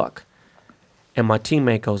as fuck. And my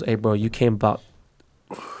teammate goes, hey, bro, you came about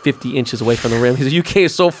 50 inches away from the rim. He said, you came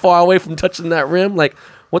so far away from touching that rim. Like,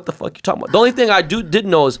 what the fuck you talking about? The only thing I didn't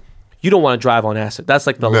know is you don't want to drive on acid. That's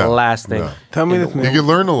like the last thing. No. Tell me this, man. You can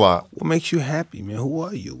learn a lot. What makes you happy, man? Who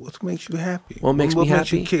are you? What makes you happy? What makes me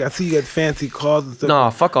happy? I see you got fancy cars and stuff.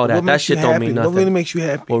 No, fuck all that. That shit don't mean nothing. What really makes you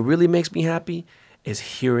happy? What really makes me happy is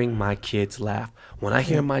hearing my kids laugh. When I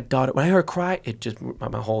hear my daughter, when I hear her cry, it just,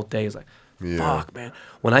 my whole day is like, fuck, man.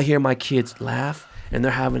 When I hear my kids laugh, and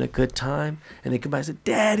they're having a good time, and they come by and say,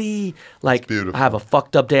 Daddy. Like, I have a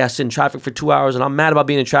fucked up day. I sit in traffic for 2 hours, and I'm mad about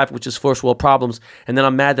being in traffic, which is first world problems. And then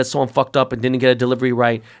I'm mad that someone fucked up and didn't get a delivery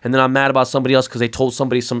right. And then I'm mad about somebody else because they told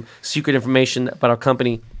somebody some secret information about our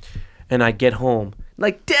company. And I get home.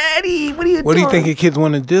 Like, Daddy, what are you doing? What do you think your kids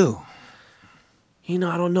want to do? You know,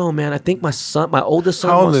 I don't know, man. I think my oldest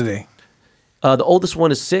son. How old are they? The oldest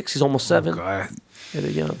one is 6. He's almost 7. Oh, God. Yeah,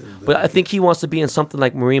 they're young. But I think he wants to be in something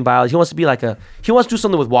like marine biology. He wants to be like he wants to do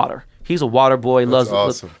something with water. He's a water boy.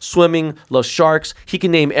 Loves swimming, loves sharks. He can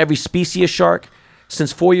name every species of shark.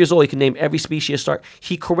 Since 4 years old, he can name every species of shark.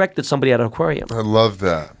 He corrected somebody at an aquarium. I love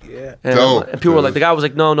that. Yeah. And people were like, the guy was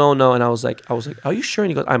like, no. And I was like, are you sure?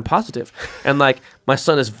 And he goes, I'm positive. And like, my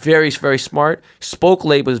son is very, very smart. Spoke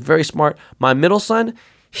late, but is very smart. My middle son,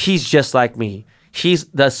 he's just like me. He's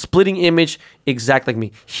the splitting image, exact like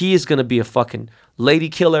me. He is going to be a fucking lady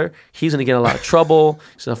killer. He's going to get in a lot of trouble.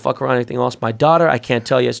 He's going to fuck around anything else. My daughter, I can't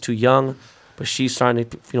tell you, it's too young, but she's starting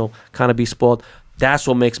to, kind of be spoiled. That's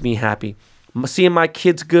what makes me happy. Seeing my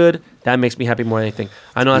kids good, that makes me happy more than anything.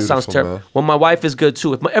 I know that sounds terrible. Man. Well, my wife is good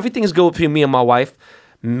too. If everything is good between me and my wife,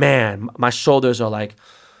 man, my shoulders are like,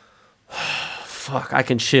 fuck, I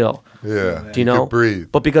can chill. Yeah, you know? Can breathe.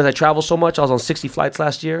 But because I travel so much, I was on 60 flights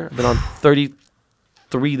last year. I've been on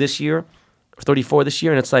 33 this year, or 34 this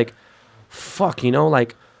year, and it's like, fuck,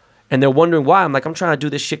 like, and they're wondering why. I'm like, I'm trying to do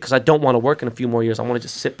this shit because I don't want to work in a few more years. I want to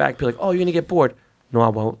just sit back, be like, oh, you're gonna get bored. No, I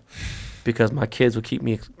won't, because my kids will keep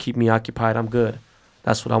me occupied. I'm good.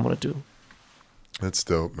 That's what I want to do. That's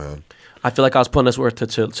dope, man. I feel like I was putting this work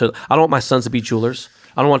to I don't want my sons to be jewelers.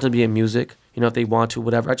 I don't want them to be in music. If they want to,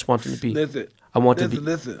 whatever. I just want them to be.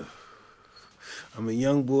 Listen. I'm a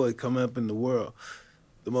young boy coming up in the world.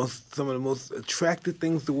 Some of the most attractive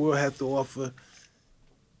things the world has to offer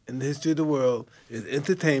in the history of the world is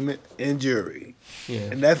entertainment and jewelry. Yeah.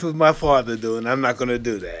 And that's what my father do, and I'm not going to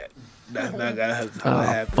do that. That's not gonna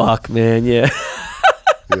happen. Fuck, man, yeah.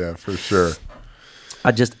 Yeah, for sure.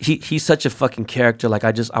 He's such a fucking character. Like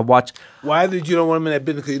I watch. Why did you don't want him in that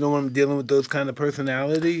business? Because you don't want him dealing with those kind of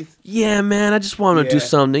personalities. Yeah, man. I just want him to do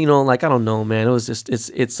something. You know, like I don't know, man. It was just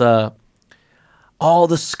it's all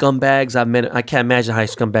the scumbags I've met. I can't imagine how many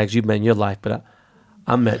scumbags you've met in your life, but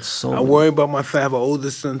I met so. I worry about my son. I have an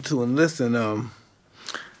older son too, and listen,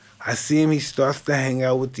 I see him. He starts to hang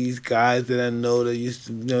out with these guys that I know that used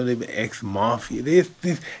to, they've been ex-mafia. These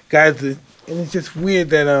guys, and it's just weird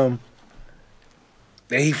that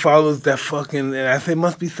that he follows that fucking. And I say, it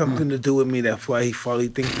must be something to do with me. That's why he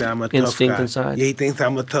thinks that I'm a tough guy. Inside. Yeah, he thinks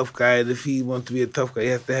I'm a tough guy. And if he wants to be a tough guy, he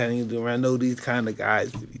has to have anything to do. I know these kind of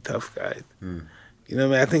guys to be tough guys. You know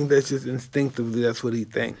what I mean? I think that's just instinctively. That's what he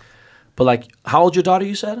thinks. But like, how old's your daughter?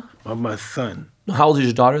 You said? My son. How old is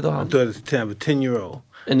your daughter though? My daughter's 10. I have a 10-year-old.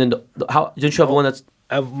 And then how didn't you have one that's?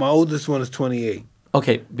 My oldest one is 28.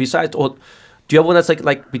 Okay. Besides, do you have one that's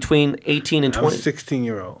like between 18 and 20? I'm a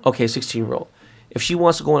 16-year-old. Okay, 16-year-old. If she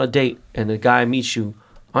wants to go on a date and the guy meets you,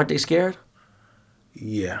 aren't they scared?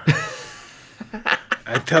 Yeah.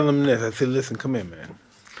 I tell them this. I say, listen, come here, man.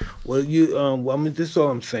 Well, this is all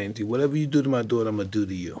I'm saying to you. Whatever you do to my daughter, I'm gonna do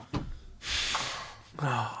to you.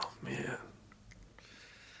 Oh man.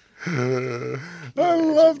 I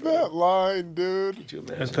love that line, dude.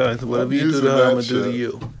 I tell you, whatever you do to her, I'm gonna do to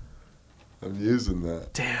you. I'm using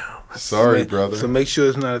that. Damn. Sorry, brother. So make sure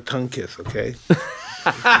it's not a tongue kiss, okay?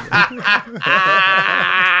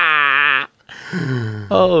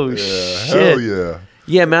 Oh yeah, shit! Hell yeah!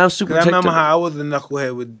 Yeah, man, I'm super. I remember how I was a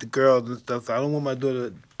knucklehead with the girls and stuff. So I don't want my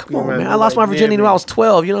daughter. Come on, man! I lost my virginity when I was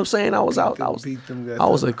 12. You know what I'm saying? I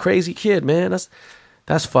was a crazy kid, man.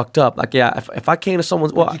 That's fucked up. Like, yeah, if I came to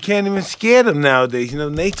someone's, you can't even scare them nowadays. You know,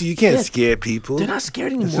 nature, you can't scare people. They're not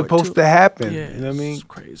scared anymore. It's supposed to happen. Yeah, you know what I mean? It's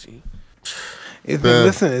crazy.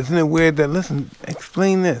 Isn't it weird that,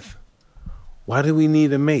 explain this. Why do we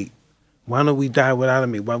need a mate? Why don't we die without a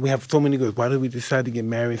mate? Why we have so many girls? Why do we decide to get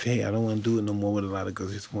married? Hey, I don't want to do it no more with a lot of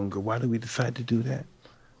girls. Just one girl. Why do we decide to do that?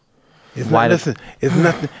 It's nothing.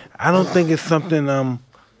 I don't think it's something.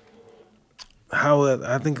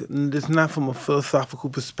 I think it's not from a philosophical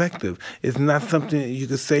perspective. It's not something you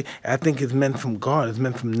could say. I think it's meant from God. It's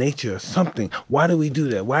meant from nature or something. Why do we do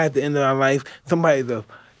that? Why at the end of our life,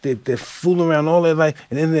 they fool around all their life,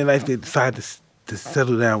 and in their life they decide to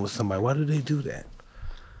settle down with somebody? Why do they do that?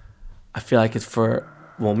 I feel like it's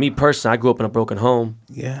me personally, I grew up in a broken home.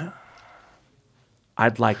 Yeah.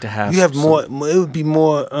 I'd like to have. You have more. It would be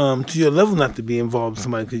more to your level not to be involved with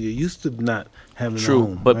somebody because you're used to not having a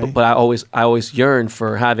home. But right? but I always yearn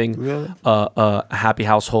for having Really? a happy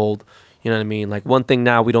household. You know what I mean? Like one thing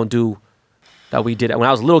now we don't do that we did when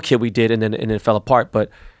I was a little kid. We did and then it fell apart. But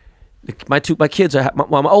my kids are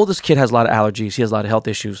my oldest kid has a lot of allergies. He has a lot of health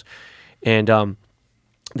issues, and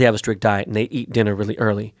they have a strict diet and they eat dinner really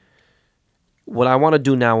early. What I want to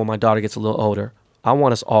do now when my daughter gets a little older, I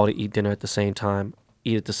want us all to eat dinner at the same time,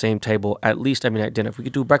 eat at the same table, at least every night dinner. If we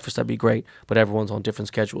could do breakfast, that'd be great, but everyone's on different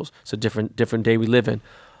schedules. It's a different day we live in.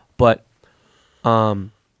 But,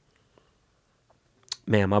 man,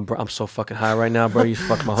 I'm so fucking high right now, bro. You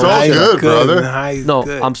fucked my whole shit. It's all good, brother. No,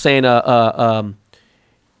 good. I'm saying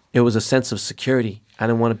it was a sense of security. I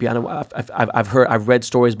didn't want to be. I've read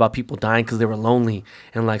stories about people dying because they were lonely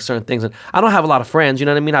and like certain things. And I don't have a lot of friends. You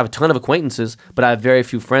know what I mean? I have a ton of acquaintances, but I have very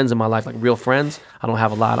few friends in my life, like real friends. I don't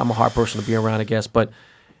have a lot. I'm a hard person to be around, I guess. But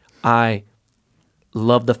I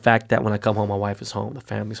love the fact that when I come home, my wife is home, the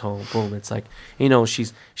family's home. Boom. It's like, you know,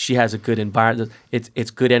 she has a good environment. It's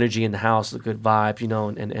good energy in the house, a good vibe. You know,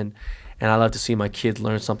 and I love to see my kids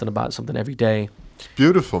learn something about something every day. It's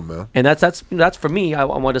beautiful, man. And that's for me. I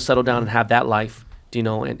want to settle down and have that life. You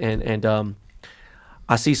know, and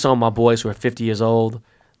I see some of my boys who are 50 years old,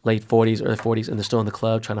 late 40s, early 40s, and they're still in the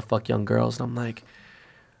club trying to fuck young girls. And I'm like,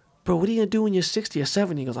 bro, what are you going to do when you're 60 or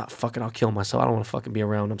 70? He goes, fuck it, I'll kill myself. I don't want to fucking be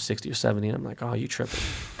around when I'm 60 or 70. And I'm like, oh, you tripping.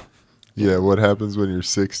 Yeah, what happens when you're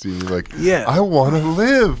 60? You're like, yeah, I want to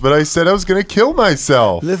live, but I said I was going to kill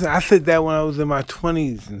myself. Listen, I said that when I was in my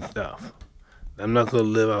 20s and stuff. I'm not going to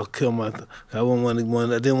live, I'll kill myself. I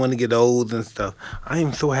didn't want to get old and stuff. I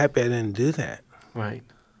am so happy I didn't do that. Right.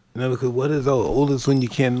 You know, because what is old? Old is when you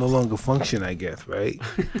can no longer function, I guess, right?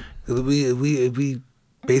 Because if we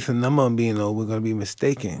base a number on being old, we're going to be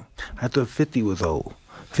mistaken. I thought 50 was old.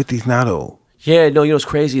 50's not old. Yeah, no, you know what's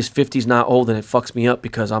crazy is 50's not old, and it fucks me up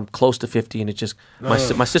because I'm close to 50, and it just my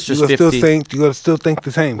sister's 50. You gotta still think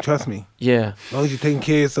the same. Trust me. Yeah. As long as you're taking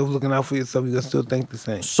care of yourself, looking out for yourself, you gotta still think the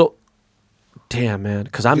same. So, damn, man,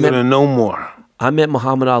 because you're gonna know more. I met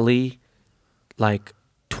Muhammad Ali like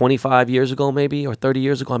 25 years ago, maybe, or 30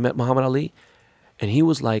 years ago. I met Muhammad Ali, and he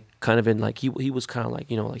was like kind of in like he was kind of like,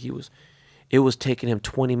 you know, like it was taking him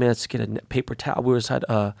 20 minutes to get a paper towel. We were at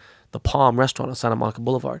the Palm restaurant on Santa Monica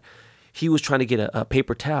Boulevard. He was trying to get a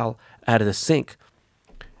paper towel out of the sink,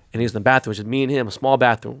 and he was in the bathroom. It was just me and him, a small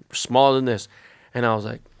bathroom, smaller than this. And I was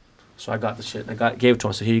like, so I got the shit. Gave it to him.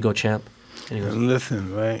 I said, here you go, champ. And he goes,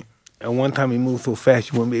 listen, right? At one time he moved so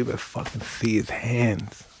fast you wouldn't be able to fucking see his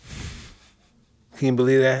hands. Can you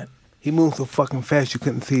believe that? He moved so fucking fast you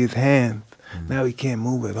couldn't see his hands. Now he can't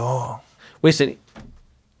move at all. Wait a second.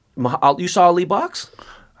 You saw Ali box?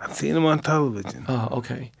 I've seen him on television. Oh,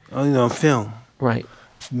 okay. Oh, you know, on film. Right.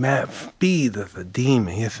 Matt Speed is a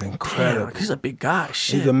demon. He's incredible. Damn, he's a big guy.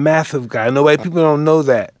 Shit. He's a massive guy. People don't know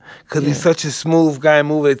that because he's such a smooth guy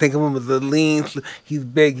mover. They think of him as a lean. He's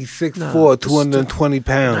big. He's 6'4", 220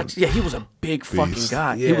 pounds. Yeah, he was a big fucking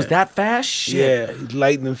guy. Yeah. He was that fast? Shit. Yeah, he's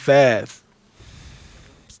lightning fast.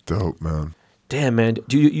 It's dope, man. Damn, man.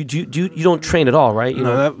 You don't train at all, right? You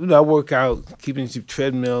know? I work out, keeping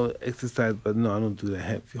treadmill, exercise, but no, I don't do that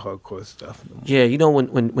heavy, hardcore stuff no more. Yeah, you know,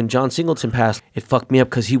 when John Singleton passed, it fucked me up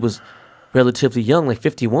because he was relatively young, like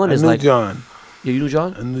 51. I knew John. Yeah, you knew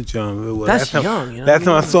John? I knew John real well. That's young, you know. Last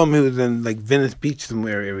time I saw him, he was in like Venice Beach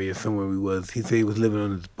somewhere we was. He said he was living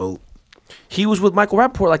on his boat. He was with Michael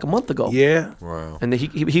Rappaport like a month ago. Yeah. Wow. And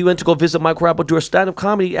he went to go visit Michael Rappaport, do a stand-up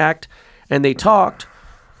comedy act, and they talked.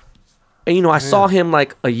 And, you know, I saw him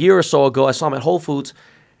like a year or so ago. I saw him at Whole Foods.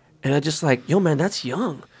 And I just like, yo, man, that's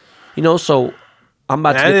young. You know, so I'm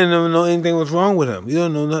about to I didn't even know anything was wrong with him. You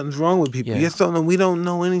don't know nothing's wrong with people. Yeah. You just don't know. We don't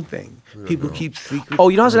know anything. People keep secrets. Oh,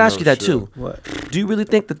 you know, I was going to ask you that too. What? Do you really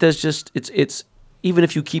think that there's just, it's even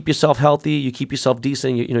if you keep yourself healthy, you keep yourself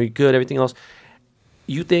decent, you know, you're good, everything else,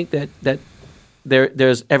 you think that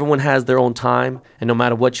there's everyone has their own time, and no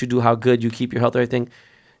matter what you do, how good you keep your health, everything,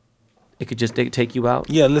 it could just take you out?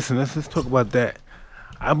 Yeah, listen, let's just talk about that.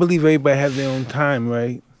 I believe everybody has their own time,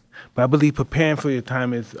 right? But I believe preparing for your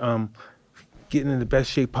time is getting in the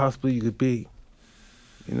best shape possible you could be.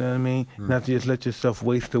 You know what I mean? Not to just let yourself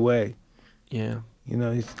waste away. Yeah. You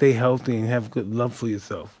know, you stay healthy and have good love for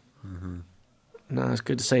yourself. No, it's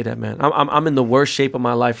good to say that, man. I'm in the worst shape of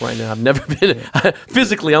my life right now. I've never been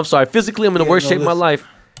physically. I'm sorry. Physically, I'm in the worst shape of my life,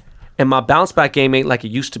 and my bounce back game ain't like it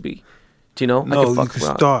used to be. Do you know? No, you can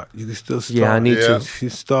start. You can still start. Yeah, I need to. You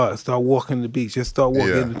start walking the beach. Just start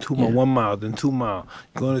walking the 2 mile, 1 mile, then 2 mile.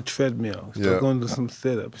 Go on a treadmill. Start going to some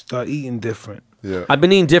sit-ups. Start eating different. Yeah. I've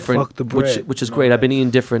been eating different, Fuck the bread. which is great. I've been eating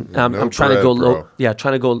different. I'm trying to bread, go low. bro. Yeah,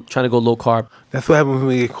 trying to go low carb. That's what happens when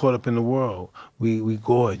we get caught up in the world. We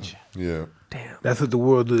gorge. Yeah. Damn. That's what the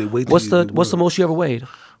world do. They wait. What's the most you ever weighed?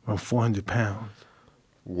 Around 400 pounds.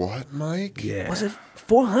 What, Mike? Yeah. Was it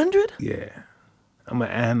 400? Yeah. I'm an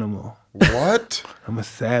animal. What? I'm a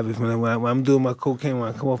savage. When I'm doing my cocaine,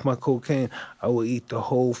 when I come off my cocaine, I will eat the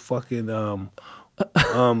whole fucking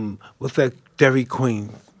what's that? Dairy Queen.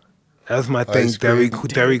 That's my thing.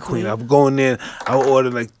 Dairy Queen. I'm going in. I'll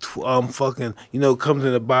order like fucking, you know, it comes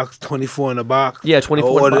in a box, 24 in a box. Yeah,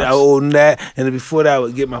 24 in a box. I order that, and then before that, I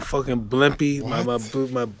would get my fucking Blimpie, my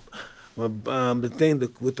the thing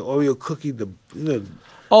with the Oreo cookie, the you know.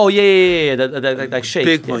 Oh yeah. That shake.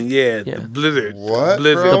 Big one, yeah. The Blizzard. What,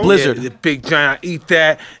 Blizzard. bro? The Blizzard. Yeah, the big giant. I eat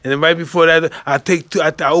that, and then right before that,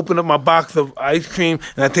 I open up my box of ice cream,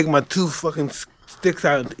 and I take my 2 fucking sticks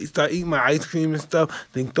out and start eating my ice cream and stuff.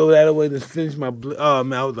 Then throw that away. Then finish my. Oh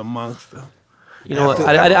man, I was a monster. You know what?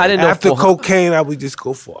 I didn't know. After cocaine, I would just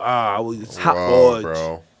go for. I would just gorge.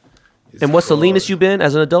 Bro. And what's the leanest you been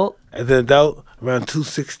as an adult? As an adult, around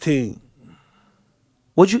 216.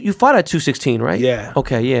 You fought at 216, right? Yeah.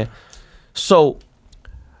 Okay, yeah. So,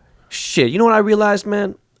 shit. You know what I realized,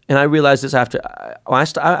 man? And I realized this after I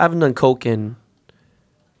haven't done coke in.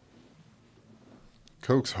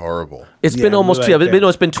 Coke's horrible. It's been almost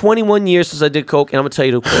it's been 21 years since I did coke, and I'm gonna tell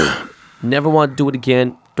you the quote. Never want to do it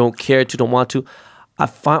again. Don't care to. Don't want to. I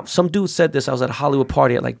found some dude said this. I was at a Hollywood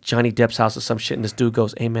party at like Johnny Depp's house or some shit, and this dude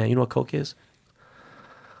goes, "Hey man, you know what coke is?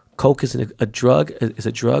 Coke is a drug. Is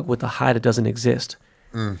a drug with a high that doesn't exist."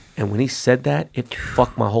 And when he said that, it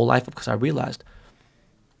fucked my whole life up because I realized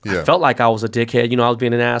I felt like I was a dickhead. You know, I was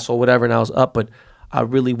being an asshole, whatever, and I was up, but I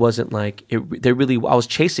really wasn't like it. I was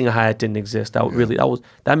chasing a high that didn't exist.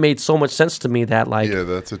 That made so much sense to me that like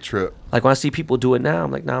that's a trip. Like when I see people do it now,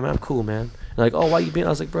 I'm like, nah, man, I'm cool, man. And like, oh, why you being? I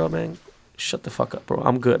was like, bro, man, shut the fuck up, bro.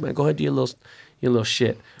 I'm good, man. Go ahead, do your little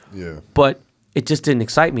shit. Yeah. But it just didn't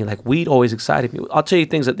excite me. Like weed always excited me. I'll tell you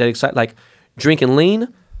things that excite, like drinking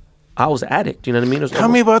lean. I was an addict. You know what I mean? Tell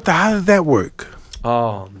me about how does that work?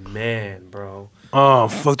 Oh man, bro. Oh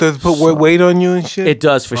fuck! Does it put weight on you and shit? It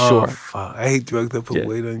does for sure. Fuck. I hate drugs that put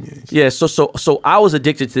weight on you. And shit. Yeah. So I was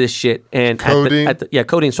addicted to this shit and codeine.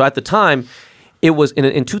 Codeine. So at the time, it was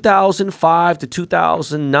in 2005 to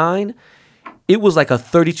 2009, it was like a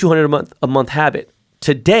 $3,200 a month habit.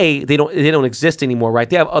 Today, they don't exist anymore, right?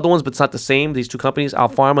 They have other ones, but it's not the same. These two companies,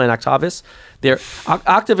 Alpharma and Actavis.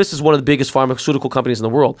 Actavis is one of the biggest pharmaceutical companies in the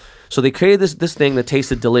world. So they created this thing that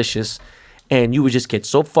tasted delicious, and you would just get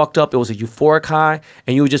so fucked up. It was a euphoric high,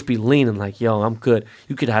 and you would just be leaning like, yo, I'm good.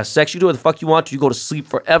 You could have sex. You do what the fuck you want to. You go to sleep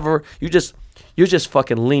forever. You're just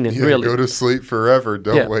fucking leaning, really. Go to sleep forever.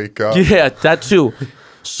 Don't wake up. Yeah, that too.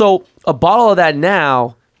 So a bottle of that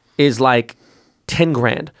now is like 10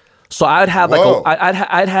 grand. So I'd have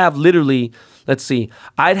I'd have literally, let's see,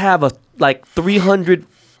 I'd have a like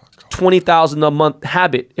 320,000 a month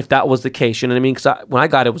habit if that was the case. You know what I mean? Because when I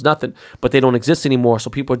got it, it was nothing, but they don't exist anymore. So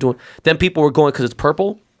people are doing. Then people were going because it's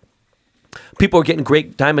purple. People are getting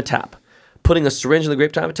grape Dimetapp, putting a syringe in the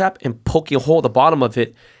grape Dimetapp and poking a hole at the bottom of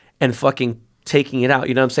it and fucking taking it out.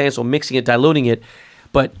 You know what I'm saying? So mixing it, diluting it.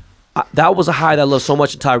 But that was a high that I loved so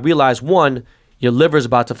much until I realized, one, your liver's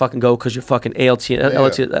about to fucking go because your fucking SLT,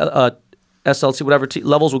 whatever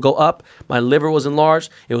levels will go up. My liver was enlarged.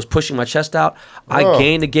 It was pushing my chest out. I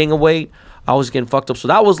gained a gang of weight. I was getting fucked up. So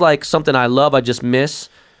that was like something I love. I just miss.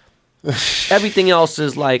 Everything else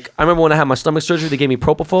is like, I remember when I had my stomach surgery, they gave me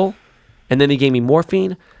propofol, and then they gave me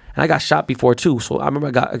morphine, and I got shot before too. So I remember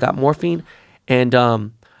I got morphine, and I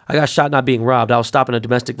got shot not being robbed. I was stopping a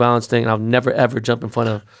domestic violence thing, and I'll never ever jump in front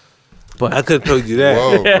of. But I could have told you that.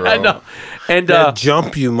 Whoa, bro. I know. And they'll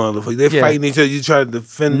jump you, motherfucker. They're fighting each other. You try to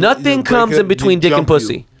defend. Nothing comes in between dick and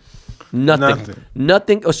pussy.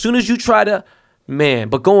 Nothing. As soon as you try to, man.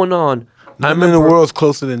 But going on, Nothing in the world's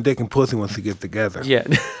closer than dick and pussy once you get together. Yeah.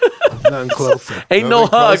 Nothing closer. Ain't no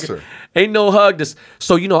hug. Ain't no hug.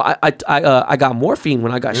 So I got morphine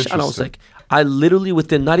when I got shot. And I was like, I literally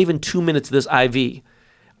within not even 2 minutes of this IV.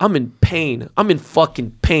 I'm in pain. I'm in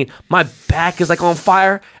fucking pain. My back is like on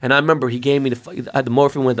fire. And I remember he gave me the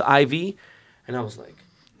morphine with the IV. And I was like,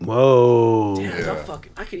 whoa. Damn,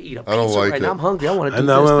 I could eat a I don't pizza like right it. now. I'm hungry. I want to do I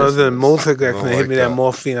know when I was in a this. motorcycle accident, hit me that that.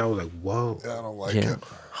 morphine. I was like, whoa. Yeah, I don't like it.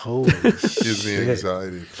 Holy Gives me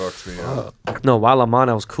anxiety. Fucks me up. No, while I'm on,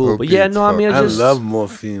 I was cool. But Opiates yeah, no, I mean, I just love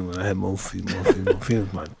morphine when I had morphine. Morphine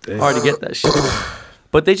was my thing. hard to get that shit.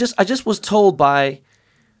 But I just was told by,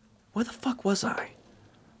 where the fuck was I?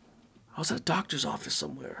 I was at a doctor's office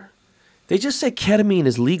somewhere. They just said ketamine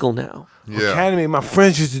is legal now. Yeah. Academy, my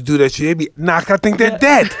friends used to do that shit. They be knocked. I think they're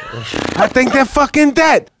dead. I think they're fucking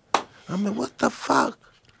dead. I mean, what the fuck?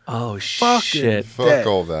 Oh Fucking shit! Fuck dead.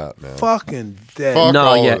 all that, man. Fucking dead. Fuck No,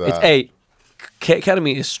 all yeah, of it's that.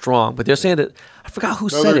 ketamine is strong, but they're saying that I forgot who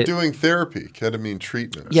No, said they're it. doing therapy, ketamine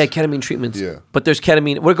treatments. Yeah, ketamine treatments. Yeah. But there's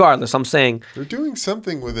ketamine. Regardless, I'm saying They're doing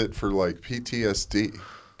something with it for like PTSD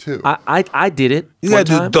too. I did it. You one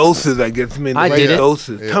gotta do time, doses, I guess. I mean, I the did right it.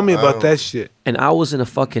 doses. Yeah, Tell me I about don't- that shit. and I was in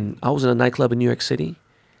a nightclub in New York City.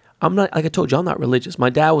 I'm not, like I told you, I'm not religious.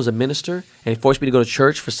 My dad was a minister, and he forced me to go to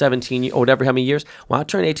church for 17 years, or whatever, how many years. When I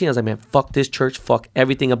turned 18, I was like, man, fuck this church, fuck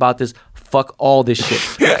everything about this, fuck all this shit.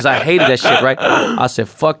 Because I hated that shit, right? I said,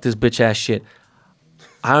 fuck this bitch ass shit.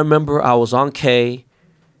 I remember I was on K.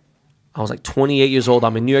 I was like 28 years old.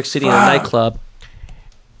 I'm in New York City in a nightclub.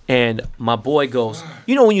 And my boy goes,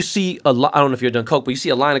 you know when you see I don't know if you're done coke, but you see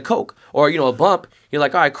a line of coke or, a bump, you're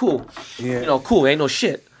like, all right, cool. Yeah. Cool, ain't no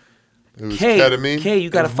shit. It was K, ketamine. you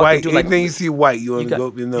gotta fucking White, do like anything you see white, you wanna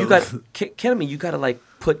go, you got ketamine. You gotta like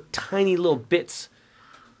put tiny little bits.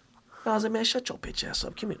 I was like, man, shut your bitch ass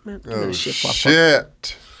up. Give me Oh, this shit. Fuck.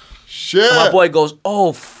 Shit. And my boy goes,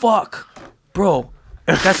 oh fuck, bro,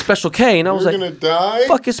 that's Special K. And I was We're like, gonna die.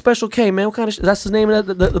 fuck is Special K, man. What kind of that's the name of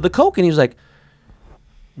the coke? And he was like,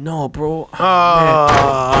 no, bro.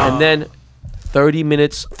 Oh, man. And then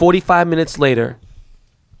 45 minutes later,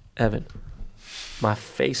 Evan, my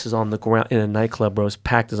face is on the ground in a nightclub, bro. It's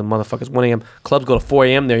packed as a motherfucker. It's 1 a.m. Clubs go to 4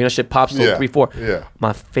 a.m. there. Shit pops till 3, 4. Yeah.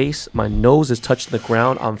 My nose is touching the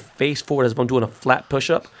ground. I'm face forward as if I'm doing a flat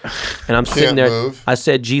push-up. And I'm sitting there. Move. I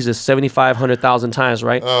said Jesus 7,500,000 times,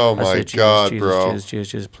 right? Oh, I my said, God, Jesus, bro.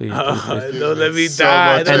 Jesus, please. Don't let me So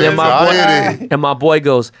die. much And then anxiety. my boy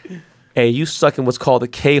goes, hey, you stuck in what's called a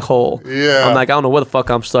K-hole. Yeah. I'm like, I don't know where the fuck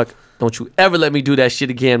I'm stuck. Don't you ever let me do that shit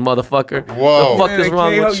again, motherfucker. Whoa. The fuck is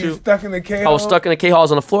wrong with You you? stuck in the K-hole? I was stuck in a K-hole. I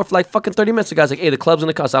was on the floor for like fucking 30 minutes. The guy's like, hey, the club's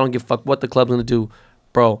gonna cuss. I don't give a fuck what the club's gonna do.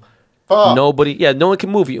 Bro, Fuck. no one can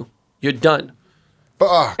move you. You're done.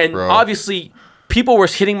 Fuck, And bro. obviously, people were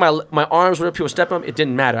hitting my arms, whatever people were stepping on. It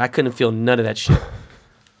didn't matter. I couldn't feel none of that shit.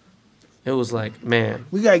 It was like, man.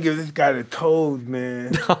 We gotta give this guy the toad,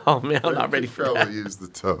 man. Oh, man, I'm not ready for Probably that. use the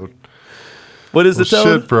toad. What is the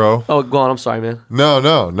toad? Shit, bro. Oh, go on. I'm sorry, man. No.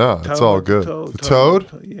 It's all good. The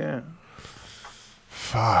toad? Yeah.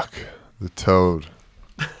 Fuck. The toad.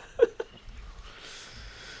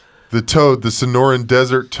 The toad, the Sonoran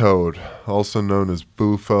desert toad, also known as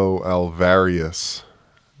Bufo alvarius.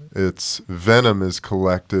 Its venom is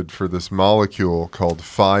collected for this molecule called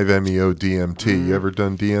 5-MeO-DMT. You ever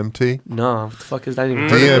done DMT? No, what the fuck is that even?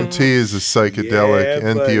 DMT is a psychedelic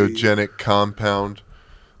entheogenic compound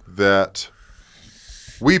that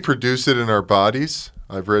we produce it in our bodies.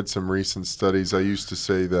 I've read some recent studies. I used to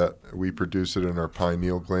say that we produce it in our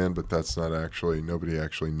pineal gland, but that's not actually, nobody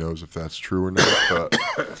actually knows if that's true or not.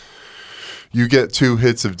 But you get 2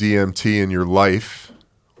 hits of DMT in your life,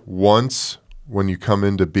 once when you come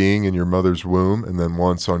into being in your mother's womb, and then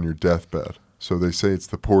once on your deathbed. So they say it's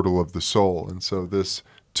the portal of the soul. And so this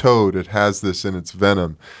toad, it has this in its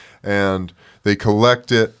venom, and they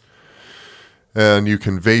collect it, and you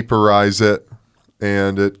can vaporize it,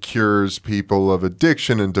 and it cures people of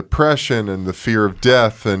addiction and depression and the fear of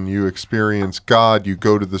death, and you experience God. You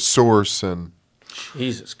go to the source, and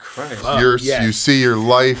Jesus Christ, you see your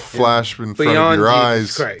life flash in front of your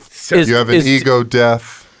eyes. Christ. You have an ego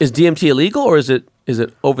death. Is DMT illegal, or is it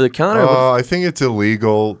over the counter? I think it's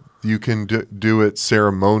illegal. You can do it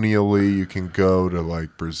ceremonially. You can go to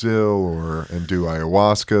like Brazil and do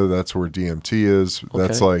ayahuasca. That's where DMT is. Okay.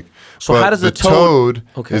 That's like. So how does the toad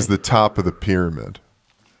is the top of the pyramid?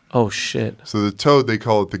 Oh shit! So the toad, they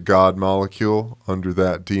call it the God molecule. Under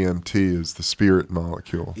that, DMT is the spirit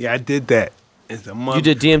molecule. Yeah, I did that. It's a you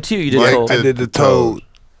did DMT, or you did toad? I did the toad.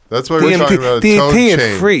 That's why we're talking about a toad DMT chain.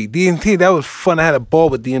 is free. DMT, that was fun. I had a ball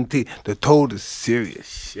with DMT. The toad is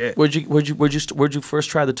serious shit. Where'd you first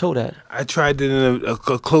try the toad at? I tried it in a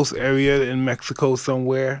close area in Mexico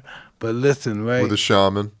somewhere. But listen, right? With a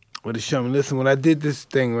shaman. Listen, when I did this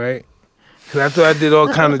thing, right? Because I thought I did all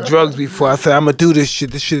kind of drugs before. I said, I'm going to do this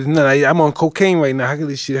shit. This shit is nothing. I'm on cocaine right now. How can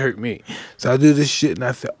this shit hurt me? So I do this shit, and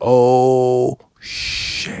I said, oh,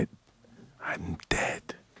 shit. I'm dead.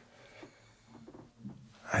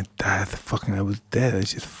 I died. I was dead.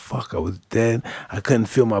 I was dead. I couldn't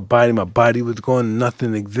feel my body. My body was gone.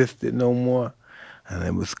 Nothing existed no more. And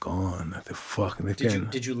it was gone. I said, fuck. And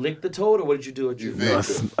did you lick the toad, or what did you do?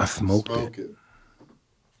 I smoked it.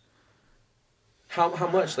 How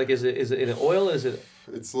much? Like, is it in oil? Is it?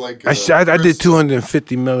 It's like I did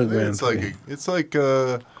 250 milligrams. It's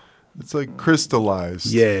like crystallized.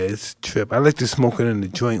 Yeah, it's a trip. I like to smoke it in the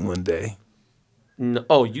joint one day. No,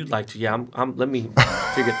 oh, you'd like to? Yeah, let me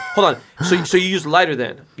figure. Hold on. So you use lighter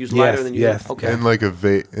then? Lighter than you? Yes. Okay. And like a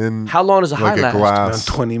vape. How long does a high last? Glass.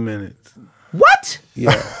 Around 20 minutes. What?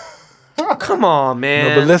 Yeah. Come on, man.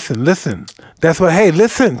 No, but listen. That's what. Hey,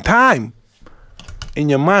 listen. Time. In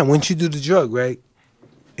your mind, once you do the drug, right?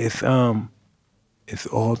 It's all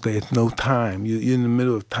day. It's no time. You're in the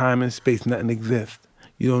middle of time and space. Nothing exists.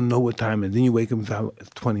 You don't know what time it is. Then you wake up and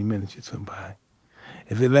it's 20 minutes. You swim by.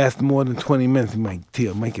 If it lasts more than 20 minutes, you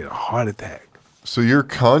might get a heart attack. So your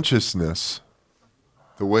consciousness,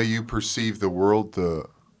 the way you perceive the world, the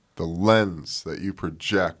lens that you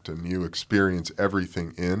project and you experience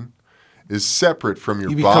everything in, is separate from your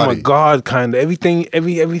body. You become a god, kind of. Everything,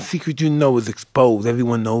 every secret you know is exposed.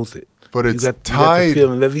 Everyone knows it. But it's tied. You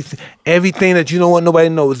got the feelings. Everything that you don't want nobody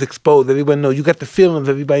to know is exposed. Everybody knows. You got the feelings.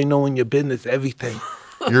 Everybody knowing your business. Everything.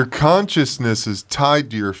 Your consciousness is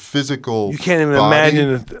tied to your physical. You can't even body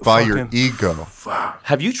imagine by your ego.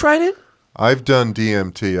 Have you tried it? I've done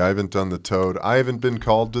DMT. I haven't done the toad. I haven't been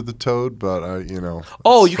called to the toad, but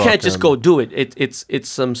Oh, you can't just go do it. It's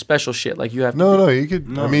some special shit. Like you have. No, you could.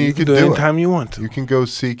 No, you could do it anytime you want to. You can go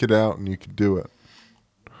seek it out, and you can do it.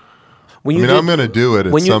 I'm going to do it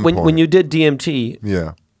at some point. When you did DMT,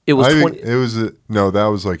 yeah, it was 20. It was that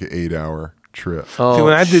was like an 8-hour trip. Oh, see,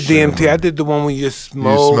 when I did DMT, I did the one where you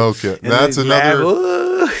smoke. You smoke it. That's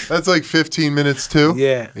another. That's like 15 minutes too.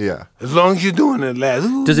 Yeah. As long as you're doing it, last.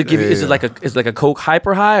 Does it give you? Is it like a coke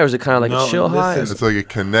hyper high, or is it kind of like a chill high? It's like a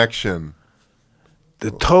connection. The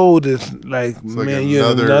toad is like you're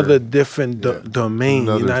in another different domain.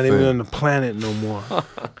 You're not even on the planet no more.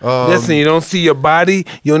 Listen, you don't see your body.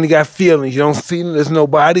 You only got feelings. You don't see there's no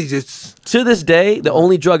body. Just to this day, the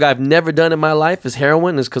only drug I've never done in my life is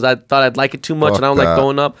heroin. Is because I thought I'd like it too much, and I don't like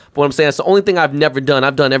throwing up. But what I'm saying, it's the only thing I've never done.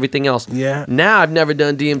 I've done everything else. Yeah. Now I've never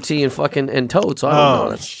done DMT and toad, so I don't know.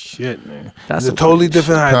 That's shit, man. That's a totally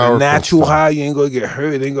different high. The natural stuff. high, you ain't gonna get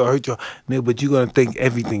hurt. It ain't gonna hurt you, but you're gonna think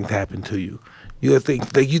everything's happened to you. You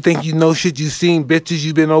think you know shit. You seen bitches.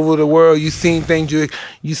 You been over the world. You seen things.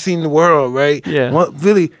 You seen the world, right? Yeah.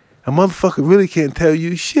 Really, a motherfucker really can't tell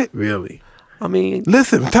you shit. Really. I mean,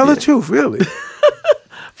 listen, tell the truth. Really.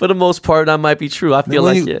 For the most part, that might be true. I feel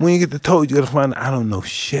when you get the toad, you gotta find. I don't know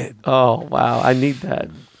shit. Oh wow, I need that.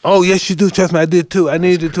 Oh, yes, you do. Trust me, I did too. I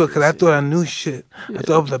needed to do it because I thought I knew shit. Yeah. I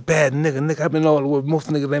thought I was a bad nigga. Nigga, I've been all the way. Most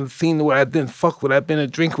niggas ain't seen the way I didn't fuck with. I've been a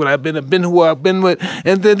drink with. I've been who I've been with.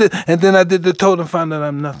 And then I did the total and found out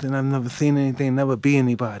I'm nothing. I've never seen anything, never be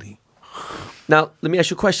anybody. Now, let me ask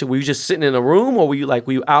you a question. Were you just sitting in a room or were you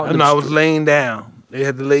out? No, I was laying down. They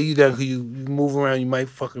had to lay you down because you move around, you might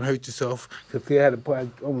fucking hurt yourself. Because they had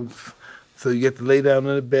so you get to lay down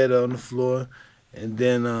on the bed or on the floor, and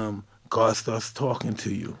then God starts talking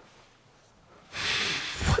to you.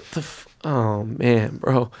 What the oh, man,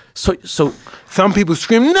 bro. So some people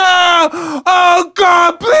scream, no! Oh,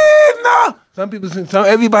 God, please, no! Some people scream,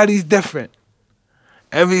 everybody's different.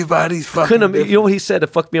 Everybody's fucking different. You know what he said that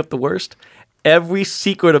fucked me up the worst? Every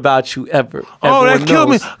secret about you ever. Oh, that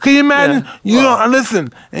killed me. Can you imagine? Yeah. You don't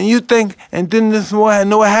listen, and you think, and then this one,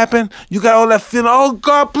 know what happened? You got all that feeling. Oh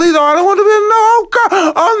God, please! Oh, I don't want to be. No, oh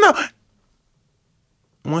God, oh no.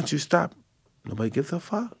 Once you stop, nobody gives a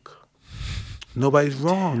fuck. Nobody's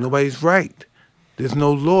wrong. Nobody's right. There's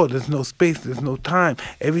no law. There's no space. There's no time.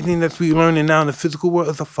 Everything that we're learning now in the physical world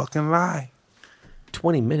is a fucking lie.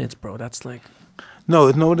 20 minutes, bro. That's like. No,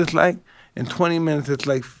 you know what it's like? In 20 minutes, it's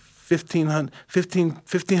like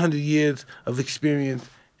 1,500 years of experience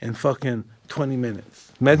in fucking 20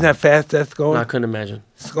 minutes. Imagine how fast that's going. No, I couldn't imagine.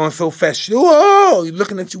 It's going so fast. Whoa! You're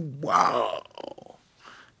looking at you. Wow.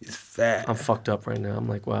 It's fast. I'm fucked up right now. I'm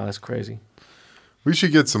like, wow, that's crazy. We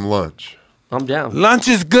should get some lunch. I'm down. Lunch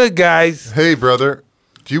is good, guys. Hey, brother.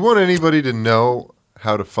 Do you want anybody to know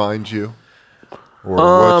how to find you? Or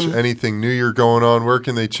watch anything new you're going on? Where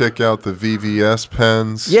can they check out the VVS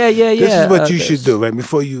pens? Yeah. This is what you should do, right?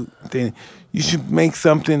 Before you think, you should make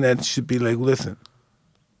something that should be like, listen,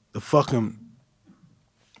 the Bob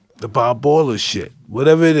Baller shit.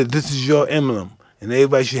 Whatever it is, this is your emblem. And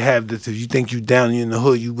everybody should have this. If you think you down, you're in the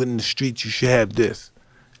hood, you in the streets, you should have this.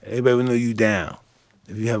 Everybody will know you down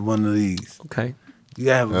if you have one of these. Okay. You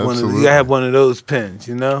gotta have one of those pens,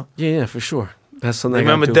 you know? Yeah, for sure. That's something.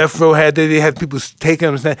 Remember, Death Row they had people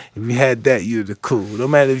taking them. If you had that, you're the cool. No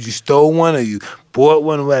matter if you stole one or you bought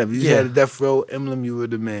one or whatever. If you had a Death Row emblem, you were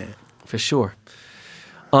the man. For sure.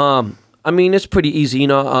 I mean, it's pretty easy. You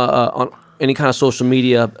know, on any kind of social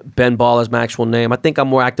media, Ben Ball is my actual name. I think I'm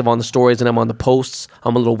more active on the stories than I'm on the posts.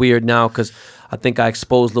 I'm a little weird now because I think I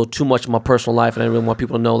exposed a little too much of my personal life, and I really want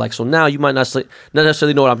people to know. Like, so now you might not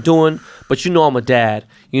necessarily know what I'm doing, but you know I'm a dad.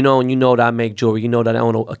 You know, and you know that I make jewelry. You know that I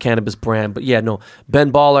own a cannabis brand. But yeah, no, Ben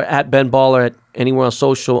Baller at Ben Baller at anywhere on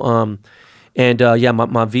social. My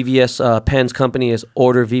VVS pens company is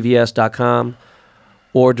ordervvs.com.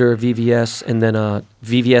 Order VVS, and then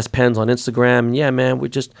VVS pens on Instagram. And yeah, man,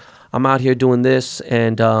 I'm out here doing this,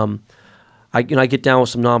 and I get down with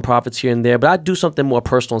some nonprofits here and there, but I do something more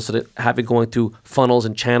personal instead of having going through funnels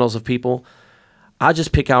and channels of people. I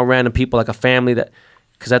just pick out random people, like a family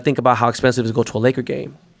because I think about how expensive it is to go to a Laker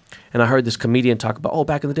game. And I heard this comedian talk about, oh,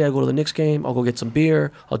 back in the day, I go to the Knicks game, I'll go get some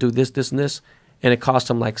beer, I'll do this, this, and this. And it cost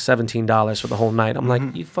him like $17 for the whole night. I'm like,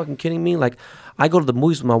 you fucking kidding me? Like, I go to the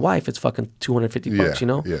movies with my wife, it's fucking $250, you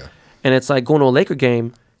know? Yeah. And it's like going to a Laker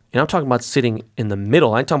game, and I'm talking about sitting in the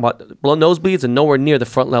middle. I ain't talking about below nosebleeds and nowhere near the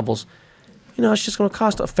front levels. You know, it's just going to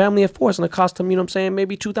cost a family of four. It's going to cost them, you know what I'm saying,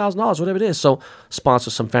 maybe $2,000, whatever it is. So sponsor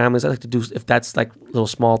some families. I like to do, if that's like little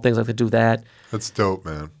small things, I like to do that. That's dope,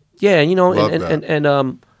 man. Yeah, and you know, Love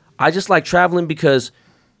and I just like traveling because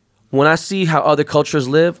when I see how other cultures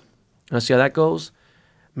live, and I see how that goes,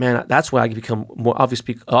 man, that's where I become more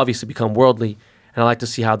obviously become worldly. And I like to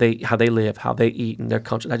see how they live, how they eat in their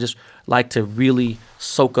country. I just like to really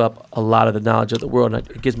soak up a lot of the knowledge of the world, and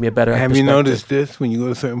it gives me a better perspective. Have you noticed this? When you go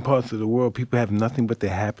to certain parts of the world, people have nothing but they're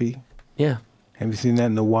happy. Yeah. Have you seen that?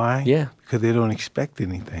 Know why? Yeah. Because they don't expect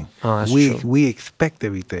anything. Oh, that's true. We expect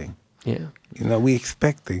everything. Yeah. You know, we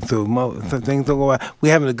expect things. So some things don't go out. We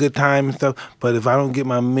having a good time and stuff, but if I don't get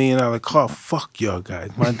my $1 million car, fuck y'all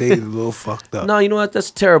guys. My day is a little fucked up. No, you know what?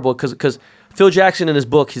 That's terrible because Phil Jackson in his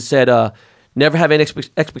book, he said, never have any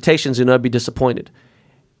expectations and never be disappointed.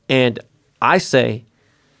 And I say,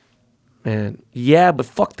 man, yeah, but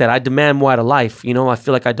fuck that. I demand more out of life. You know, I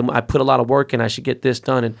feel like I put a lot of work and I should get this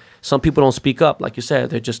done. And some people don't speak up. Like you said,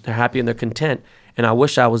 they're happy and they're content. And I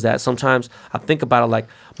wish I was that. Sometimes I think about it like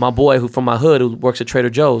my boy who from my hood who works at Trader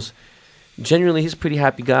Joe's. Genuinely, he's a pretty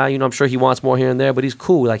happy guy. You know, I'm sure he wants more here and there, but he's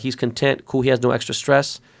cool. Like, he's content, cool. He has no extra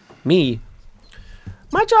stress. Me,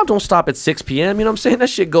 my job don't stop at 6 p.m. You know what I'm saying? That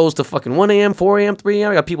shit goes to fucking 1 a.m., 4 a.m., 3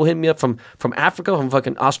 a.m. I got people hitting me up from Africa, from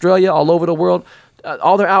fucking Australia, all over the world.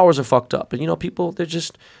 All their hours are fucked up. And, you know, people, they're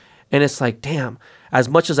just... And it's like, damn, as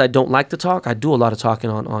much as I don't like to talk, I do a lot of talking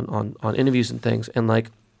on interviews and things. And,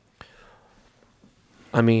 like,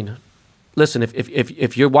 I mean, listen,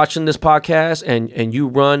 if you're watching this podcast and you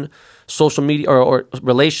run social media or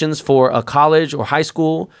relations for a college or high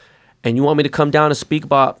school, and you want me to come down and speak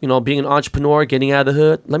about, you know, being an entrepreneur, getting out of the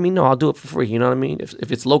hood, let me know. I'll do it for free. You know what I mean?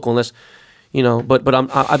 If it's local, unless, you know, but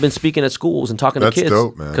I've been speaking at schools and talking to kids. That's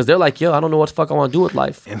dope, man. Because they're like, yo, I don't know what the fuck I want to do with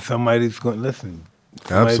life. And somebody's going to listen.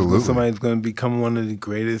 Somebody's going to become one of the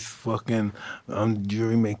greatest fucking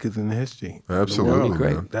jury makers in the history. Absolutely,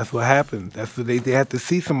 great. That's what happens. That's what they have to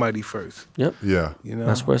see somebody first. Yep. Yeah. You know,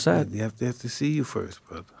 that's where it's at. They have to see you first,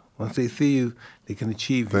 brother. Once they see you, they can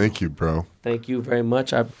achieve you. Thank you, bro. Thank you very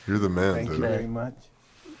much. You're the man, Thank dude. you very much.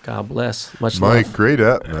 God bless. Much Mike, love. great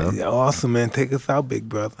app, man. Yeah, awesome, man. Take us out, big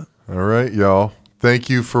brother. All right, y'all.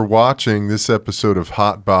 Thank you for watching this episode of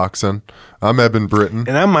Hotboxin. I'm Eben Britton.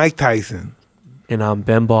 And I'm Mike Tyson. And I'm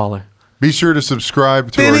Ben Baller. Be sure to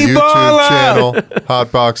subscribe to Benny our YouTube Baller! channel,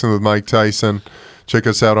 Hotboxin with Mike Tyson. Check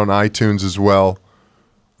us out on iTunes as well.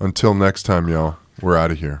 Until next time, y'all, we're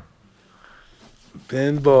out of here.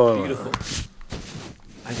 Ben Baller. Beautiful.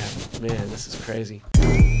 Man, this is crazy.